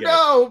 I never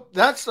know.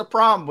 That's the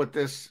problem with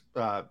this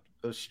the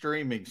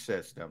streaming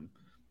system.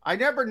 I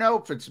never know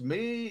if it's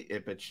me,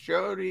 if it's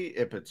Jody,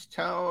 if it's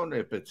Tone,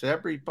 if it's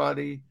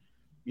everybody.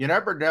 You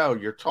never know.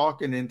 You're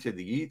talking into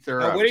the ether.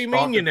 What do you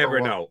mean you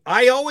never know?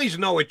 I always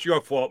know it's your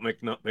fault,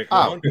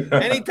 McMahon.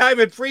 Anytime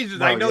it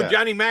freezes, I know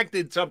Johnny Mac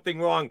did something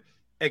wrong,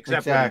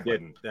 except when he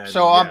didn't. And,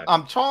 so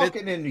I'm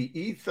talking in the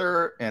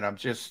ether, and I'm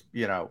just,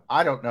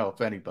 I don't know if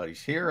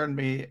anybody's hearing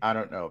me. I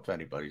don't know if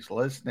anybody's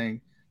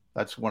listening.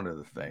 That's one of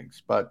the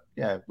things. But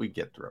yeah, we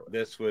get through it.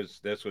 This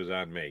was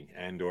on me,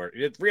 or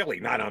it's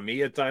really not on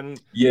me. It's on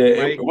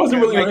it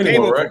wasn't really on cable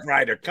anyone, right?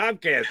 provider.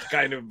 Comcast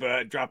kind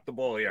of dropped the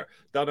ball here.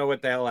 Don't know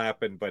what the hell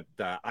happened, but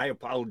I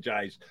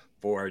apologize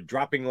for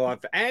dropping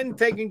off and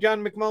taking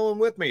John McMullen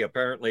with me.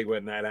 Apparently,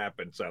 when that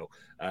happened, so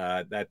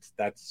that's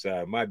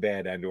my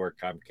bad or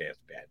Comcast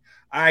bad.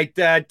 All right,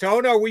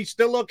 Tone, are we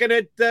still looking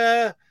at?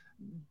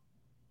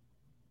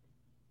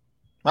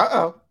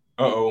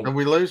 Did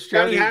we lose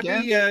Jody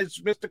again? Is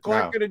Mr.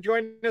 Clark going to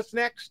join us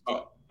next?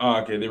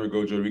 Okay, there we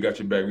go, Jody. We got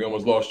you back. We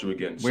almost lost you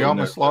again. We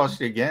almost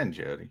lost you again,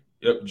 Jody.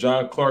 Yep,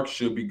 John Clark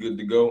should be good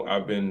to go.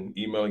 I've been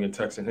emailing and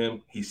texting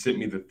him. He sent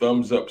me the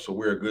thumbs up, so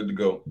we're good to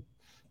go.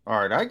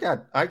 All right,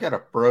 I got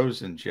a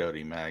frozen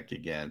Jody Mac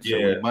again, so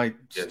we might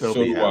still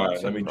be having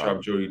some Let me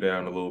drop Jody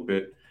down a little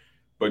bit.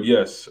 But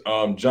yes,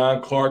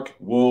 John Clark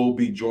will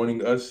be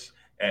joining us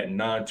at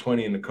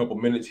 9:20 in a couple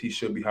minutes. He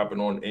should be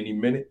hopping on any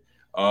minute.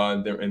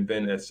 And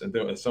then at some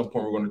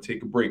point we're going to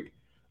take a break.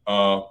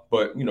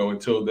 But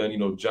until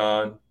then,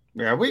 John.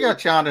 Yeah, we got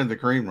John in the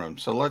green room,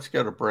 so let's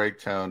go to break,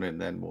 Tone, and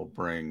then we'll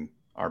bring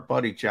our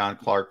buddy John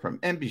Clark from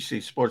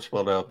NBC Sports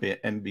Philadelphia,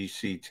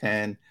 NBC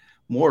 10.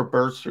 More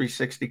Birds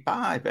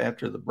 365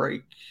 after the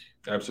break.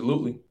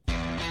 Absolutely.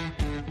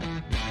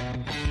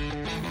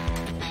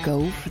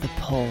 Go for the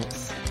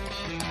polls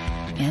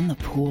and the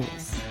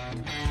pools.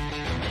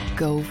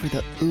 Go for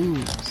the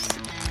oohs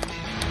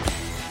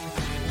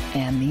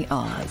and the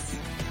ahs.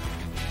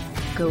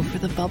 Go for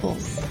the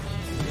bubbles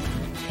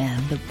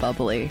and the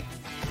bubbly.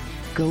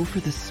 Go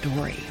for the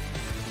story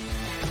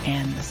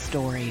and the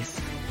stories.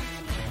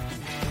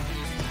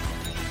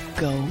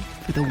 Go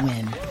for the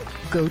win.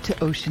 Go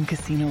to Ocean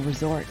Casino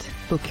Resort.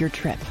 Book your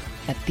trip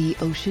at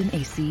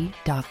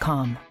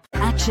theoceanac.com.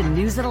 Action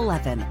News at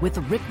 11 with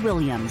Rick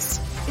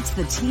Williams. It's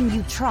the team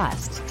you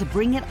trust to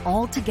bring it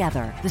all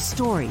together. The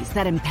stories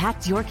that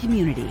impact your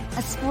community.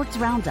 A sports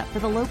roundup for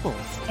the locals.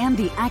 And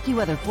the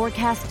AccuWeather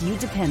forecast you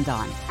depend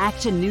on.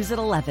 Action News at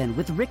 11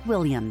 with Rick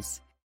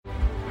Williams.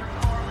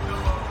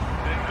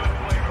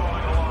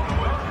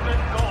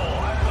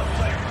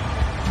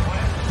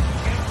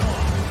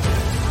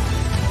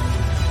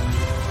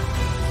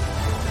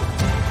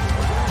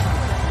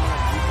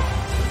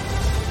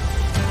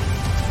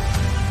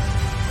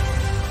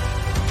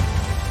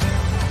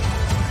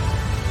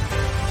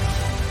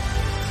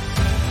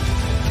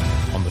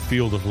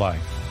 field of life,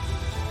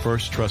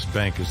 First Trust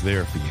Bank is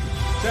there for you.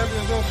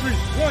 Champions on 3.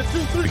 1, 2,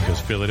 3.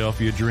 Because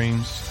Philadelphia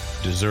dreams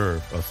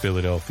deserve a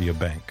Philadelphia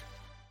bank.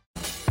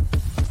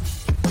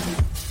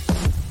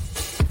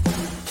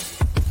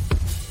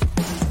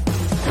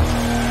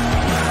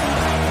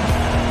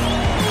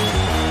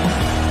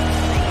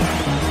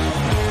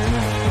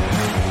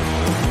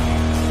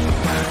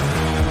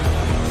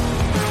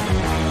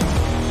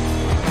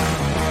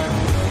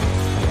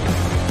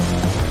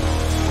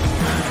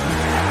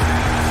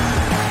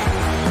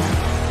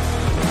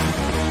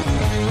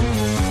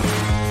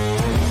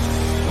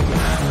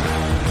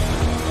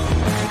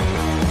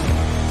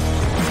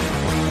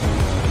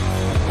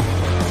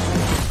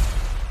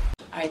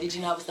 Did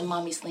you know I was the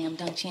mommy slam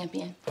dunk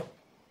champion?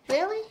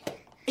 Really?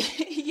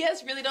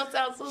 Yes, really don't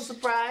sound so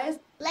surprised.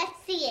 Let's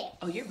see it.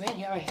 Oh, you're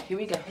ready. All right, here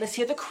we go. Let's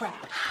hear the crowd.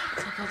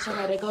 So go to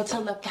right, go to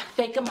left,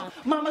 fake a mom.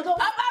 Mama, go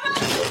up,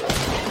 up.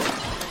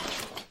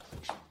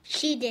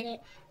 She did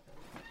it.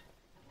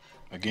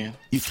 Again?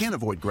 You can't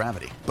avoid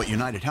gravity, but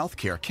United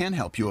Healthcare can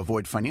help you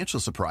avoid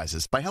financial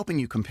surprises by helping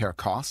you compare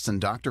costs and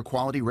doctor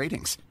quality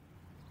ratings.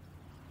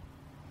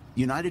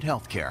 United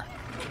Healthcare.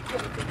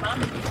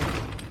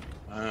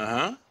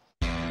 Uh-huh.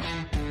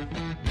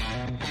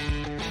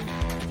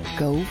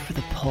 Go for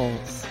the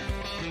pulls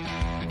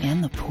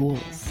and the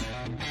pools.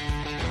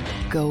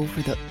 Go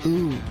for the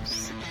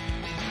oohs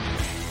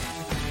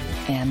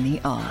and the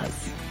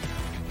ahs.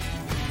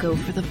 Go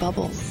for the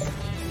bubbles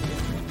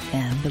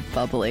and the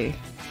bubbly.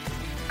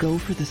 Go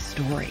for the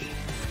story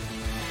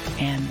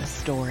and the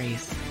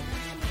stories.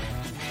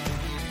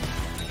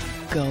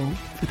 Go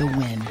for the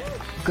win.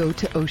 Go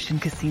to Ocean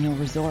Casino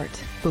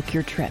Resort. Book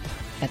your trip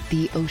at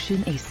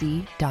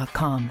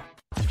theoceanac.com.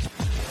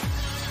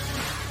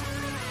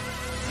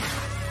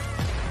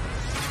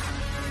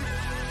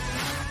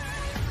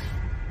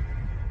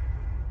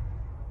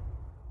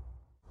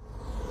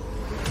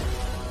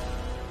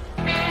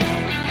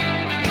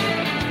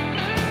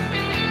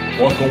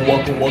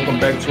 Welcome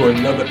back to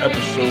another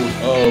episode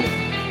of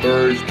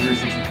Birds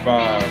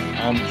 365.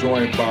 I'm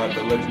joined by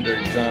the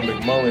legendary John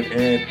McMullen,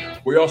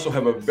 and we also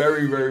have a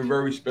very, very,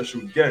 very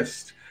special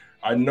guest.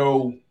 I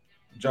know,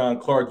 John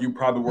Clark, you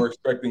probably were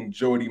expecting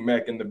Jody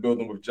Mack in the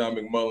building with John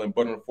McMullen,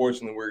 but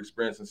unfortunately we're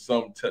experiencing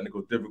some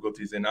technical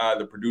difficulties, and I,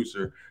 the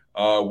producer,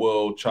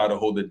 will try to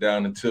hold it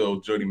down until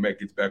Jody Mack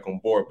gets back on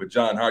board. But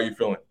John, how are you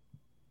feeling?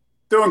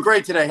 Doing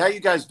great today. How you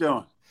guys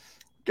doing?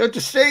 Good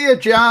to see you,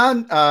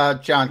 John.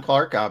 John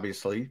Clark,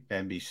 obviously,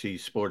 NBC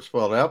Sports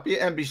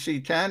Philadelphia,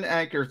 NBC 10,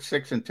 Anchor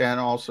 6 and 10.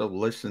 Also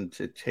listen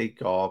to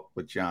Take Off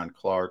with John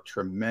Clark.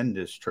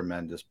 Tremendous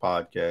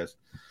podcast.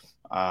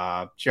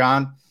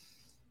 John,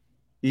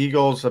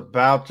 Eagles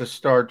about to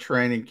start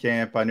training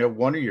camp. I know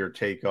one of your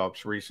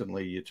takeoffs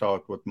recently, you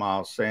talked with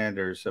Miles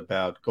Sanders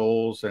about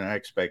goals and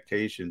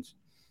expectations.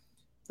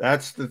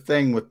 That's the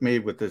thing with me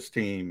with this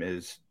team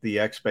is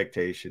the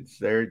expectations.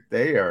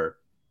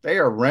 They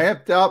are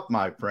ramped up,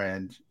 my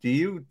friend. Do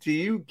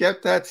you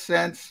get that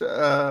sense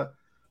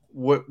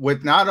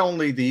with not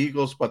only the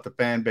Eagles but the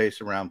fan base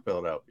around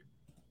Philadelphia?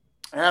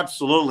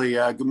 Absolutely.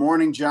 Good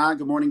morning, John.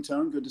 Good morning,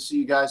 Tone. Good to see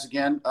you guys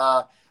again.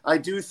 I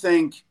do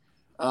think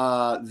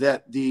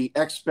that the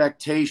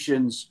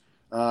expectations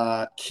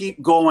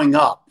keep going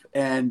up,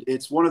 and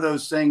it's one of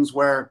those things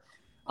where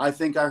I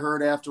think I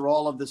heard after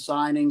all of the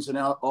signings and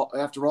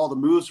after all the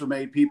moves were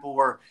made, people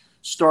were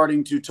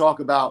starting to talk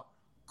about,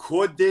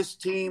 could this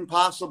team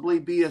possibly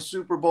be a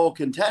Super Bowl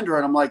contender?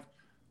 And I'm like,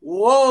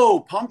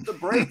 whoa, pump the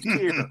brakes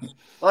here.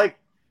 Like,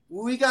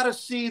 we got to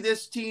see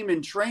this team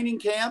in training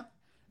camp,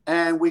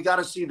 and we got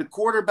to see the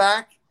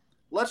quarterback.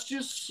 Let's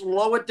just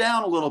slow it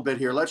down a little bit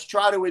here. Let's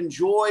try to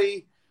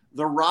enjoy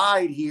the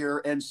ride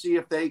here and see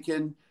if they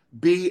can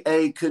be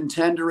a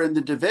contender in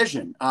the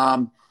division.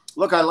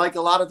 Look, I like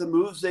a lot of the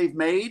moves they've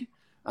made.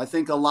 I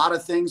think a lot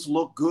of things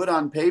look good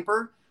on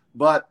paper.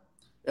 But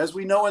as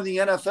we know in the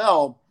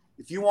NFL,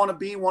 if you want to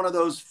be one of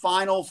those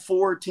final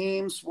four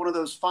teams, one of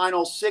those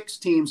final six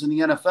teams in the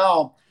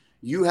NFL,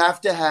 you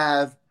have to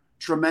have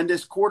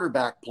tremendous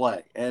quarterback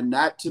play. And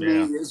that, to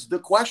me, is the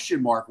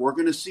question mark. We're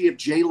going to see if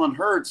Jalen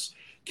Hurts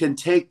can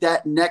take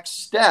that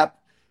next step,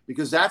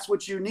 because that's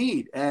what you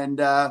need. And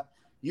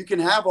you can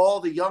have all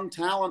the young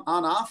talent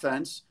on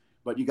offense,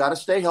 but you got to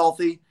stay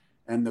healthy,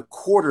 and the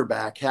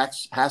quarterback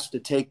has to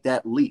take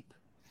that leap.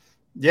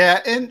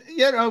 Yeah, and,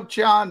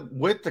 John,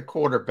 with the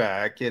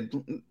quarterback,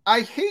 and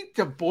I hate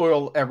to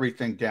boil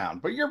everything down,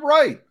 but you're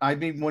right. I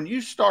mean, when you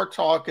start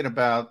talking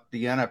about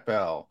the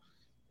NFL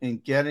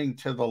and getting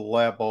to the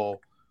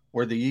level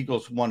where the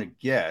Eagles want to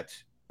get,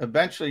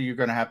 eventually you're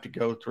going to have to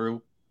go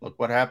through, look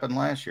what happened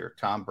last year,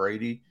 Tom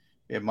Brady.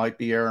 It might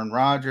be Aaron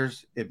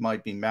Rodgers. It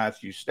might be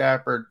Matthew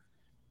Stafford.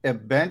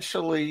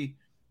 Eventually,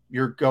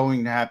 you're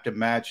going to have to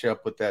match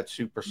up with that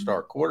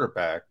superstar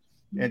quarterback.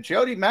 And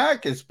Jody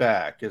Mack is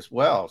back as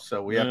well.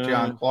 So we have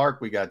John Clark.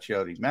 We got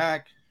Jody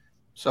Mack.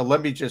 So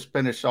let me just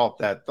finish off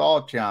that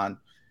thought, John.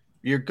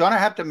 You're going to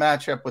have to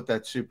match up with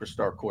that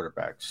superstar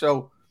quarterback.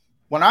 So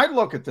when I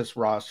look at this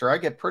roster, I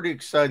get pretty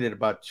excited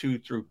about 2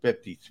 through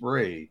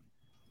 53.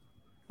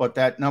 But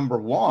that number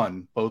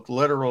one, both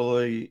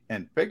literally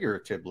and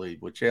figuratively,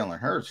 with Jalen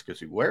Hurts, because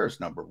he wears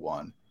number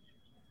one,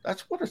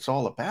 that's what it's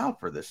all about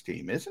for this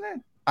team, isn't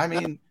it? I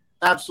mean,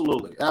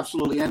 absolutely.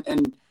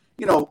 And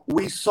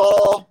we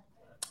saw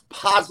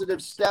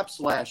positive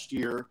steps last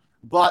year,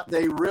 but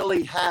they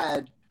really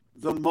had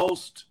the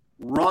most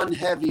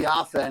run-heavy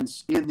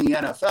offense in the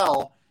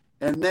NFL.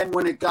 And then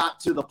when it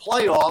got to the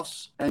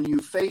playoffs and you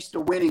faced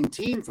a winning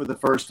team for the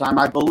first time,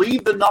 I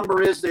believe the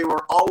number is they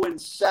were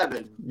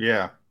 0-7.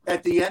 Yeah.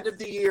 At the end of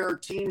the year,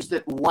 teams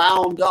that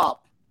wound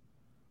up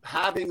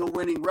having a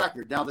winning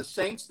record. Now, the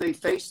Saints, they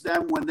faced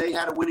them when they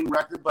had a winning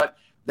record, but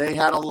they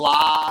had a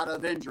lot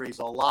of injuries,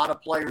 a lot of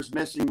players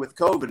missing with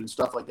COVID and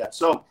stuff like that.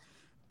 So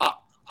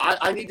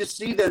I need to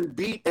see them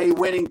beat a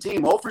winning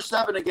team.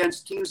 0-7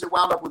 against teams that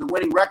wound up with a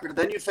winning record.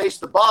 Then you face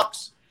the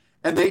Bucs,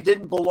 and they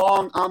didn't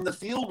belong on the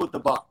field with the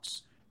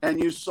Bucs.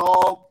 And you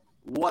saw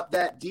what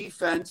that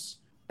defense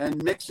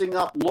and mixing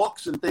up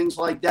looks and things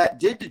like that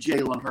did to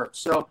Jalen Hurts.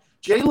 So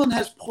Jalen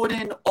has put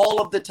in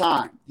all of the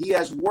time. He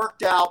has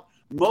worked out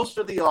most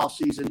of the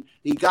offseason.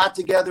 He got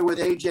together with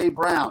A.J.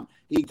 Brown.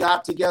 He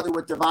got together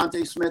with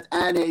Devontae Smith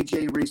and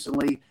A.J.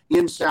 recently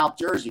in South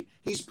Jersey.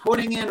 He's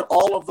putting in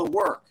all of the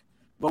work,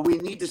 but we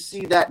need to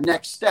see that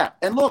next step.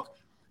 And look,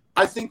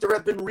 I think there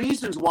have been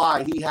reasons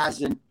why he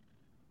hasn't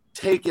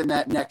taken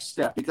that next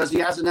step, because he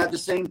hasn't had the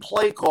same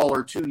play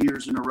caller 2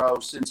 years in a row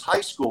since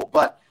high school.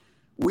 But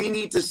we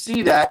need to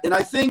see that. And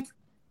I think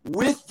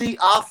with the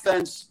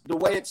offense, the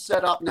way it's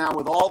set up now,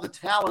 with all the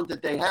talent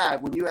that they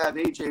have, when you have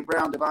A.J.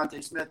 Brown,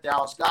 Devontae Smith,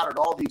 Dallas Goedert,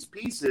 all these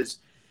pieces,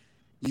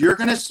 you're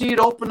going to see it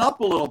open up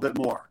a little bit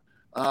more.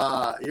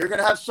 You're going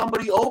to have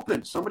somebody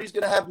open. Somebody's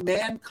going to have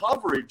man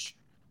coverage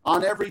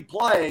on every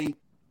play,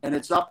 and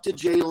it's up to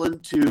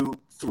Jalen to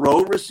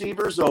throw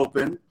receivers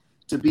open,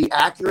 to be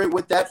accurate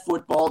with that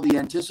football, the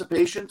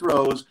anticipation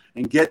throws,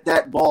 and get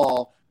that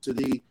ball to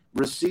the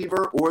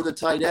receiver or the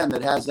tight end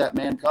that has that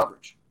man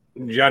coverage.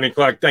 Johnny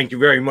Clark, thank you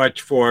very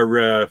much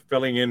for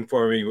filling in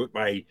for me with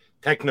my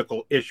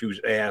technical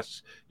issues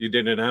ass. You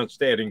did an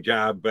outstanding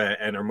job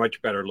and are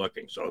much better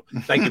looking. So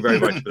thank you very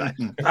much for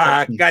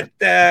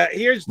that.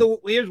 Here's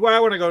where I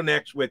want to go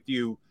next with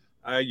you.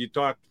 You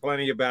talked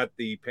plenty about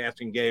the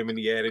passing game and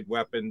the added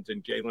weapons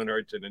and Jalen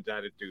Hurts and his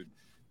attitude.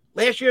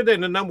 Last year, they're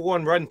the number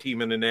one run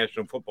team in the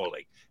National Football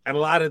League. And a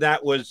lot of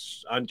that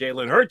was on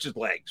Jalen Hurts'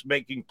 legs,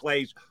 making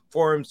plays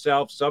for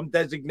himself, some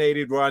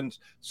designated runs,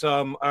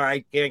 some, all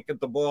right, can't get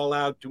the ball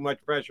out, too much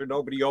pressure,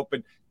 nobody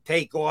open,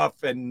 take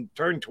off and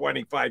turn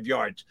 25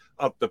 yards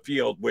up the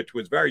field, which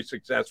was very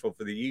successful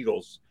for the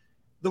Eagles.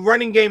 The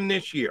running game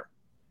this year,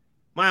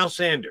 Miles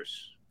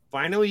Sanders,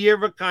 final year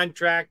of a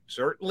contract,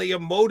 certainly a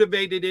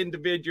motivated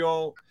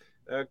individual.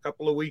 A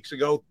couple of weeks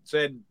ago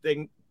said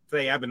they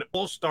have an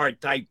all-star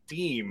type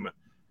team.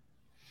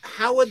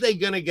 How are they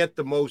going to get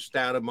the most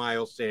out of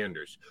Miles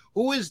Sanders?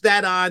 Who is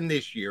that on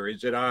this year?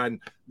 Is it on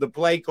the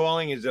play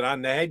calling? Is it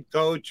on the head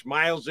coach,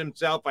 Miles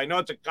himself? I know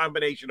it's a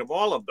combination of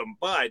all of them,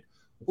 but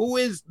who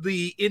is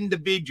the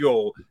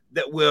individual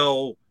that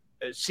will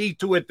see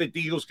to it that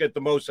the Eagles get the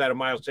most out of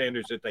Miles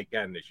Sanders that they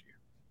can this year?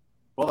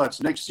 Well,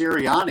 that's Nick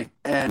Sirianni.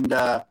 And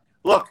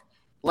look,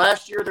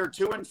 last year they're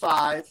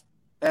 2-5.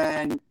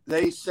 And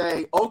they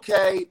say,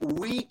 okay,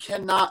 we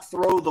cannot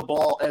throw the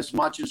ball as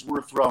much as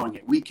we're throwing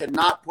it. We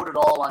cannot put it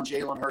all on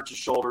Jalen Hurts'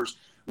 shoulders.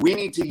 We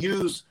need to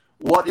use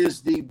what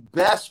is the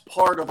best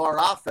part of our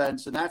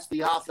offense, and that's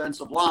the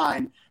offensive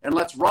line, and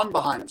let's run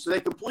behind them. So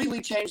they completely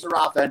changed their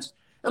offense.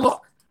 And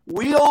look,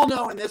 we all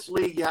know in this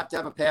league you have to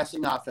have a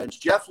passing offense.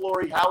 Jeff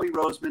Lurie, Howie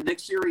Roseman, Nick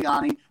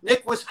Sirianni.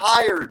 Nick was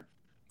hired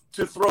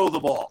to throw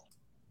the ball.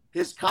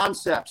 His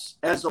concepts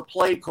as a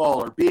play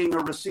caller, being a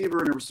receiver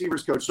and a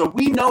receivers coach. So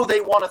we know they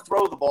want to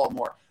throw the ball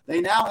more. They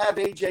now have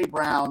A.J.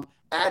 Brown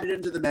added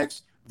into the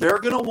mix. They're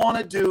going to want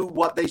to do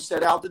what they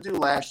set out to do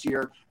last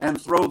year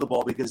and throw the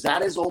ball, because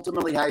that is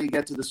ultimately how you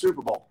get to the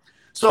Super Bowl.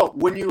 So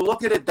when you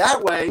look at it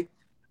that way,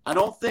 I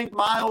don't think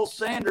Miles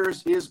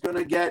Sanders is going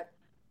to get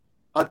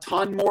a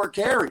ton more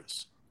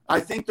carries. I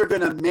think they're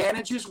going to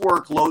manage his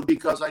workload,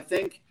 because I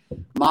think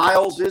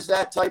Miles is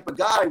that type of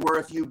guy where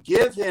if you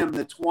give him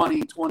the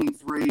 20,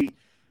 23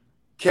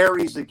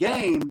 carries a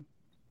game,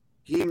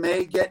 he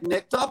may get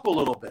nicked up a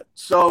little bit.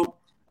 So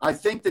I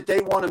think that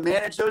they want to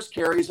manage those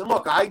carries. And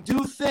look, I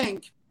do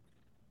think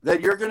that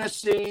you're going to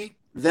see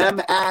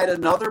them add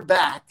another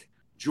back.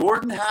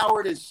 Jordan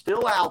Howard is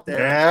still out there.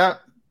 Yeah.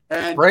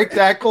 And break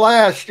that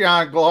glass,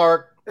 John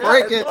Clark.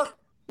 Break it.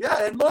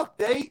 Look,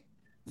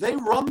 they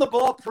run the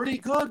ball pretty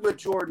good with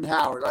Jordan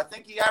Howard. I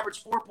think he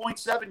averaged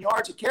 4.7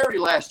 yards a carry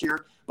last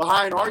year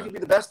behind arguably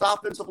the best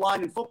offensive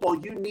line in football.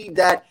 You need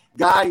that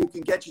guy who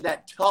can get you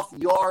that tough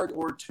yard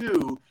or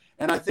two.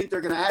 And I think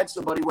they're going to add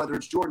somebody, whether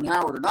it's Jordan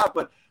Howard or not.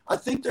 But I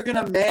think they're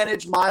going to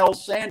manage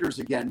Miles Sanders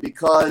again,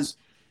 because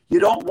you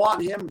don't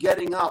want him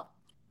getting up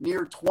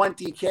near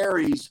 20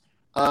 carries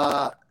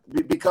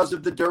because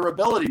of the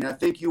durability. And I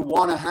think you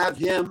want to have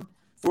him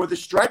for the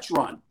stretch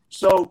run.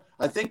 So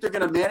I think they're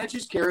going to manage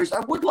his carries. I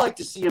would like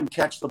to see him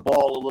catch the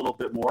ball a little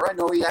bit more. I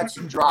know he had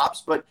some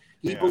drops, but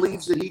he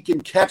believes that he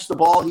can catch the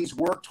ball. He's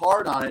worked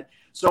hard on it.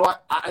 So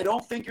I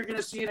don't think you're going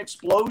to see an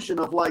explosion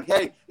of like,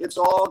 hey, it's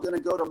all going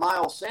to go to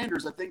Miles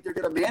Sanders. I think they're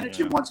going to manage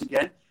him once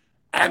again,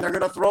 and they're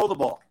going to throw the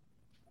ball.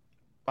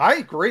 I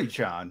agree,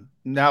 John.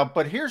 Now,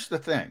 but here's the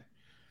thing.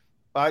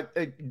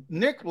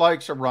 Nick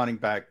likes a running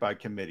back by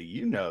committee.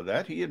 You know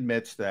that. He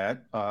admits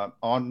that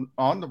on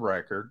the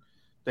record.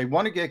 They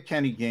want to get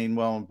Kenny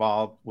Gainwell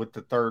involved with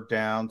the third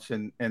downs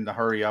and the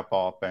hurry-up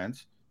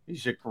offense.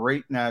 He's a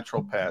great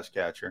natural pass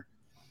catcher.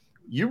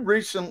 You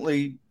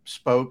recently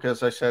spoke,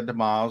 as I said to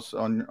Miles,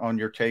 on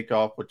your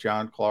Takeoff with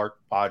John Clark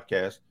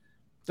podcast.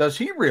 Does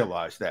he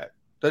realize that?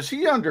 Does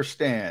he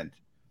understand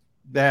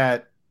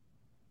that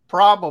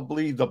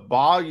probably the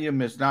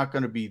volume is not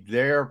going to be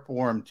there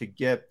for him to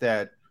get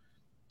that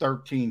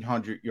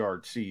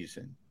 1,300-yard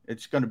season?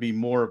 It's going to be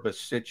more of a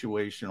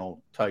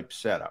situational type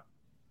setup.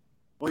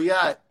 Well,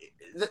 yeah,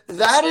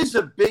 that is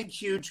a big,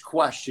 huge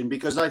question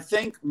because I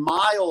think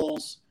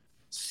Miles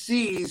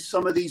sees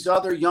some of these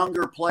other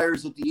younger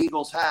players that the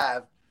Eagles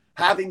have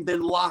having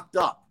been locked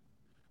up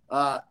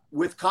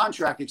with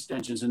contract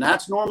extensions. And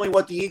that's normally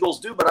what the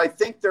Eagles do. But I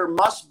think there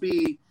must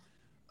be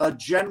a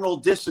general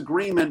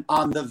disagreement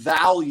on the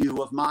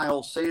value of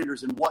Miles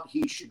Sanders and what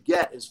he should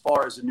get as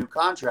far as a new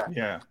contract.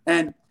 Yeah.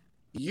 And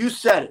you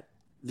said it.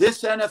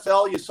 This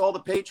NFL, you saw the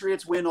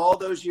Patriots win all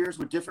those years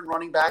with different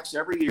running backs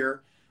every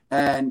year.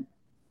 And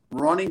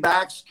running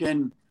backs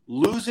can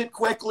lose it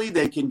quickly.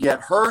 They can get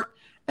hurt.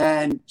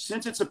 And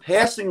since it's a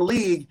passing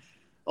league,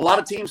 a lot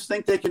of teams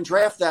think they can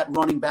draft that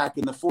running back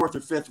in the 4th or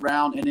 5th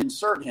round and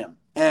insert him.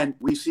 And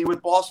we see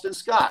with Boston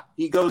Scott,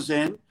 he goes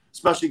in,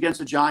 especially against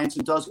the Giants,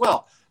 and does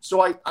well.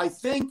 So I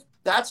think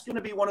that's going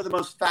to be one of the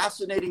most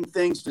fascinating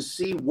things to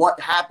see what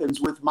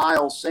happens with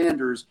Miles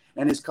Sanders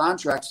and his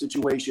contract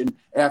situation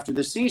after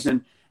the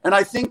season. And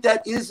I think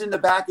that is in the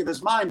back of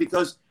his mind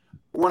because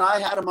when I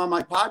had him on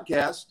my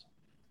podcast,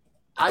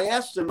 I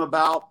asked him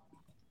about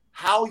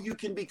how you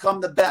can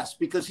become the best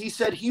because he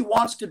said he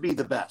wants to be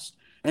the best.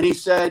 And he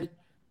said,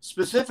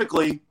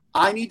 specifically,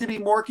 I need to be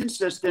more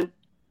consistent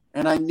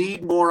and I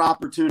need more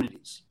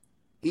opportunities.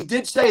 He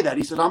did say that.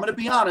 He said, I'm going to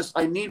be honest,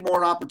 I need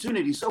more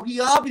opportunities. So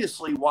he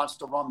obviously wants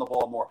to run the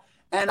ball more.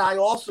 And I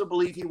also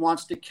believe he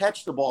wants to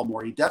catch the ball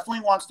more. He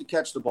definitely wants to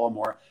catch the ball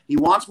more. He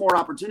wants more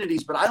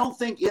opportunities. But I don't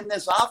think in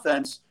this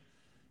offense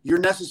you're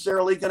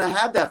necessarily going to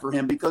have that for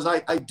him because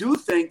I do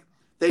think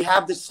they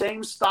have the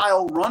same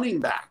style running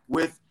back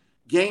with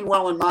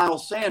Gainwell and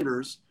Miles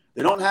Sanders.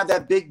 They don't have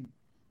that big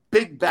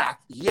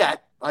back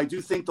yet. I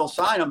do think they'll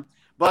sign him.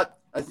 But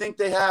I think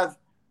they have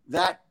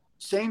that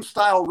same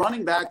style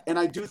running back. And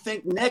I do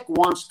think Nick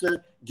wants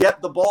to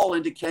get the ball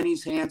into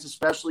Kenny's hands,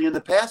 especially in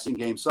the passing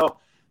game. So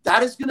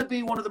that is going to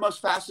be one of the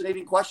most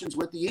fascinating questions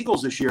with the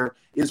Eagles this year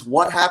is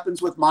what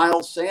happens with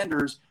Miles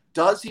Sanders.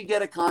 Does he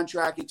get a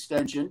contract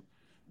extension?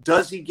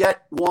 Does he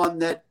get one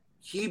that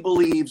he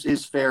believes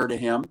is fair to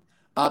him?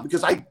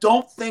 Because I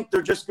don't think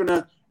they're just going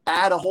to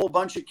add a whole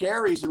bunch of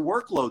carries and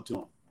workload to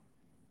him.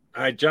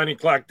 All right, Johnny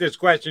Clark, this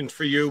question's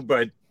for you,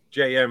 but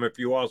JM, if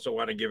you also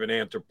want to give an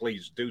answer,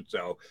 please do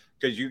so,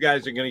 because you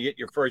guys are going to get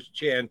your first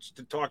chance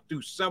to talk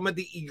to some of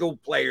the Eagle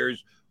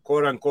players,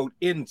 quote unquote,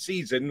 in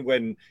season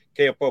when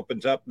camp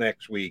opens up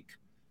next week.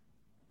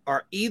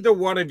 Are either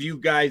one of you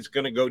guys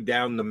going to go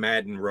down the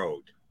Madden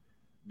road?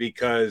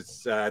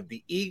 Because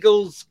the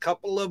Eagles'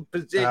 couple of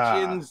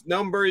positions,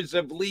 numbers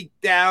have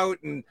leaked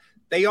out, and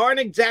they aren't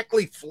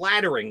exactly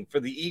flattering for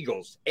the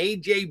Eagles.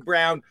 A.J.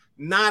 Brown,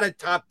 not a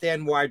top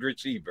 10 wide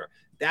receiver.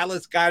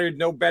 Dallas Goedert,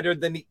 no better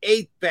than the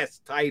 8th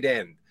best tight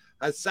end.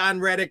 Hassan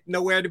Reddick,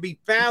 nowhere to be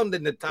found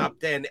in the top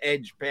 10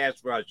 edge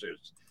pass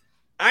rushers.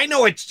 I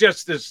know it's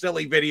just a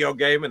silly video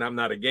game, and I'm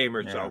not a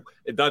gamer, so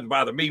it doesn't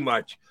bother me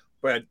much.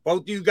 But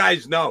both you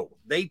guys know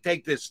they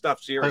take this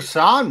stuff seriously.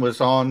 Hassan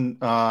was on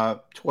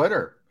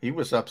Twitter. He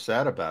was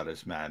upset about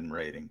his Madden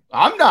rating.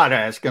 I'm not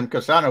asking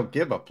because I don't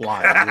give a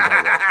flying.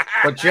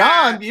 But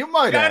John, you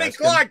might Johnny ask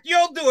Clark, him.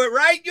 you'll do it,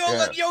 right?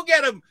 You'll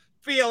get him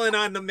feeling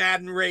on the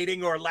Madden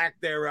rating or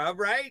lack thereof,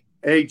 right?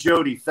 Hey,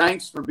 Jody,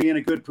 thanks for being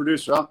a good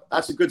producer.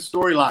 That's a good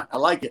storyline. I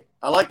like it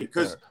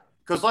because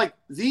like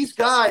these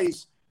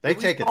guys, they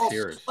take it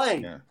serious.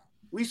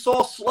 We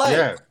saw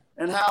Slay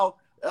and how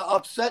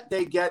upset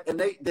they get, and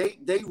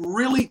they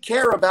really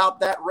care about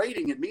that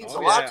rating. It means a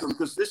lot to them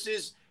because this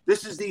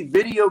is the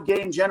video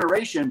game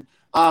generation.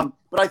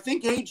 But I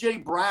think A.J.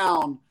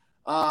 Brown,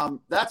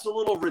 that's a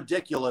little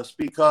ridiculous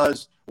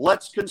because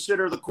let's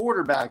consider the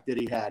quarterback that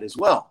he had as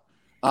well.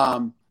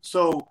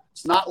 So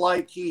it's not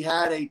like he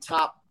had a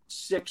top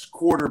 6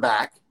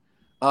 quarterback.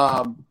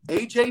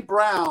 A.J.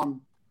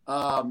 Brown,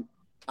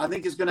 I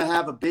think, is going to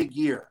have a big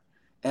year.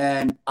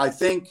 And I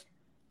think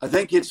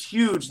it's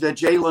huge that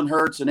Jalen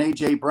Hurts and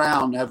A.J.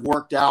 Brown have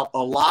worked out a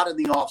lot in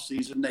the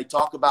offseason. They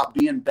talk about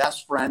being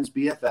best friends,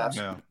 BFFs.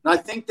 Yeah. And I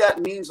think that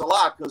means a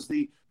lot because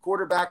the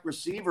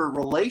quarterback-receiver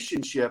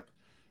relationship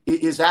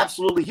is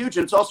absolutely huge.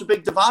 And it's also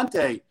big.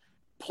 Devontae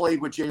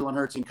played with Jalen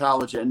Hurts in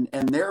college, and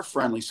they're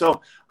friendly.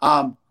 So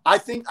I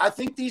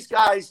think these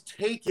guys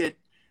take it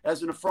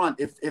as an affront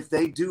if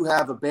they do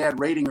have a bad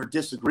rating or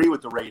disagree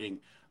with the rating.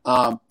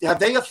 Have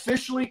they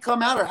officially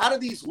come out, or how do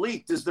these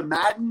leak? Does the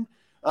Madden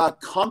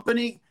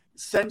company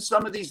send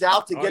some of these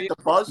out to get the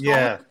buzz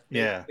going?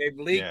 Yeah. They've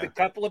leaked a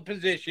couple of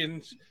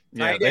positions,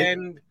 tight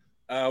end,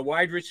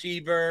 wide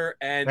receiver,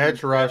 and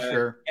edge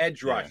rusher.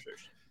 Edge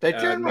rushers. They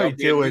generally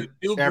do it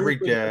every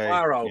day.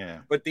 Tomorrow, yeah.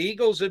 But the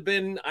Eagles have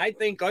been, I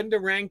think,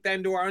 underranked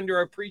and or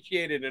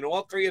underappreciated in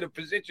all three of the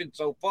positions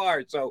so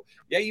far. So,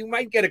 yeah, you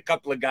might get a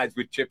couple of guys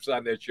with chips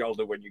on their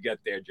shoulder when you get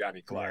there,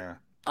 Johnny Clark.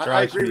 Yeah.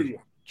 I agree with you.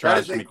 That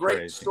is a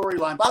great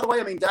storyline. By the way,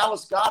 I mean,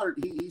 Dallas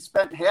Goedert, he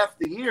spent half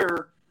the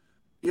year,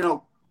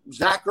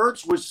 Zach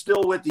Ertz was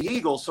still with the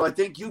Eagles. So I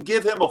think you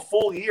give him a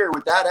full year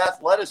with that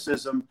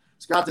athleticism.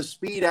 It's got the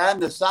speed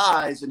and the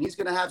size, and he's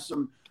going to have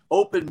some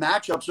open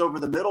matchups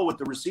over the middle with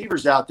the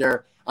receivers out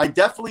there. I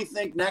definitely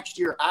think next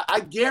year,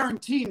 I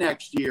guarantee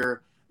next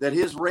year that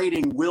his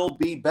rating will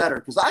be better,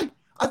 because I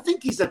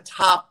think he's a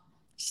top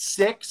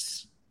 7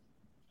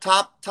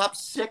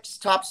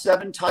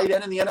 tight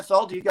end in the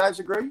NFL. Do you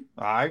guys agree?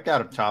 I got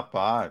him top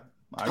 5.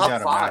 I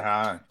got him that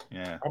high.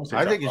 Yeah.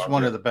 I think he's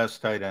one of the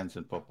best tight ends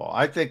in football.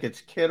 I think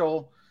it's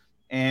Kittle,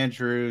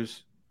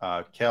 Andrews,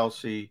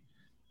 Kelsey,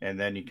 and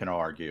then you can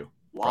argue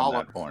from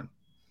that point.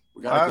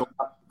 We got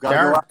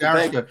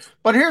Darren's good.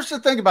 But here's the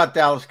thing about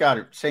Dallas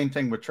Goedert. Same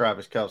thing with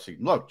Travis Kelce.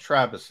 Look,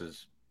 Travis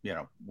is,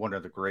 one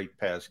of the great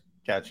pass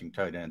catching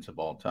tight ends of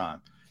all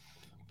time.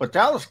 But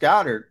Dallas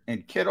Goedert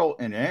and Kittle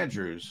and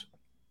Andrews,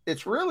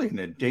 it's really an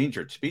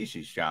endangered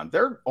species, John.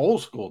 They're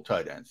old school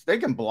tight ends. They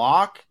can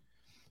block.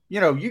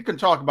 You can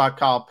talk about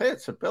Kyle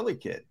Pitts, a Billy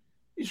Kid.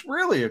 He's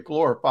really a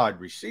glorified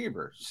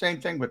receiver.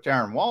 Same thing with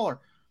Darren Waller.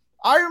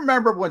 I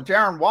remember when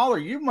Darren Waller,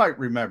 you might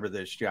remember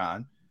this,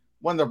 John,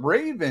 when the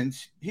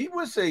Ravens, he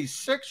was a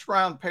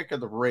 6th-round pick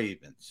of the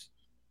Ravens,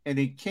 and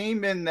he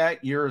came in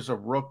that year as a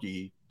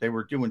rookie. They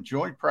were doing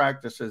joint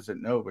practices at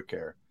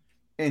NovaCare,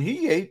 and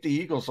he ate the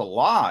Eagles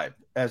alive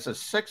as a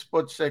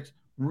 6'6"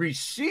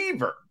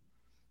 receiver,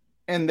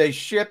 and they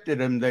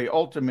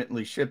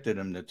ultimately shifted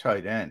him to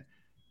tight end.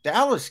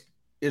 Dallas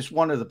is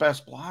one of the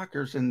best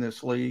blockers in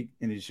this league,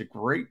 and he's a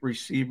great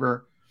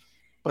receiver,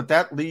 but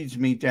that leads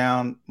me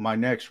down my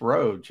next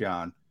road,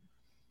 John.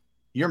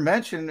 You're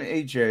mentioning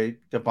AJ,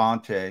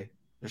 Devontae.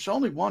 There's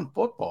only one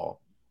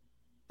football.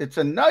 It's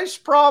a nice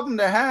problem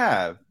to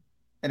have,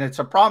 and it's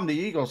a problem the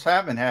Eagles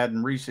haven't had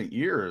in recent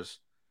years.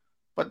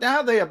 But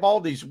now they have all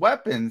these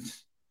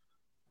weapons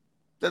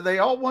that they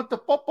all want the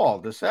football.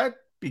 Does that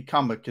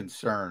become a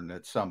concern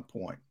at some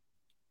point?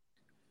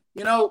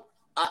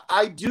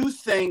 I do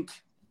think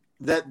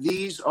that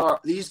these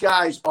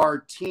guys are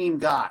team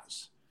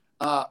guys.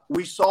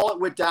 We saw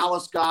it with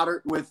Dallas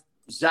Goedert, with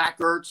Zach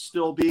Ertz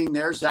still being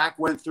there. Zach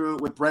went through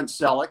it with Brent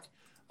Selleck.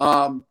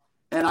 And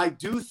I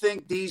do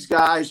think these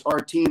guys are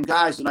team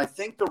guys. And I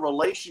think the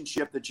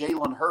relationship that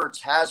Jalen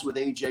Hurts has with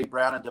A.J.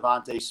 Brown and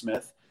Devontae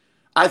Smith,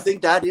 I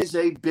think that is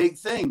a big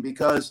thing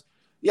because,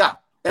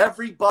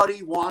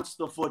 everybody wants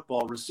the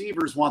football.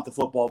 Receivers want the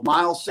football.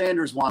 Miles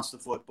Sanders wants the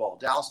football.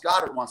 Dallas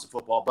Goedert wants the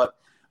football. But,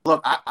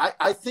 look,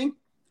 I think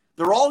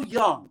they're all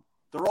young.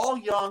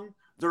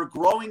 They're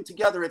growing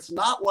together. It's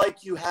not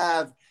like you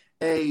have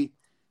a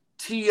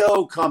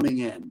T.O. coming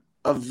in,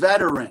 a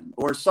veteran,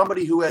 or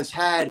somebody who has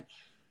had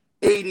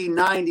 80,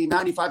 90,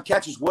 95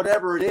 catches,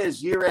 whatever it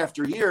is, year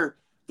after year.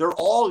 They're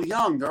all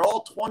young. They're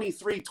all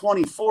 23,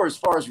 24 as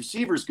far as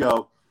receivers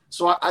go.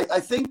 So I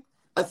think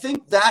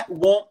that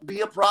won't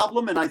be a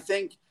problem. And I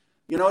think,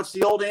 it's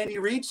the old Andy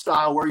Reid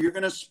style where you're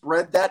going to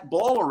spread that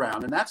ball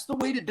around. And that's the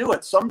way to do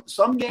it.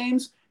 Some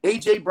games,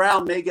 A.J.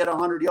 Brown may get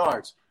 100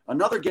 yards.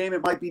 Another game,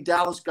 it might be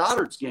Dallas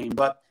Goedert's game.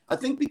 But I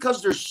think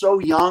because they're so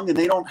young and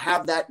they don't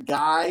have that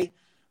guy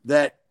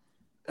that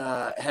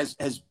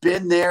has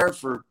been there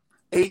for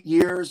 8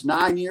 years,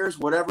 9 years,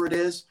 whatever it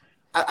is,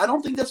 I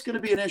don't think that's going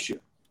to be an issue.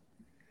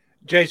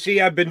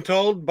 JC, I've been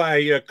told by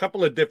a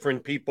couple of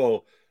different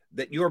people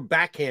that your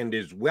backhand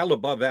is well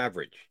above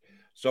average.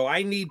 So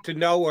I need to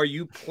know, are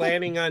you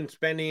planning on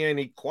spending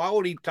any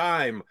quality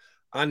time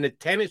on the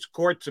tennis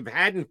courts of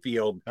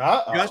Haddonfield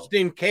just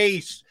in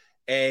case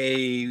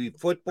a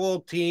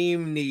football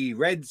team, the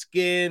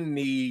Redskin,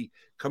 the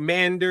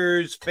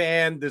Commanders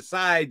fan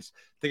decides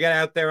to get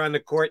out there on the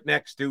court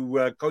next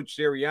to Coach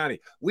Sirianni?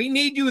 We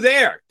need you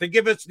there to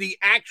give us the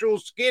actual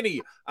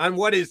skinny on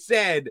what is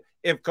said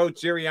if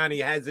Coach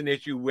Sirianni has an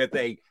issue with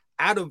a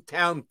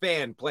out-of-town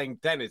fan playing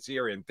tennis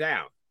here in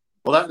town.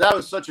 Well, that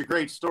was such a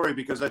great story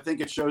because I think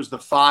it shows the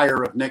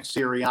fire of Nick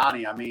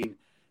Sirianni. I mean,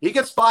 he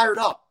gets fired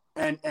up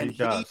and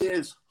he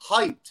is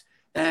hyped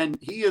and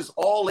he is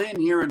all in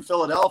here in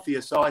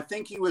Philadelphia. So I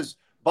think he was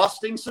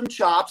busting some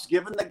chops,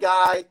 giving the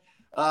guy,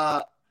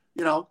 a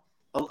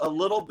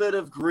little bit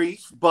of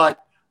grief,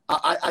 but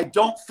I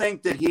don't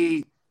think that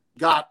he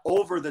got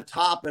over the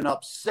top and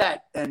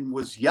upset and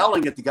was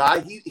yelling at the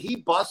guy. He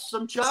busts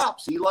some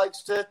chops. He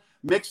likes to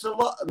mix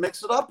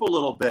it up a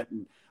little bit.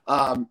 And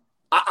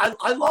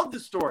I love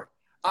this story.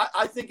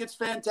 I think it's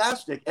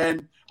fantastic.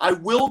 And I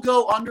will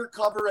go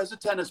undercover as a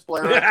tennis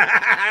player.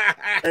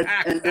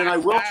 and I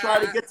will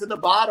try to get to the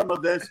bottom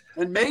of this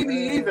and maybe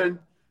even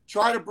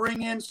try to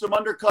bring in some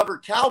undercover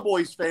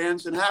Cowboys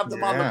fans and have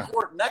them on the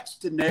court next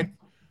to Nick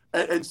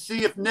and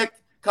see if Nick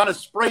kind of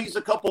sprays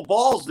a couple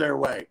balls their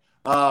way.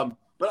 But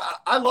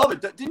I love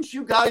it. Didn't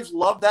you guys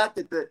love that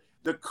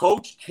the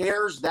coach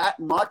cares that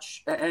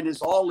much and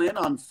is all in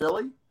on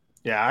Philly?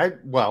 Yeah,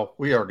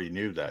 we already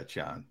knew that,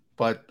 John.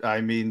 But, I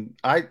mean,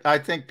 I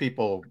think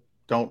people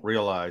don't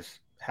realize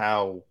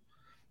how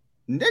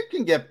Nick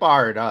can get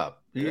fired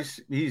up.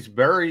 He's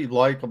very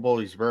likable.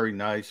 He's very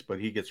nice, but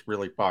he gets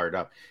really fired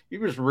up. He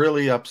was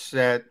really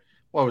upset.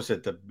 What was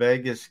it, the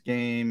Vegas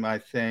game, I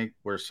think,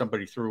 where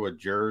somebody threw a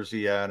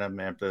jersey at him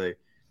after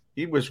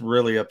he was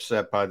really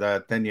upset by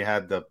that. Then you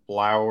had the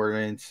Flower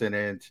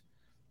incident.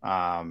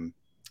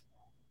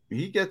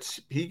 He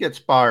gets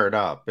fired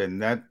up,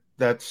 and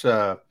that's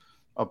a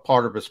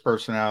part of his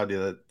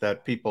personality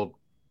that people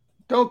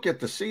don't get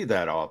to see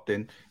that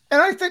often.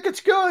 And I think it's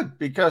good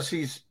because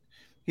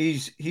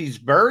he's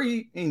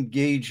very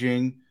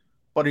engaging,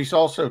 but he's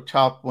also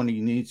tough when he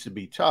needs to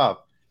be tough.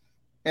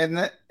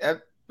 And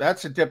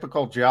that's a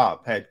difficult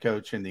job, head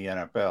coach in the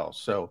NFL.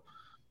 So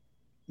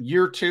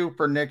year 2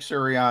 for Nick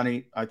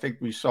Sirianni, I think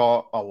we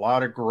saw a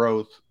lot of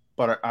growth,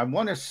 but I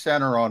want to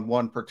center on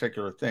one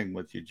particular thing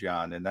with you,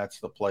 John, and that's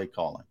the play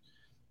calling.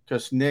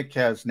 Because Nick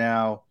has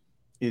now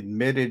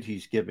admitted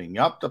he's giving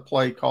up the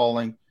play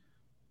calling.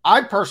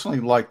 I personally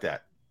like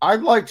that. I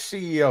like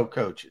CEO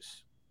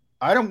coaches.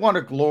 I don't want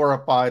a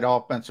glorified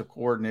offensive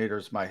coordinator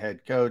as my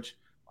head coach.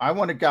 I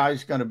want a guy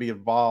who's going to be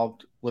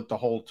involved with the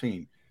whole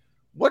team.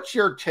 What's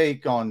your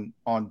take on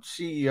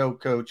CEO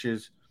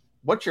coaches?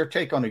 What's your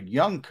take on a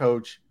young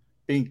coach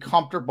being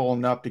comfortable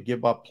enough to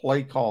give up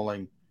play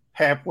calling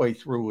halfway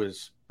through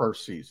his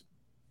first season?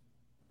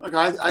 Look,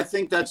 I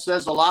think that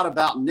says a lot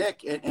about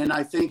Nick. And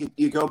I think if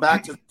you go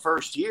back to the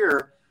first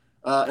year,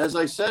 as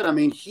I said, I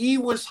mean, he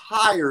was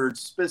hired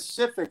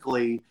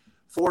specifically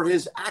for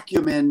his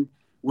acumen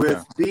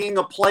with being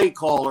a play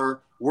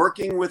caller,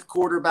 working with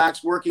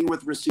quarterbacks, working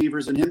with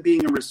receivers, and him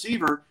being a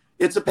receiver.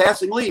 It's a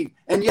passing league.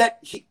 And yet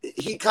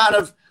he kind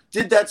of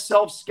did that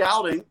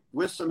self-scouting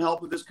with some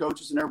help with his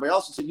coaches and everybody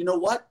else and said, you know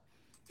what?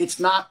 It's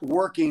not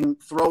working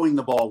throwing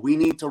the ball. We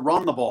need to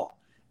run the ball.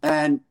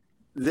 And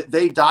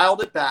they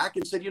dialed it back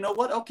and said, you know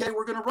what? Okay,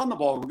 we're going to run the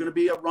ball. We're going to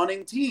be a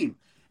running team.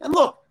 And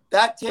look,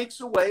 that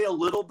takes away a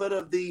little bit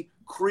of the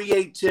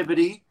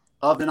creativity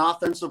of an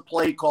offensive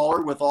play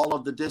caller with all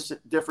of the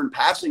different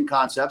passing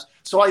concepts.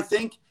 So I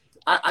think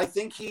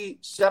he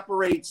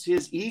separates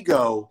his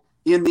ego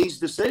in these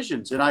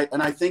decisions. And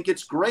I think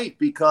it's great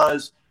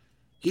because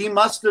he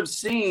must have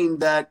seen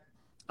that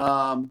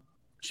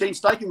Shane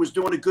Steichen was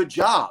doing a good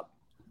job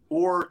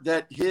or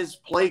that his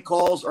play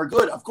calls are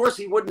good. Of course,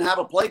 he wouldn't have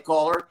a play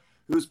caller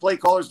whose play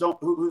calls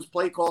don't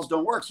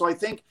work. So I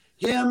think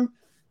him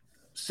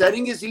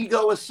setting his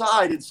ego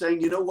aside and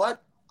saying, you know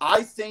what,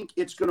 I think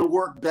it's going to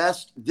work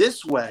best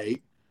this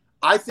way.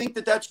 I think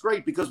that's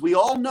great because we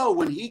all know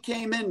when he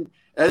came in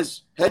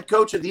as head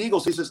coach of the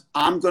Eagles, he says,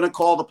 I'm going to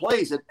call the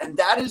plays. And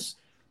that is,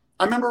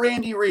 I remember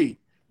Andy Reid,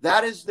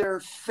 that is their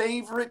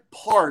favorite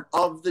part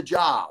of the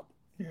job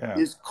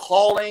is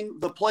calling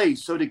the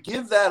plays. So to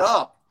give that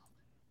up,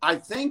 I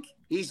think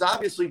he's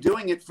obviously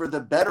doing it for the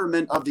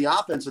betterment of the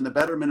offense and the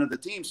betterment of the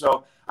team.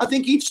 So I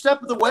think each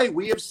step of the way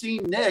we have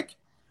seen Nick,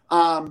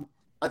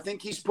 I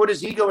think he's put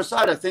his ego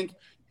aside. I think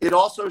it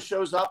also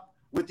shows up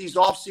with these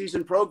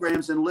off-season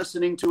programs and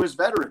listening to his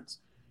veterans.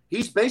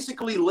 He's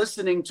basically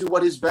listening to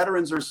what his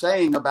veterans are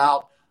saying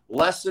about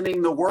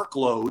lessening the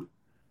workload.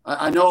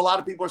 I know a lot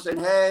of people are saying,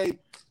 hey,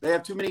 they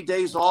have too many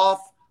days off,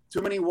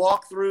 too many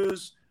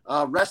walkthroughs,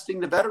 resting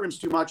the veterans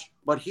too much.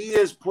 But he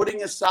is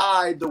putting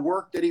aside the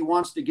work that he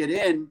wants to get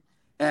in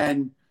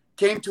and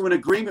came to an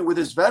agreement with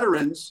his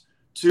veterans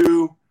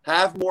to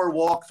have more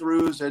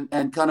walkthroughs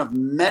and kind of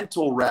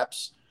mental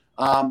reps.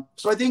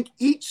 So I think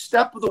each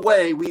step of the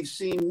way we've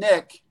seen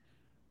Nick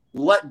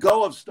let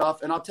go of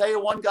stuff. And I'll tell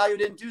you one guy who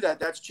didn't do that.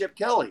 That's Chip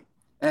Kelly.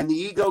 And the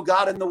ego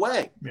got in the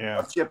way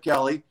of Chip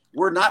Kelly.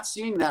 We're not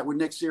seeing that with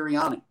Nick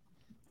Sirianni.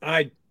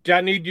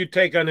 John, need you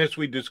take on this?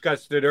 We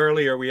discussed it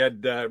earlier. We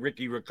had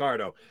Ricky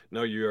Ricardo.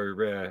 No,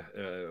 you're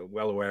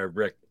well aware of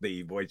Rick,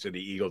 the voice of the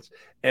Eagles,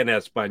 en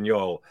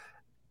Espanol.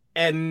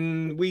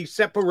 And we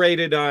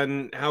separated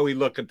on how we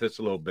look at this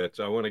a little bit.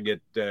 So I want to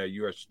get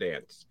your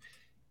stance.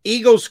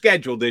 Eagles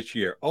schedule this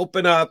year.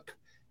 Open up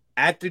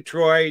at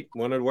Detroit,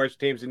 one of the worst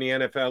teams in the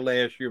NFL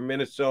last year.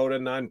 Minnesota,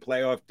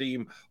 non-playoff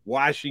team.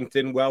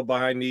 Washington, well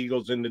behind the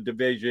Eagles in the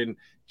division.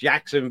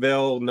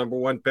 Jacksonville, number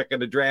 1 pick in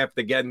the draft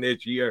again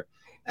this year.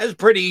 That's a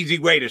pretty easy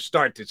way to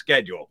start the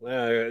schedule.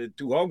 2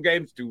 home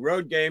games, 2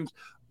 road games,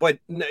 but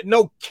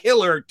no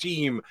killer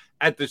team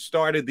at the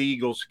start of the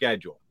Eagles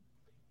schedule.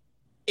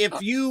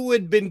 If you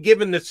had been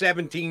given the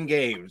 17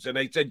 games and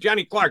they said,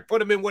 Johnny Clark, put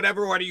them in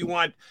whatever order you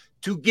want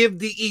to give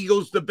the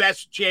Eagles the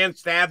best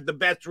chance to have the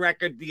best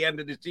record at the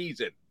end of the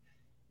season,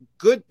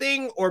 good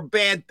thing or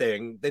bad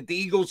thing that the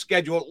Eagles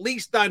schedule, at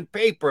least on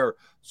paper,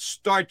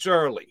 starts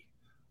early.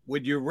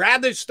 Would you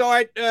rather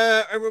start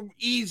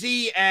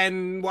easy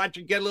and watch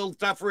it get a little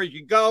tougher as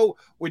you go?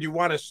 Would you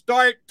want to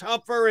start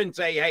tougher and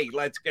say, hey,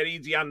 let's get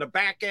easy on the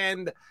back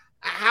end?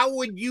 How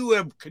would you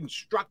have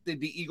constructed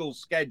the Eagles'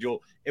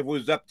 schedule if it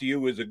was up to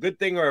you? Is it a good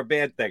thing or a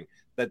bad thing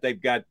that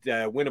they've got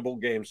winnable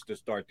games to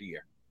start the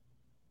year?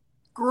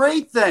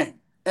 Great thing.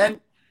 And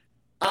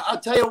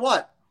I'll tell you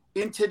what,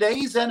 in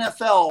today's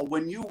NFL,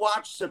 when you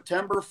watch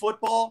September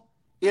football,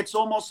 it's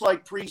almost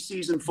like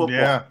preseason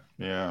football.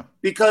 Yeah.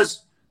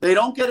 Because they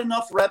don't get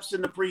enough reps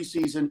in the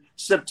preseason.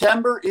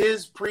 September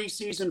is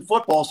preseason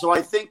football. So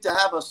I think to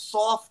have a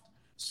soft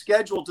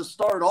schedule to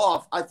start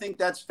off, I think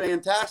that's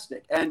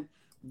fantastic. And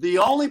the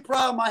only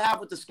problem I have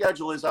with the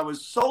schedule is I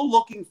was so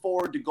looking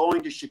forward to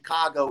going to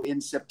Chicago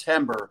in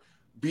September.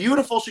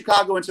 Beautiful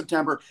Chicago in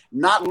September,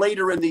 not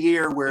later in the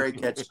year where it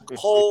gets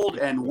cold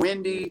and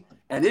windy,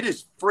 and it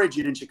is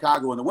frigid in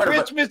Chicago in the winter.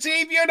 Christmas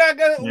Eve, you're not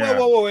going to –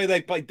 whoa, they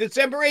play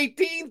December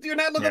 18th? You're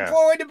not looking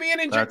forward to being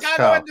in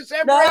Chicago on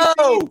December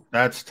 18th?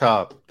 That's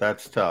tough.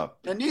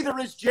 And neither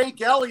is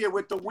Jake Elliott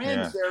with the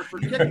wins there for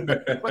kicking.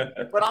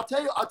 But I'll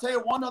tell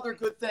you one other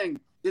good thing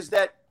is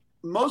that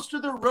most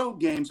of the road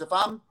games, if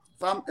I'm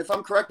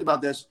correct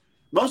about this,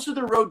 most of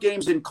the road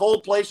games in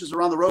cold places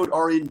around the road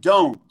are in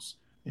domes.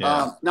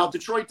 Yeah. Now,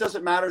 Detroit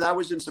doesn't matter. That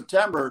was in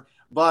September.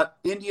 But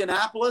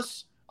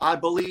Indianapolis, I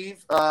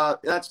believe,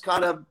 that's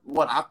kind of,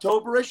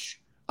 October-ish?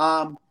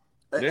 No,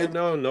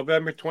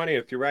 November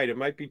 20th. You're right. It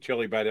might be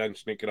chilly by then,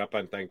 sneaking up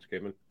on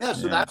Thanksgiving. Yeah,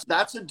 so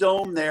that's a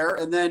dome there.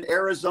 And then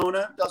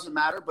Arizona, doesn't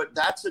matter, but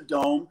that's a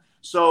dome.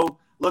 So,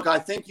 look, I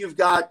think you've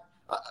got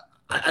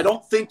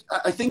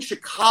I think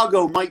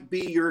Chicago might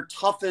be your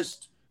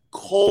toughest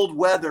cold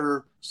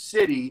weather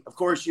city. Of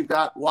course, you've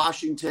got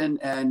Washington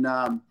and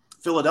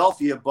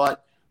Philadelphia,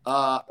 but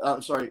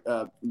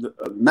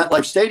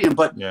MetLife Stadium.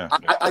 But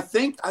I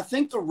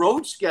think the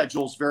road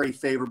schedule is very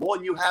favorable,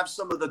 and you have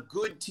some of the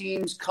good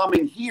teams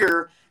coming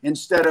here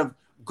instead of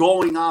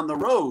going on the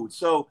road.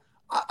 So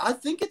I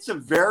think it's a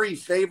very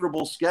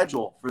favorable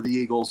schedule for the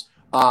Eagles.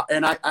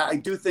 And I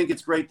do think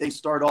it's great they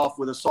start off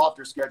with a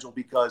softer schedule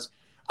because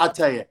I'll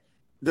tell you,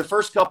 the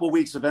first couple of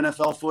weeks of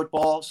NFL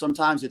football,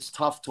 sometimes it's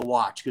tough to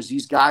watch because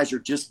these guys are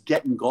just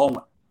getting going.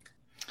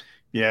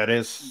 Yeah, it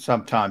is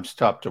sometimes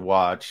tough to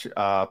watch.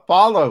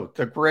 Follow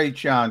the great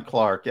John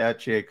Clark at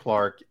J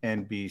Clark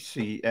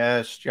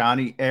NBCS,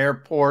 Johnny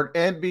Airport,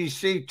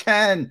 NBC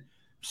 10,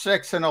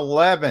 6 and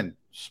 11,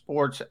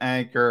 sports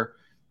anchor.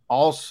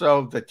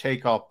 Also the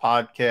Takeoff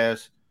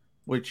podcast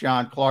with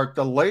John Clark.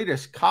 The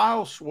latest,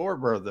 Kyle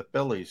Schwarber of the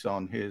Phillies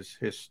on his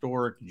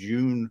historic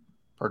June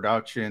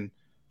production.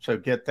 So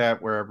get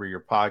that wherever your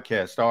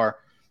podcasts are.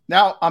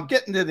 Now, I'm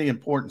getting to the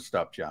important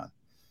stuff, John.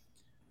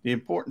 The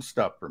important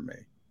stuff for me.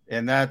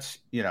 And that's,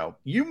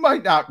 you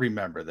might not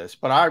remember this,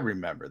 but I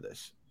remember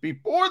this.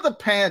 Before the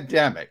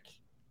pandemic,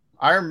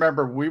 I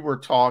remember we were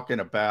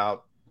talking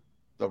about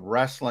the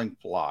wrestling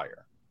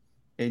flyer.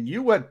 And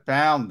you had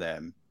found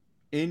them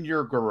in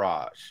your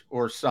garage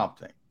or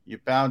something. You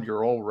found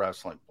your old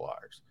wrestling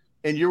flyers.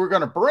 And you were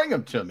going to bring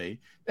them to me.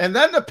 And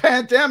then the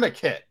pandemic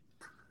hit.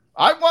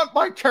 I want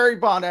my Terry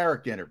Von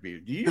Erich interview.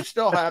 Do you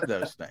still have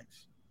those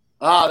things?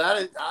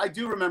 I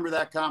do remember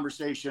that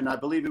conversation. I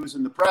believe it was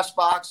in the press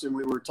box, and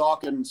we were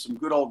talking some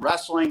good old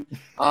wrestling.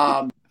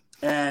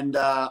 And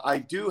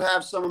I do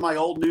have some of my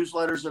old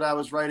newsletters that I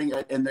was writing,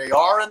 and they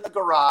are in the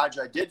garage.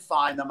 I did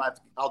find them.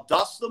 I'll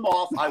dust them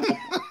off. I will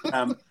print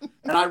them.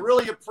 And I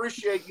really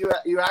appreciate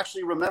you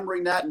actually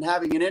remembering that and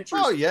having an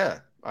interest. Oh, yeah.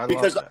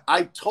 Because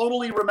I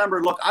totally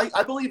remember. Look,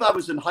 I believe I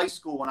was in high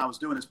school when I was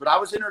doing this, but I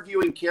was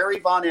interviewing Terry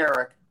Von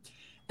Erich.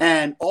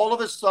 And all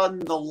of a sudden,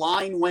 the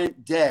line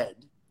went dead.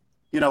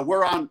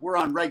 We're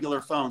on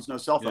regular phones, no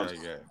cell phones.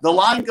 Yeah. The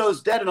line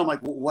goes dead, and I'm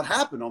like, well, what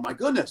happened? Oh, my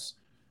goodness.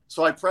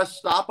 So I press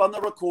stop on the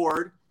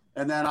record,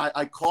 and then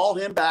I call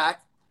him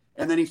back,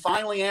 and then he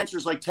finally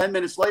answers like 10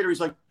 minutes later. He's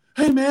like,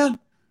 hey, man,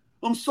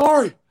 I'm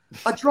sorry.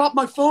 I dropped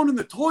my phone in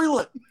the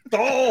toilet.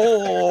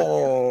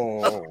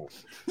 Oh!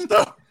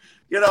 So,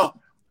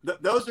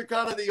 those are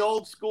kind of the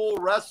old school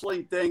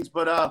wrestling things.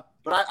 But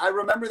I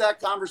remember that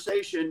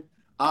conversation.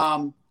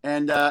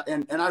 And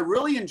I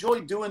really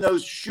enjoyed doing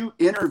those shoot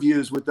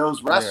interviews with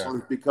those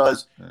wrestlers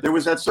because there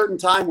was that certain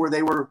time where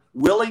they were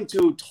willing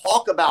to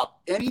talk about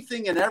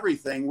anything and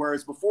everything,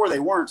 whereas before they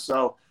weren't.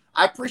 So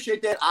I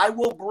appreciate that. I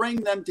will bring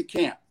them to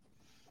camp.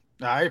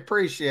 I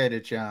appreciate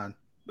it, John.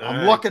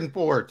 I'm looking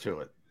forward to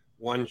it.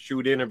 One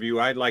shoot interview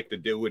I'd like to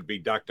do would be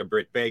Dr.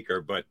 Britt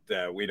Baker, but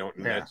we don't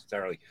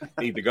necessarily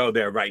need to go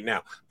there right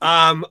now.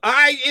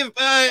 If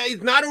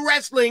it's not a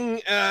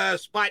wrestling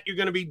spot you're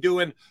going to be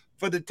doing,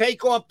 for the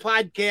Takeoff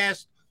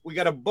podcast, we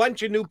got a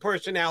bunch of new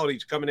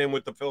personalities coming in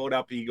with the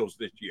Philadelphia Eagles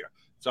this year.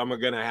 Some are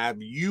going to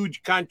have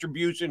huge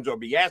contributions or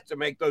be asked to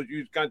make those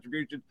huge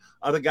contributions.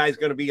 Other guys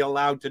going to be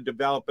allowed to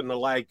develop and the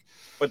like.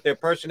 But their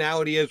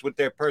personality is what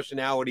their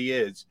personality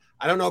is.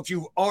 I don't know if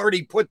you've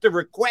already put the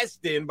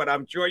request in, but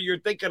I'm sure you're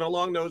thinking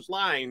along those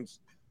lines.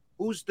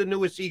 Who's the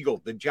newest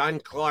Eagle that John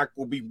Clark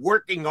will be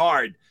working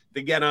hard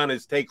to get on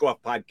his Takeoff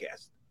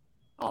podcast?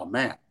 Oh,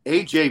 man.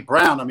 A.J.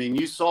 Brown, I mean,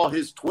 you saw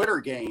his Twitter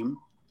game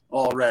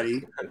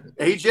already.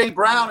 A.J.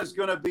 Brown is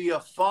going to be a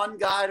fun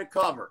guy to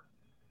cover.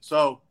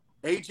 So,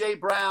 A.J.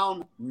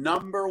 Brown,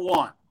 number 1.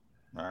 All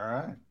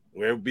right.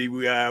 We'll be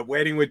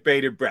waiting with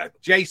bated breath.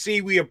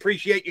 JC, we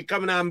appreciate you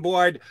coming on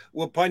board.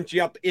 We'll punch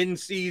you up in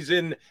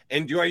season.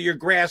 Enjoy your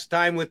grass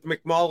time with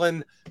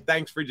McMullen.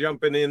 Thanks for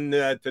jumping in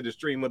to the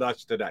stream with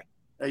us today.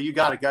 Hey, you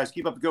got it, guys.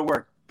 Keep up the good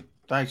work.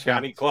 Thanks,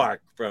 Johnny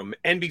Clark from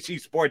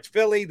NBC Sports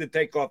Philly, the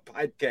Takeoff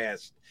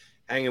Podcast,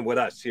 hanging with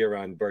us here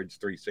on Birds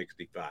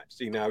 365.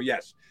 See, now,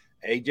 yes,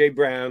 A.J.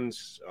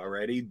 Brown's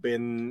already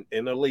been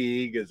in a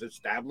league, has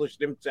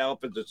established himself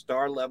as a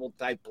star-level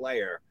type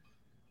player.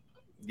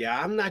 Yeah,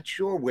 I'm not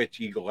sure which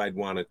Eagle I'd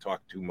want to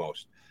talk to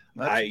most.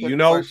 You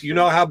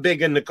know how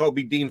big a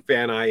Nakobe Dean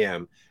fan I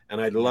am,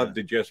 and I'd love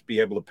to just be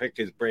able to pick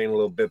his brain a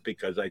little bit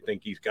because I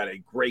think he's got a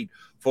great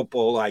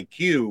football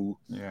IQ.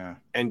 Yeah.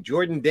 And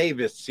Jordan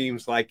Davis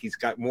seems like he's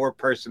got more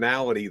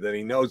personality than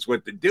he knows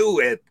what to do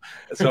with,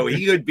 so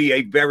he would be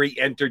a very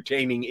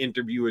entertaining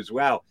interview as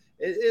well.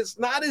 It's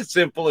not as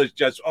simple as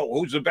just,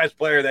 who's the best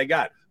player they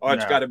got?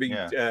 It's got to be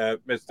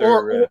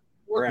Mr.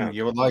 Brown.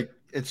 You would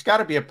it's got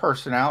to be a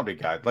personality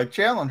guy. Like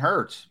Jalen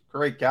Hurts,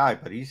 great guy,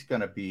 but he's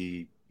going to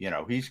be,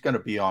 he's going to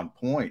be on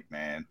point,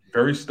 man.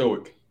 Very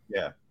stoic.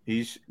 Yeah.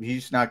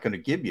 He's not going to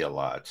give you a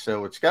lot.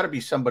 So it's got to be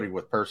somebody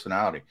with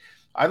personality.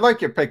 I like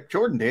your pick.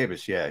 Jordan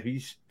Davis. Yeah.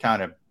 He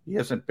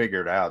hasn't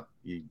figured out.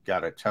 You got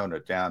to tone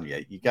it down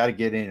yet. You got to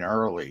get in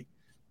early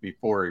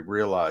before he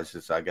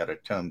realizes I got to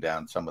tone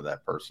down some of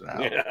that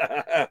personality.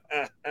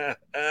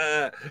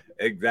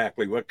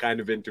 Exactly. What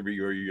kind of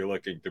interview are you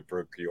looking to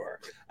procure?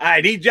 All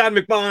right. He's John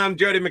McMullen. I'm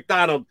Jody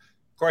McDonald.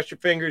 Cross your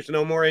fingers.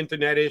 No more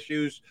internet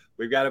issues.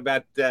 We've got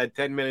about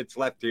 10 minutes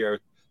left here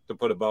to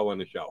put a bow on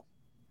the show.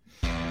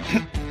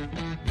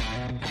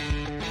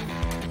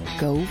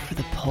 Go for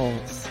the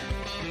poles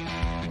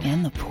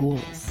and the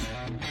pools.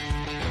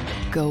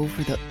 Go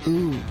for the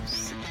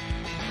oohs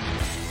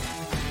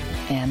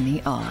and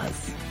the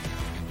ahs.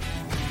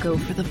 Go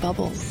for the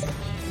bubbles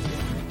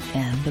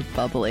and the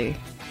bubbly.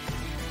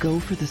 Go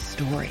for the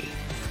story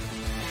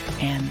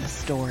and the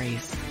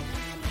stories.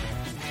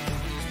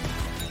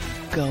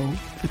 Go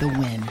for the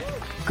win.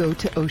 Go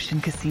to Ocean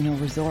Casino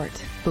Resort.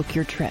 Book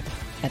your trip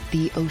at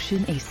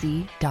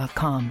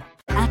theoceanac.com.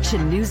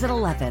 Action News at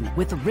 11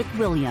 with Rick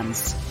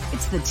Williams.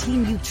 It's the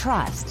team you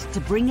trust to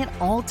bring it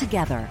all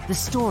together. The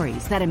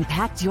stories that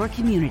impact your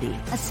community.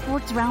 A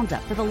sports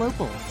roundup for the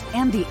locals.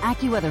 And the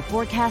AccuWeather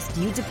forecast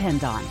you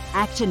depend on.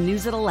 Action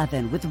News at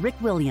 11 with Rick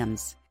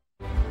Williams.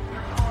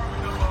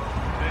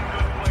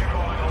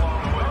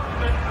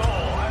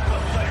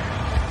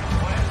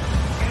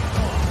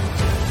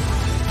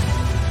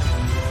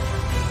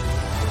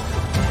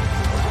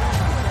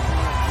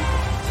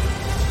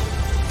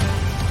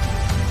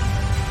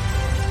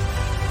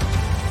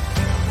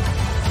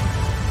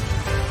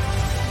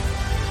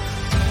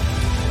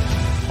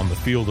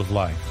 Field of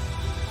life,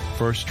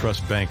 First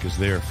Trust Bank is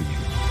there for you.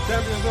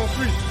 7 on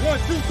 3. 1,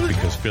 2, 3.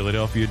 Because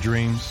Philadelphia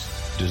dreams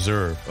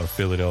deserve a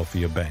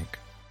Philadelphia bank.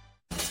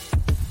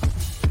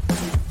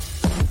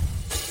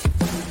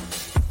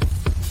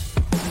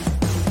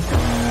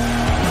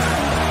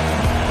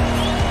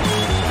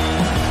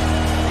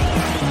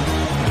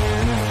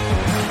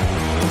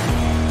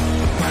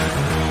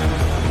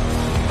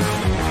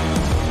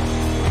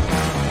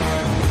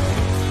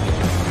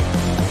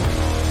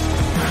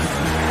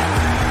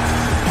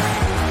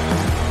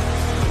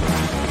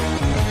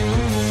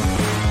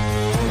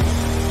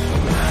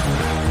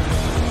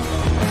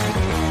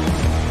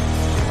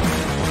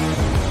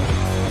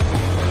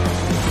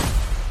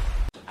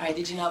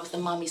 Did you know I was the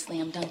Mommy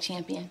Slam Dunk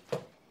Champion?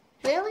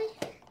 Really?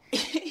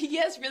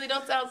 Yes, really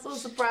don't sound so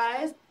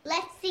surprised.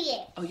 Let's see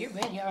it. Oh, you're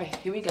ready. All right,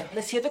 here we go.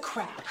 Let's hear the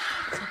crowd.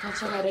 So go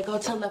to right, go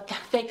to left,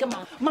 fake 'em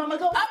out. Mama,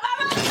 go up,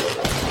 up, up.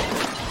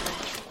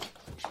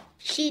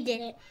 She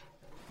did it.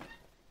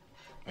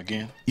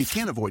 Again? You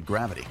can't avoid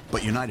gravity,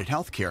 but United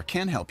Healthcare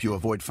can help you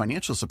avoid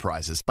financial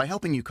surprises by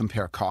helping you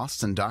compare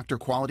costs and doctor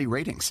quality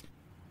ratings.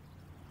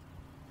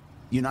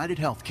 United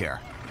Healthcare.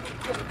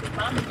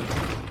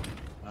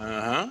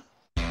 Uh-huh.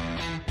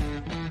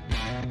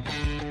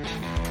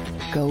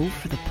 Go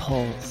for the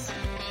poles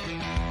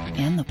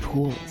and the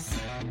pools.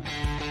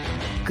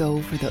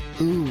 Go for the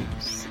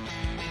oohs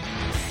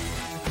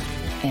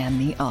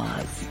and the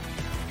ahs.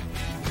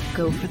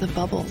 Go for the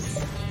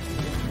bubbles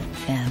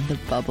and the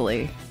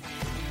bubbly.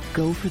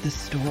 Go for the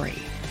story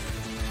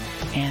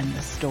and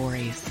the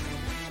stories.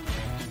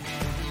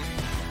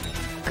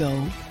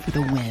 Go for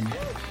the win.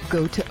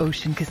 Go to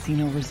Ocean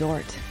Casino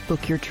Resort.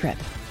 Book your trip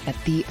at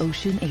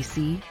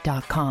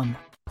theoceanac.com.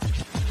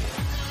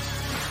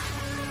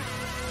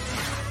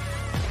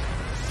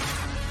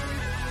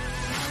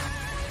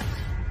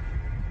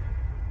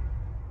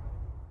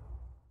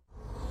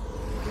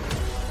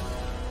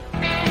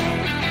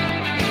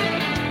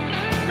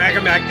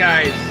 Welcome back,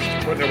 guys.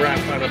 Putting a wrap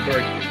on a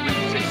Bird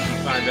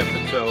 365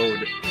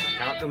 episode.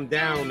 Count them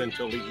down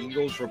until the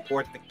Eagles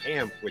report to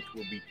camp, which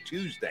will be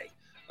Tuesday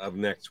of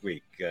next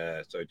week.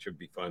 So it should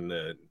be fun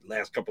the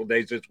last couple of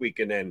days this week,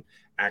 and then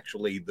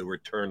actually the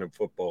return of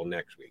football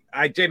next week.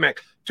 All right,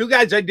 J-Mac, two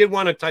guys I did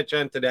want to touch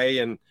on today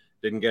and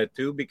didn't get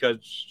to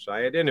because I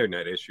had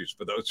internet issues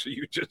for those of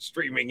you just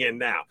streaming in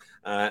now.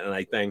 And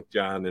I thank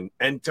John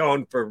and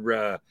Tone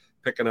for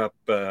picking up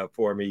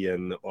for me,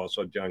 and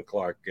also John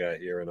Clark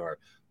here in our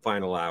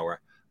final hour.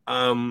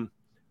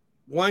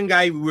 One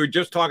guy, we were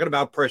just talking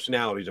about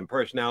personalities, and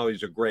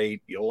personalities are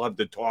great. You'll love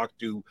to talk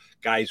to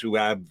guys who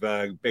have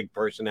big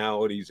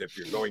personalities if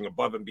you're going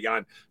above and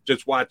beyond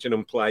just watching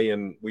them play,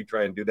 and we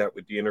try and do that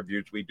with the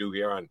interviews we do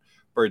here on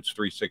Birds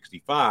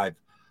 365.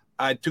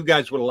 Two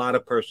guys with a lot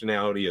of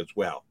personality as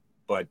well,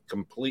 but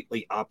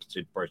completely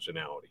opposite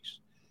personalities.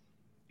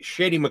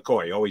 Shady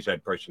McCoy always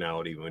had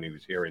personality when he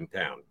was here in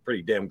town.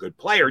 Pretty damn good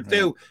player,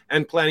 too,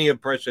 and plenty of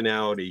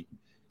personality.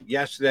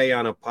 Yesterday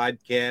on a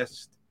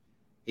podcast,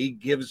 he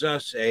gives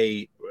us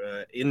a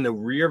in the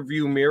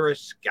rearview mirror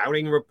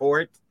scouting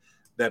report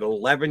that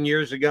 11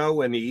 years ago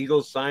when the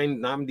Eagles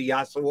signed Nnamdi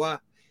Asomugha,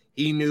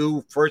 he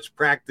knew first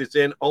practice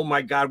in, oh,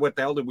 my God, what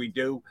the hell did we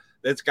do?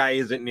 This guy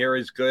isn't near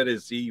as good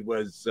as he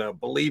was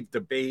believed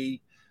to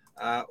be.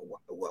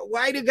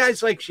 Why do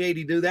guys like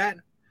Shady do that?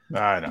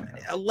 I don't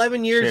know.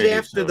 11 years Shady's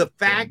after the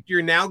fact,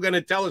 you're now going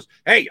to tell us,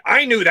 hey,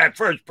 I knew that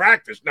first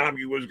practice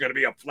Nnamdi was going to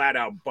be a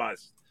flat-out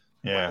bust.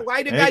 Yeah.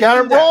 Why did guys do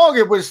got it that? wrong?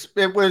 It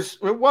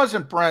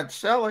wasn't Brent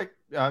Selleck.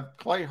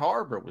 Clay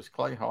Harbor. It was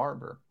Clay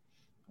Harbor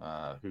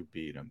who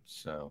beat him.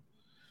 So,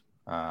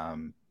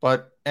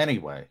 but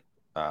anyway,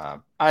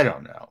 I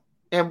don't know.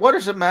 And what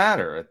does it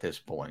matter at this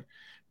point?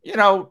 You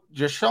know,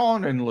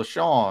 Deshaun and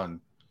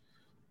LaShawn,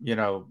 you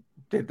know,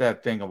 did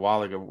that thing a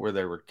while ago where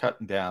they were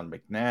cutting down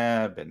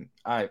McNabb, and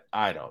I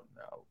don't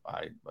know.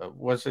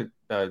 Was it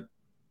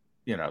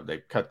you know, they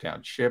cut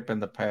down Chip in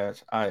the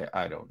past.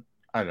 I don't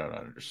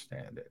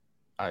understand it.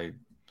 I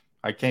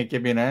can't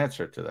give you an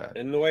answer to that.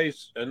 It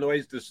annoys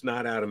the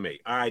snot out of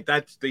me. All right,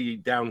 that's the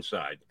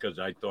downside, because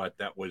I thought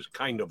that was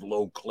kind of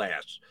low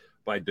class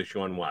by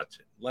Deshaun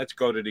Watson. Let's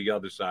go to the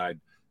other side,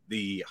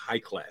 the high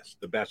class,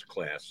 the best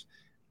class,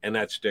 and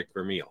that's Dick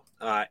Vermeil.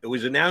 It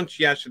was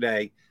announced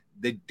yesterday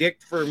that Dick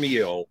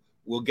Vermeil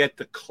will get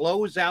to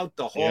close out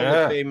the Hall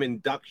of Fame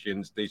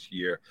inductions this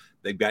year.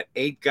 They've got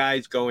 8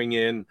 guys going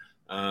in,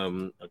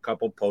 a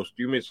couple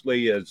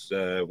posthumously, as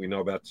we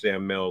know about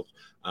Sam Mills,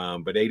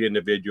 but 8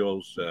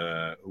 individuals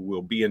who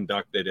will be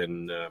inducted,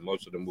 and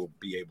most of them will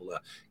be able to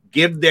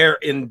give their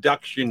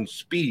induction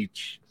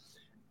speech,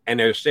 and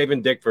they're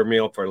saving Dick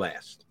Vermeil for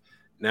last.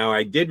 Now,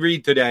 I did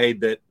read today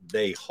that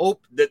they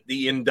hope that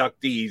the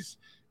inductees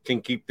can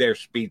keep their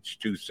speech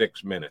to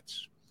 6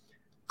 minutes.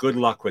 Good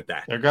luck with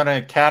that. They're going to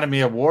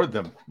Academy Award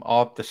them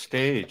off the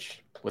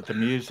stage with the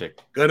music.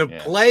 Going to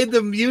play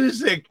the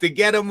music to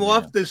get them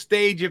off the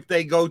stage if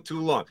they go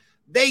too long.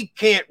 They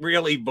can't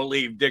really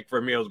believe Dick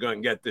Vermeil's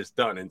going to get this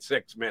done in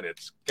 6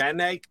 minutes, can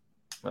they?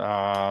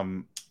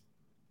 You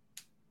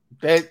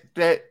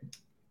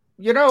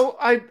know,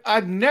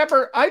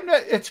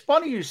 it's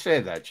funny you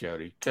say that,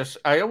 Jody, because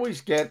I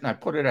always get, and I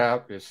put it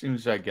out as soon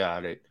as I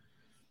got it,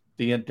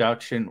 the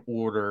induction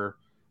order,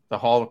 the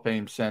Hall of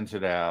Fame sends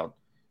it out,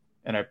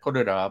 and I put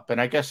it up, and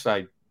I guess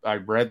I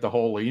read the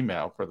whole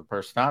email for the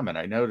first time, and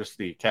I noticed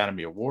the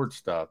Academy Award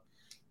stuff,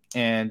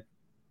 and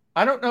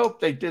I don't know if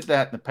they did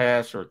that in the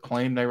past or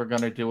claimed they were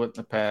going to do it in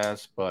the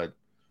past, but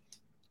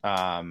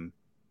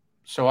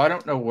so I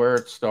don't know where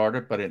it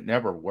started, but it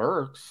never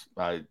works.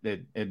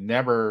 It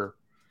never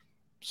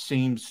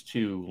seems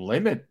to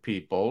limit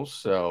people,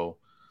 so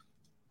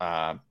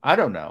I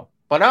don't know.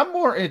 But I'm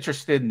more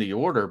interested in the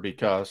order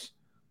because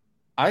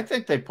I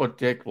think they put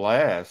Dick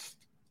last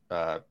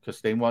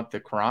because they want the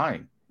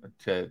crying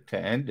to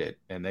end it,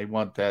 and they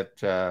want that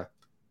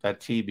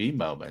TV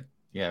moment.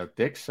 You know,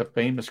 Dick's a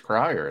famous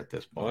crier at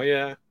this point. Oh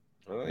yeah,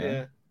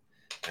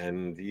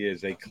 and he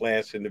is a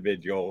class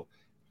individual.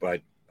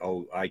 But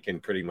I can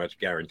pretty much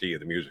guarantee you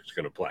the music's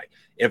going to play.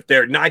 If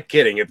they're not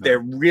kidding, if they're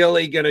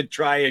really going to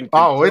try and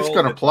it's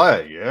going to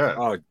play. Yeah.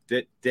 Oh,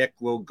 Dick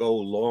will go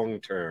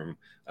long term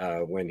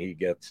when he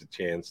gets a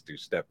chance to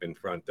step in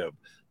front of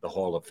the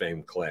Hall of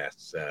Fame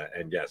class.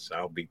 And yes,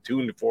 I'll be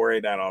tuned for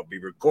it, and I'll be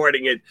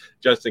recording it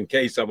just in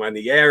case I'm on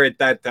the air at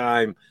that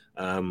time.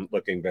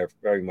 Looking very,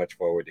 very much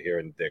forward to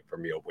hearing Dick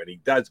Vermeil when he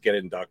does get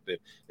inducted.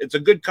 It's a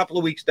good couple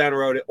of weeks down the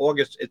road.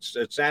 August, it's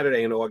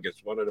Saturday in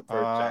August, one of the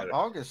first Saturdays.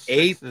 August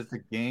 8th is the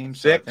game.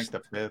 So I think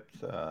the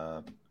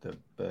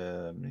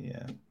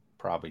 5th,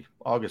 probably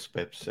August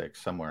 5th, 6th,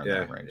 somewhere in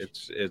that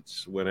range.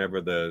 It's whenever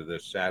the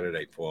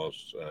Saturday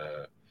falls.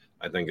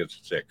 I think it's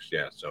 6th,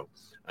 yeah. So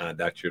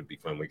that should be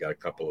fun. We got a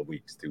couple of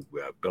weeks to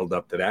build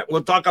up to that.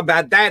 We'll talk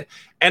about that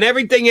and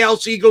everything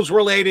else Eagles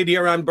related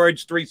here on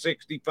Birds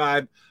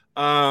 365.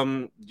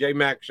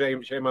 J-Mac,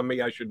 shame on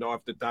me. I should know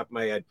off the top of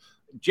my head.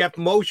 Jeff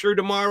Mosher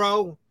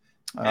tomorrow.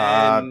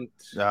 And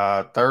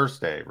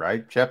Thursday,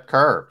 right? Jeff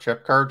Kerr,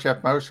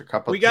 Jeff Mosher.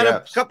 We got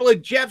a couple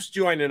of Jeffs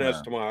joining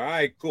us tomorrow. All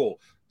right, cool.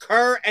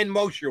 Kerr and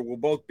Mosher will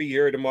both be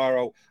here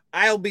tomorrow.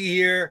 I'll be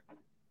here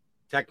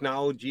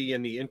technology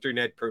and the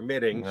internet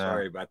permitting. Yeah.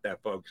 Sorry about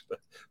that, folks.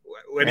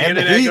 When the And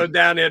the internet heat. goes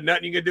down, there's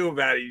nothing you can do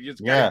about it. You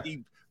just got to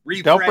keep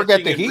refreshing. Don't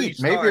forget the and heat.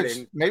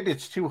 restarting. Maybe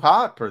it's too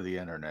hot for the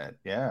internet.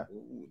 Yeah.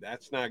 Ooh,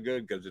 that's not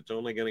good because it's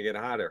only going to get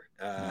hotter.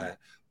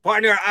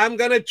 Partner, I'm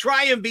going to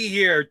try and be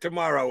here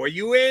tomorrow. Are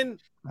you in?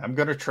 I'm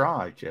going to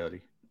try,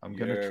 Jody. I'm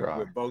going to try.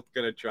 We're both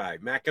going to try.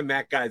 Mac and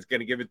Mac guys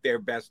going to give it their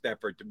best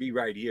effort to be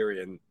right here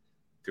in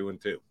 2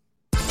 and 2.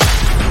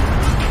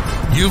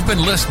 You've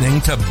been listening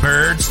to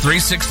Birds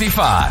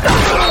 365,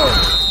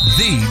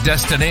 the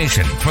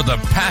destination for the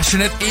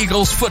passionate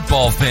Eagles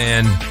football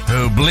fan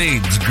who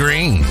bleeds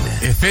green.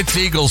 If it's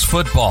Eagles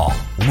football,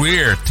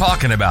 we're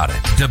talking about it.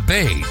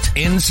 Debate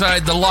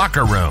inside the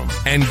locker room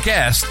and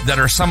guests that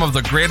are some of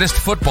the greatest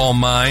football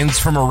minds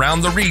from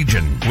around the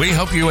region. We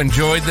hope you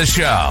enjoyed the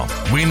show.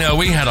 We know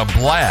we had a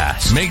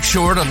blast. Make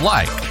sure to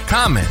like,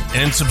 comment,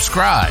 and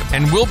subscribe,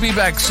 and we'll be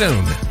back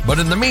soon. But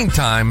in the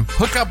meantime,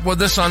 hook up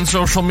with us on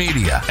social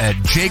media at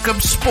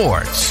Jacob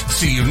Sports.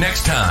 See you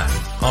next time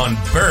on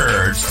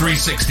Birds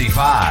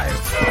 365.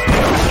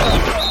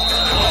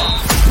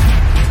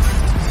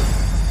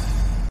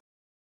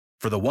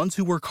 For the ones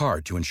who work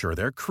hard to ensure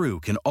their crew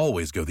can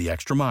always go the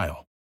extra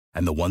mile,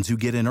 and the ones who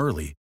get in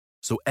early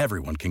so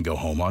everyone can go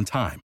home on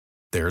time,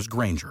 there's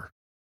Grainger,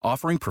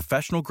 offering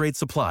professional-grade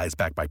supplies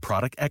backed by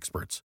product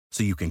experts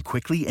so you can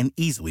quickly and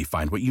easily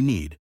find what you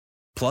need.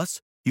 Plus,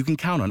 you can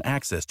count on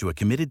access to a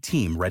committed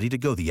team ready to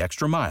go the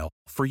extra mile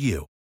for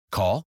you.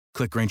 Call,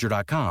 click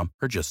Grainger.com,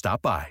 or just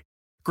stop by.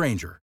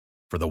 Grainger,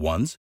 for the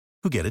ones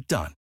who get it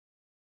done.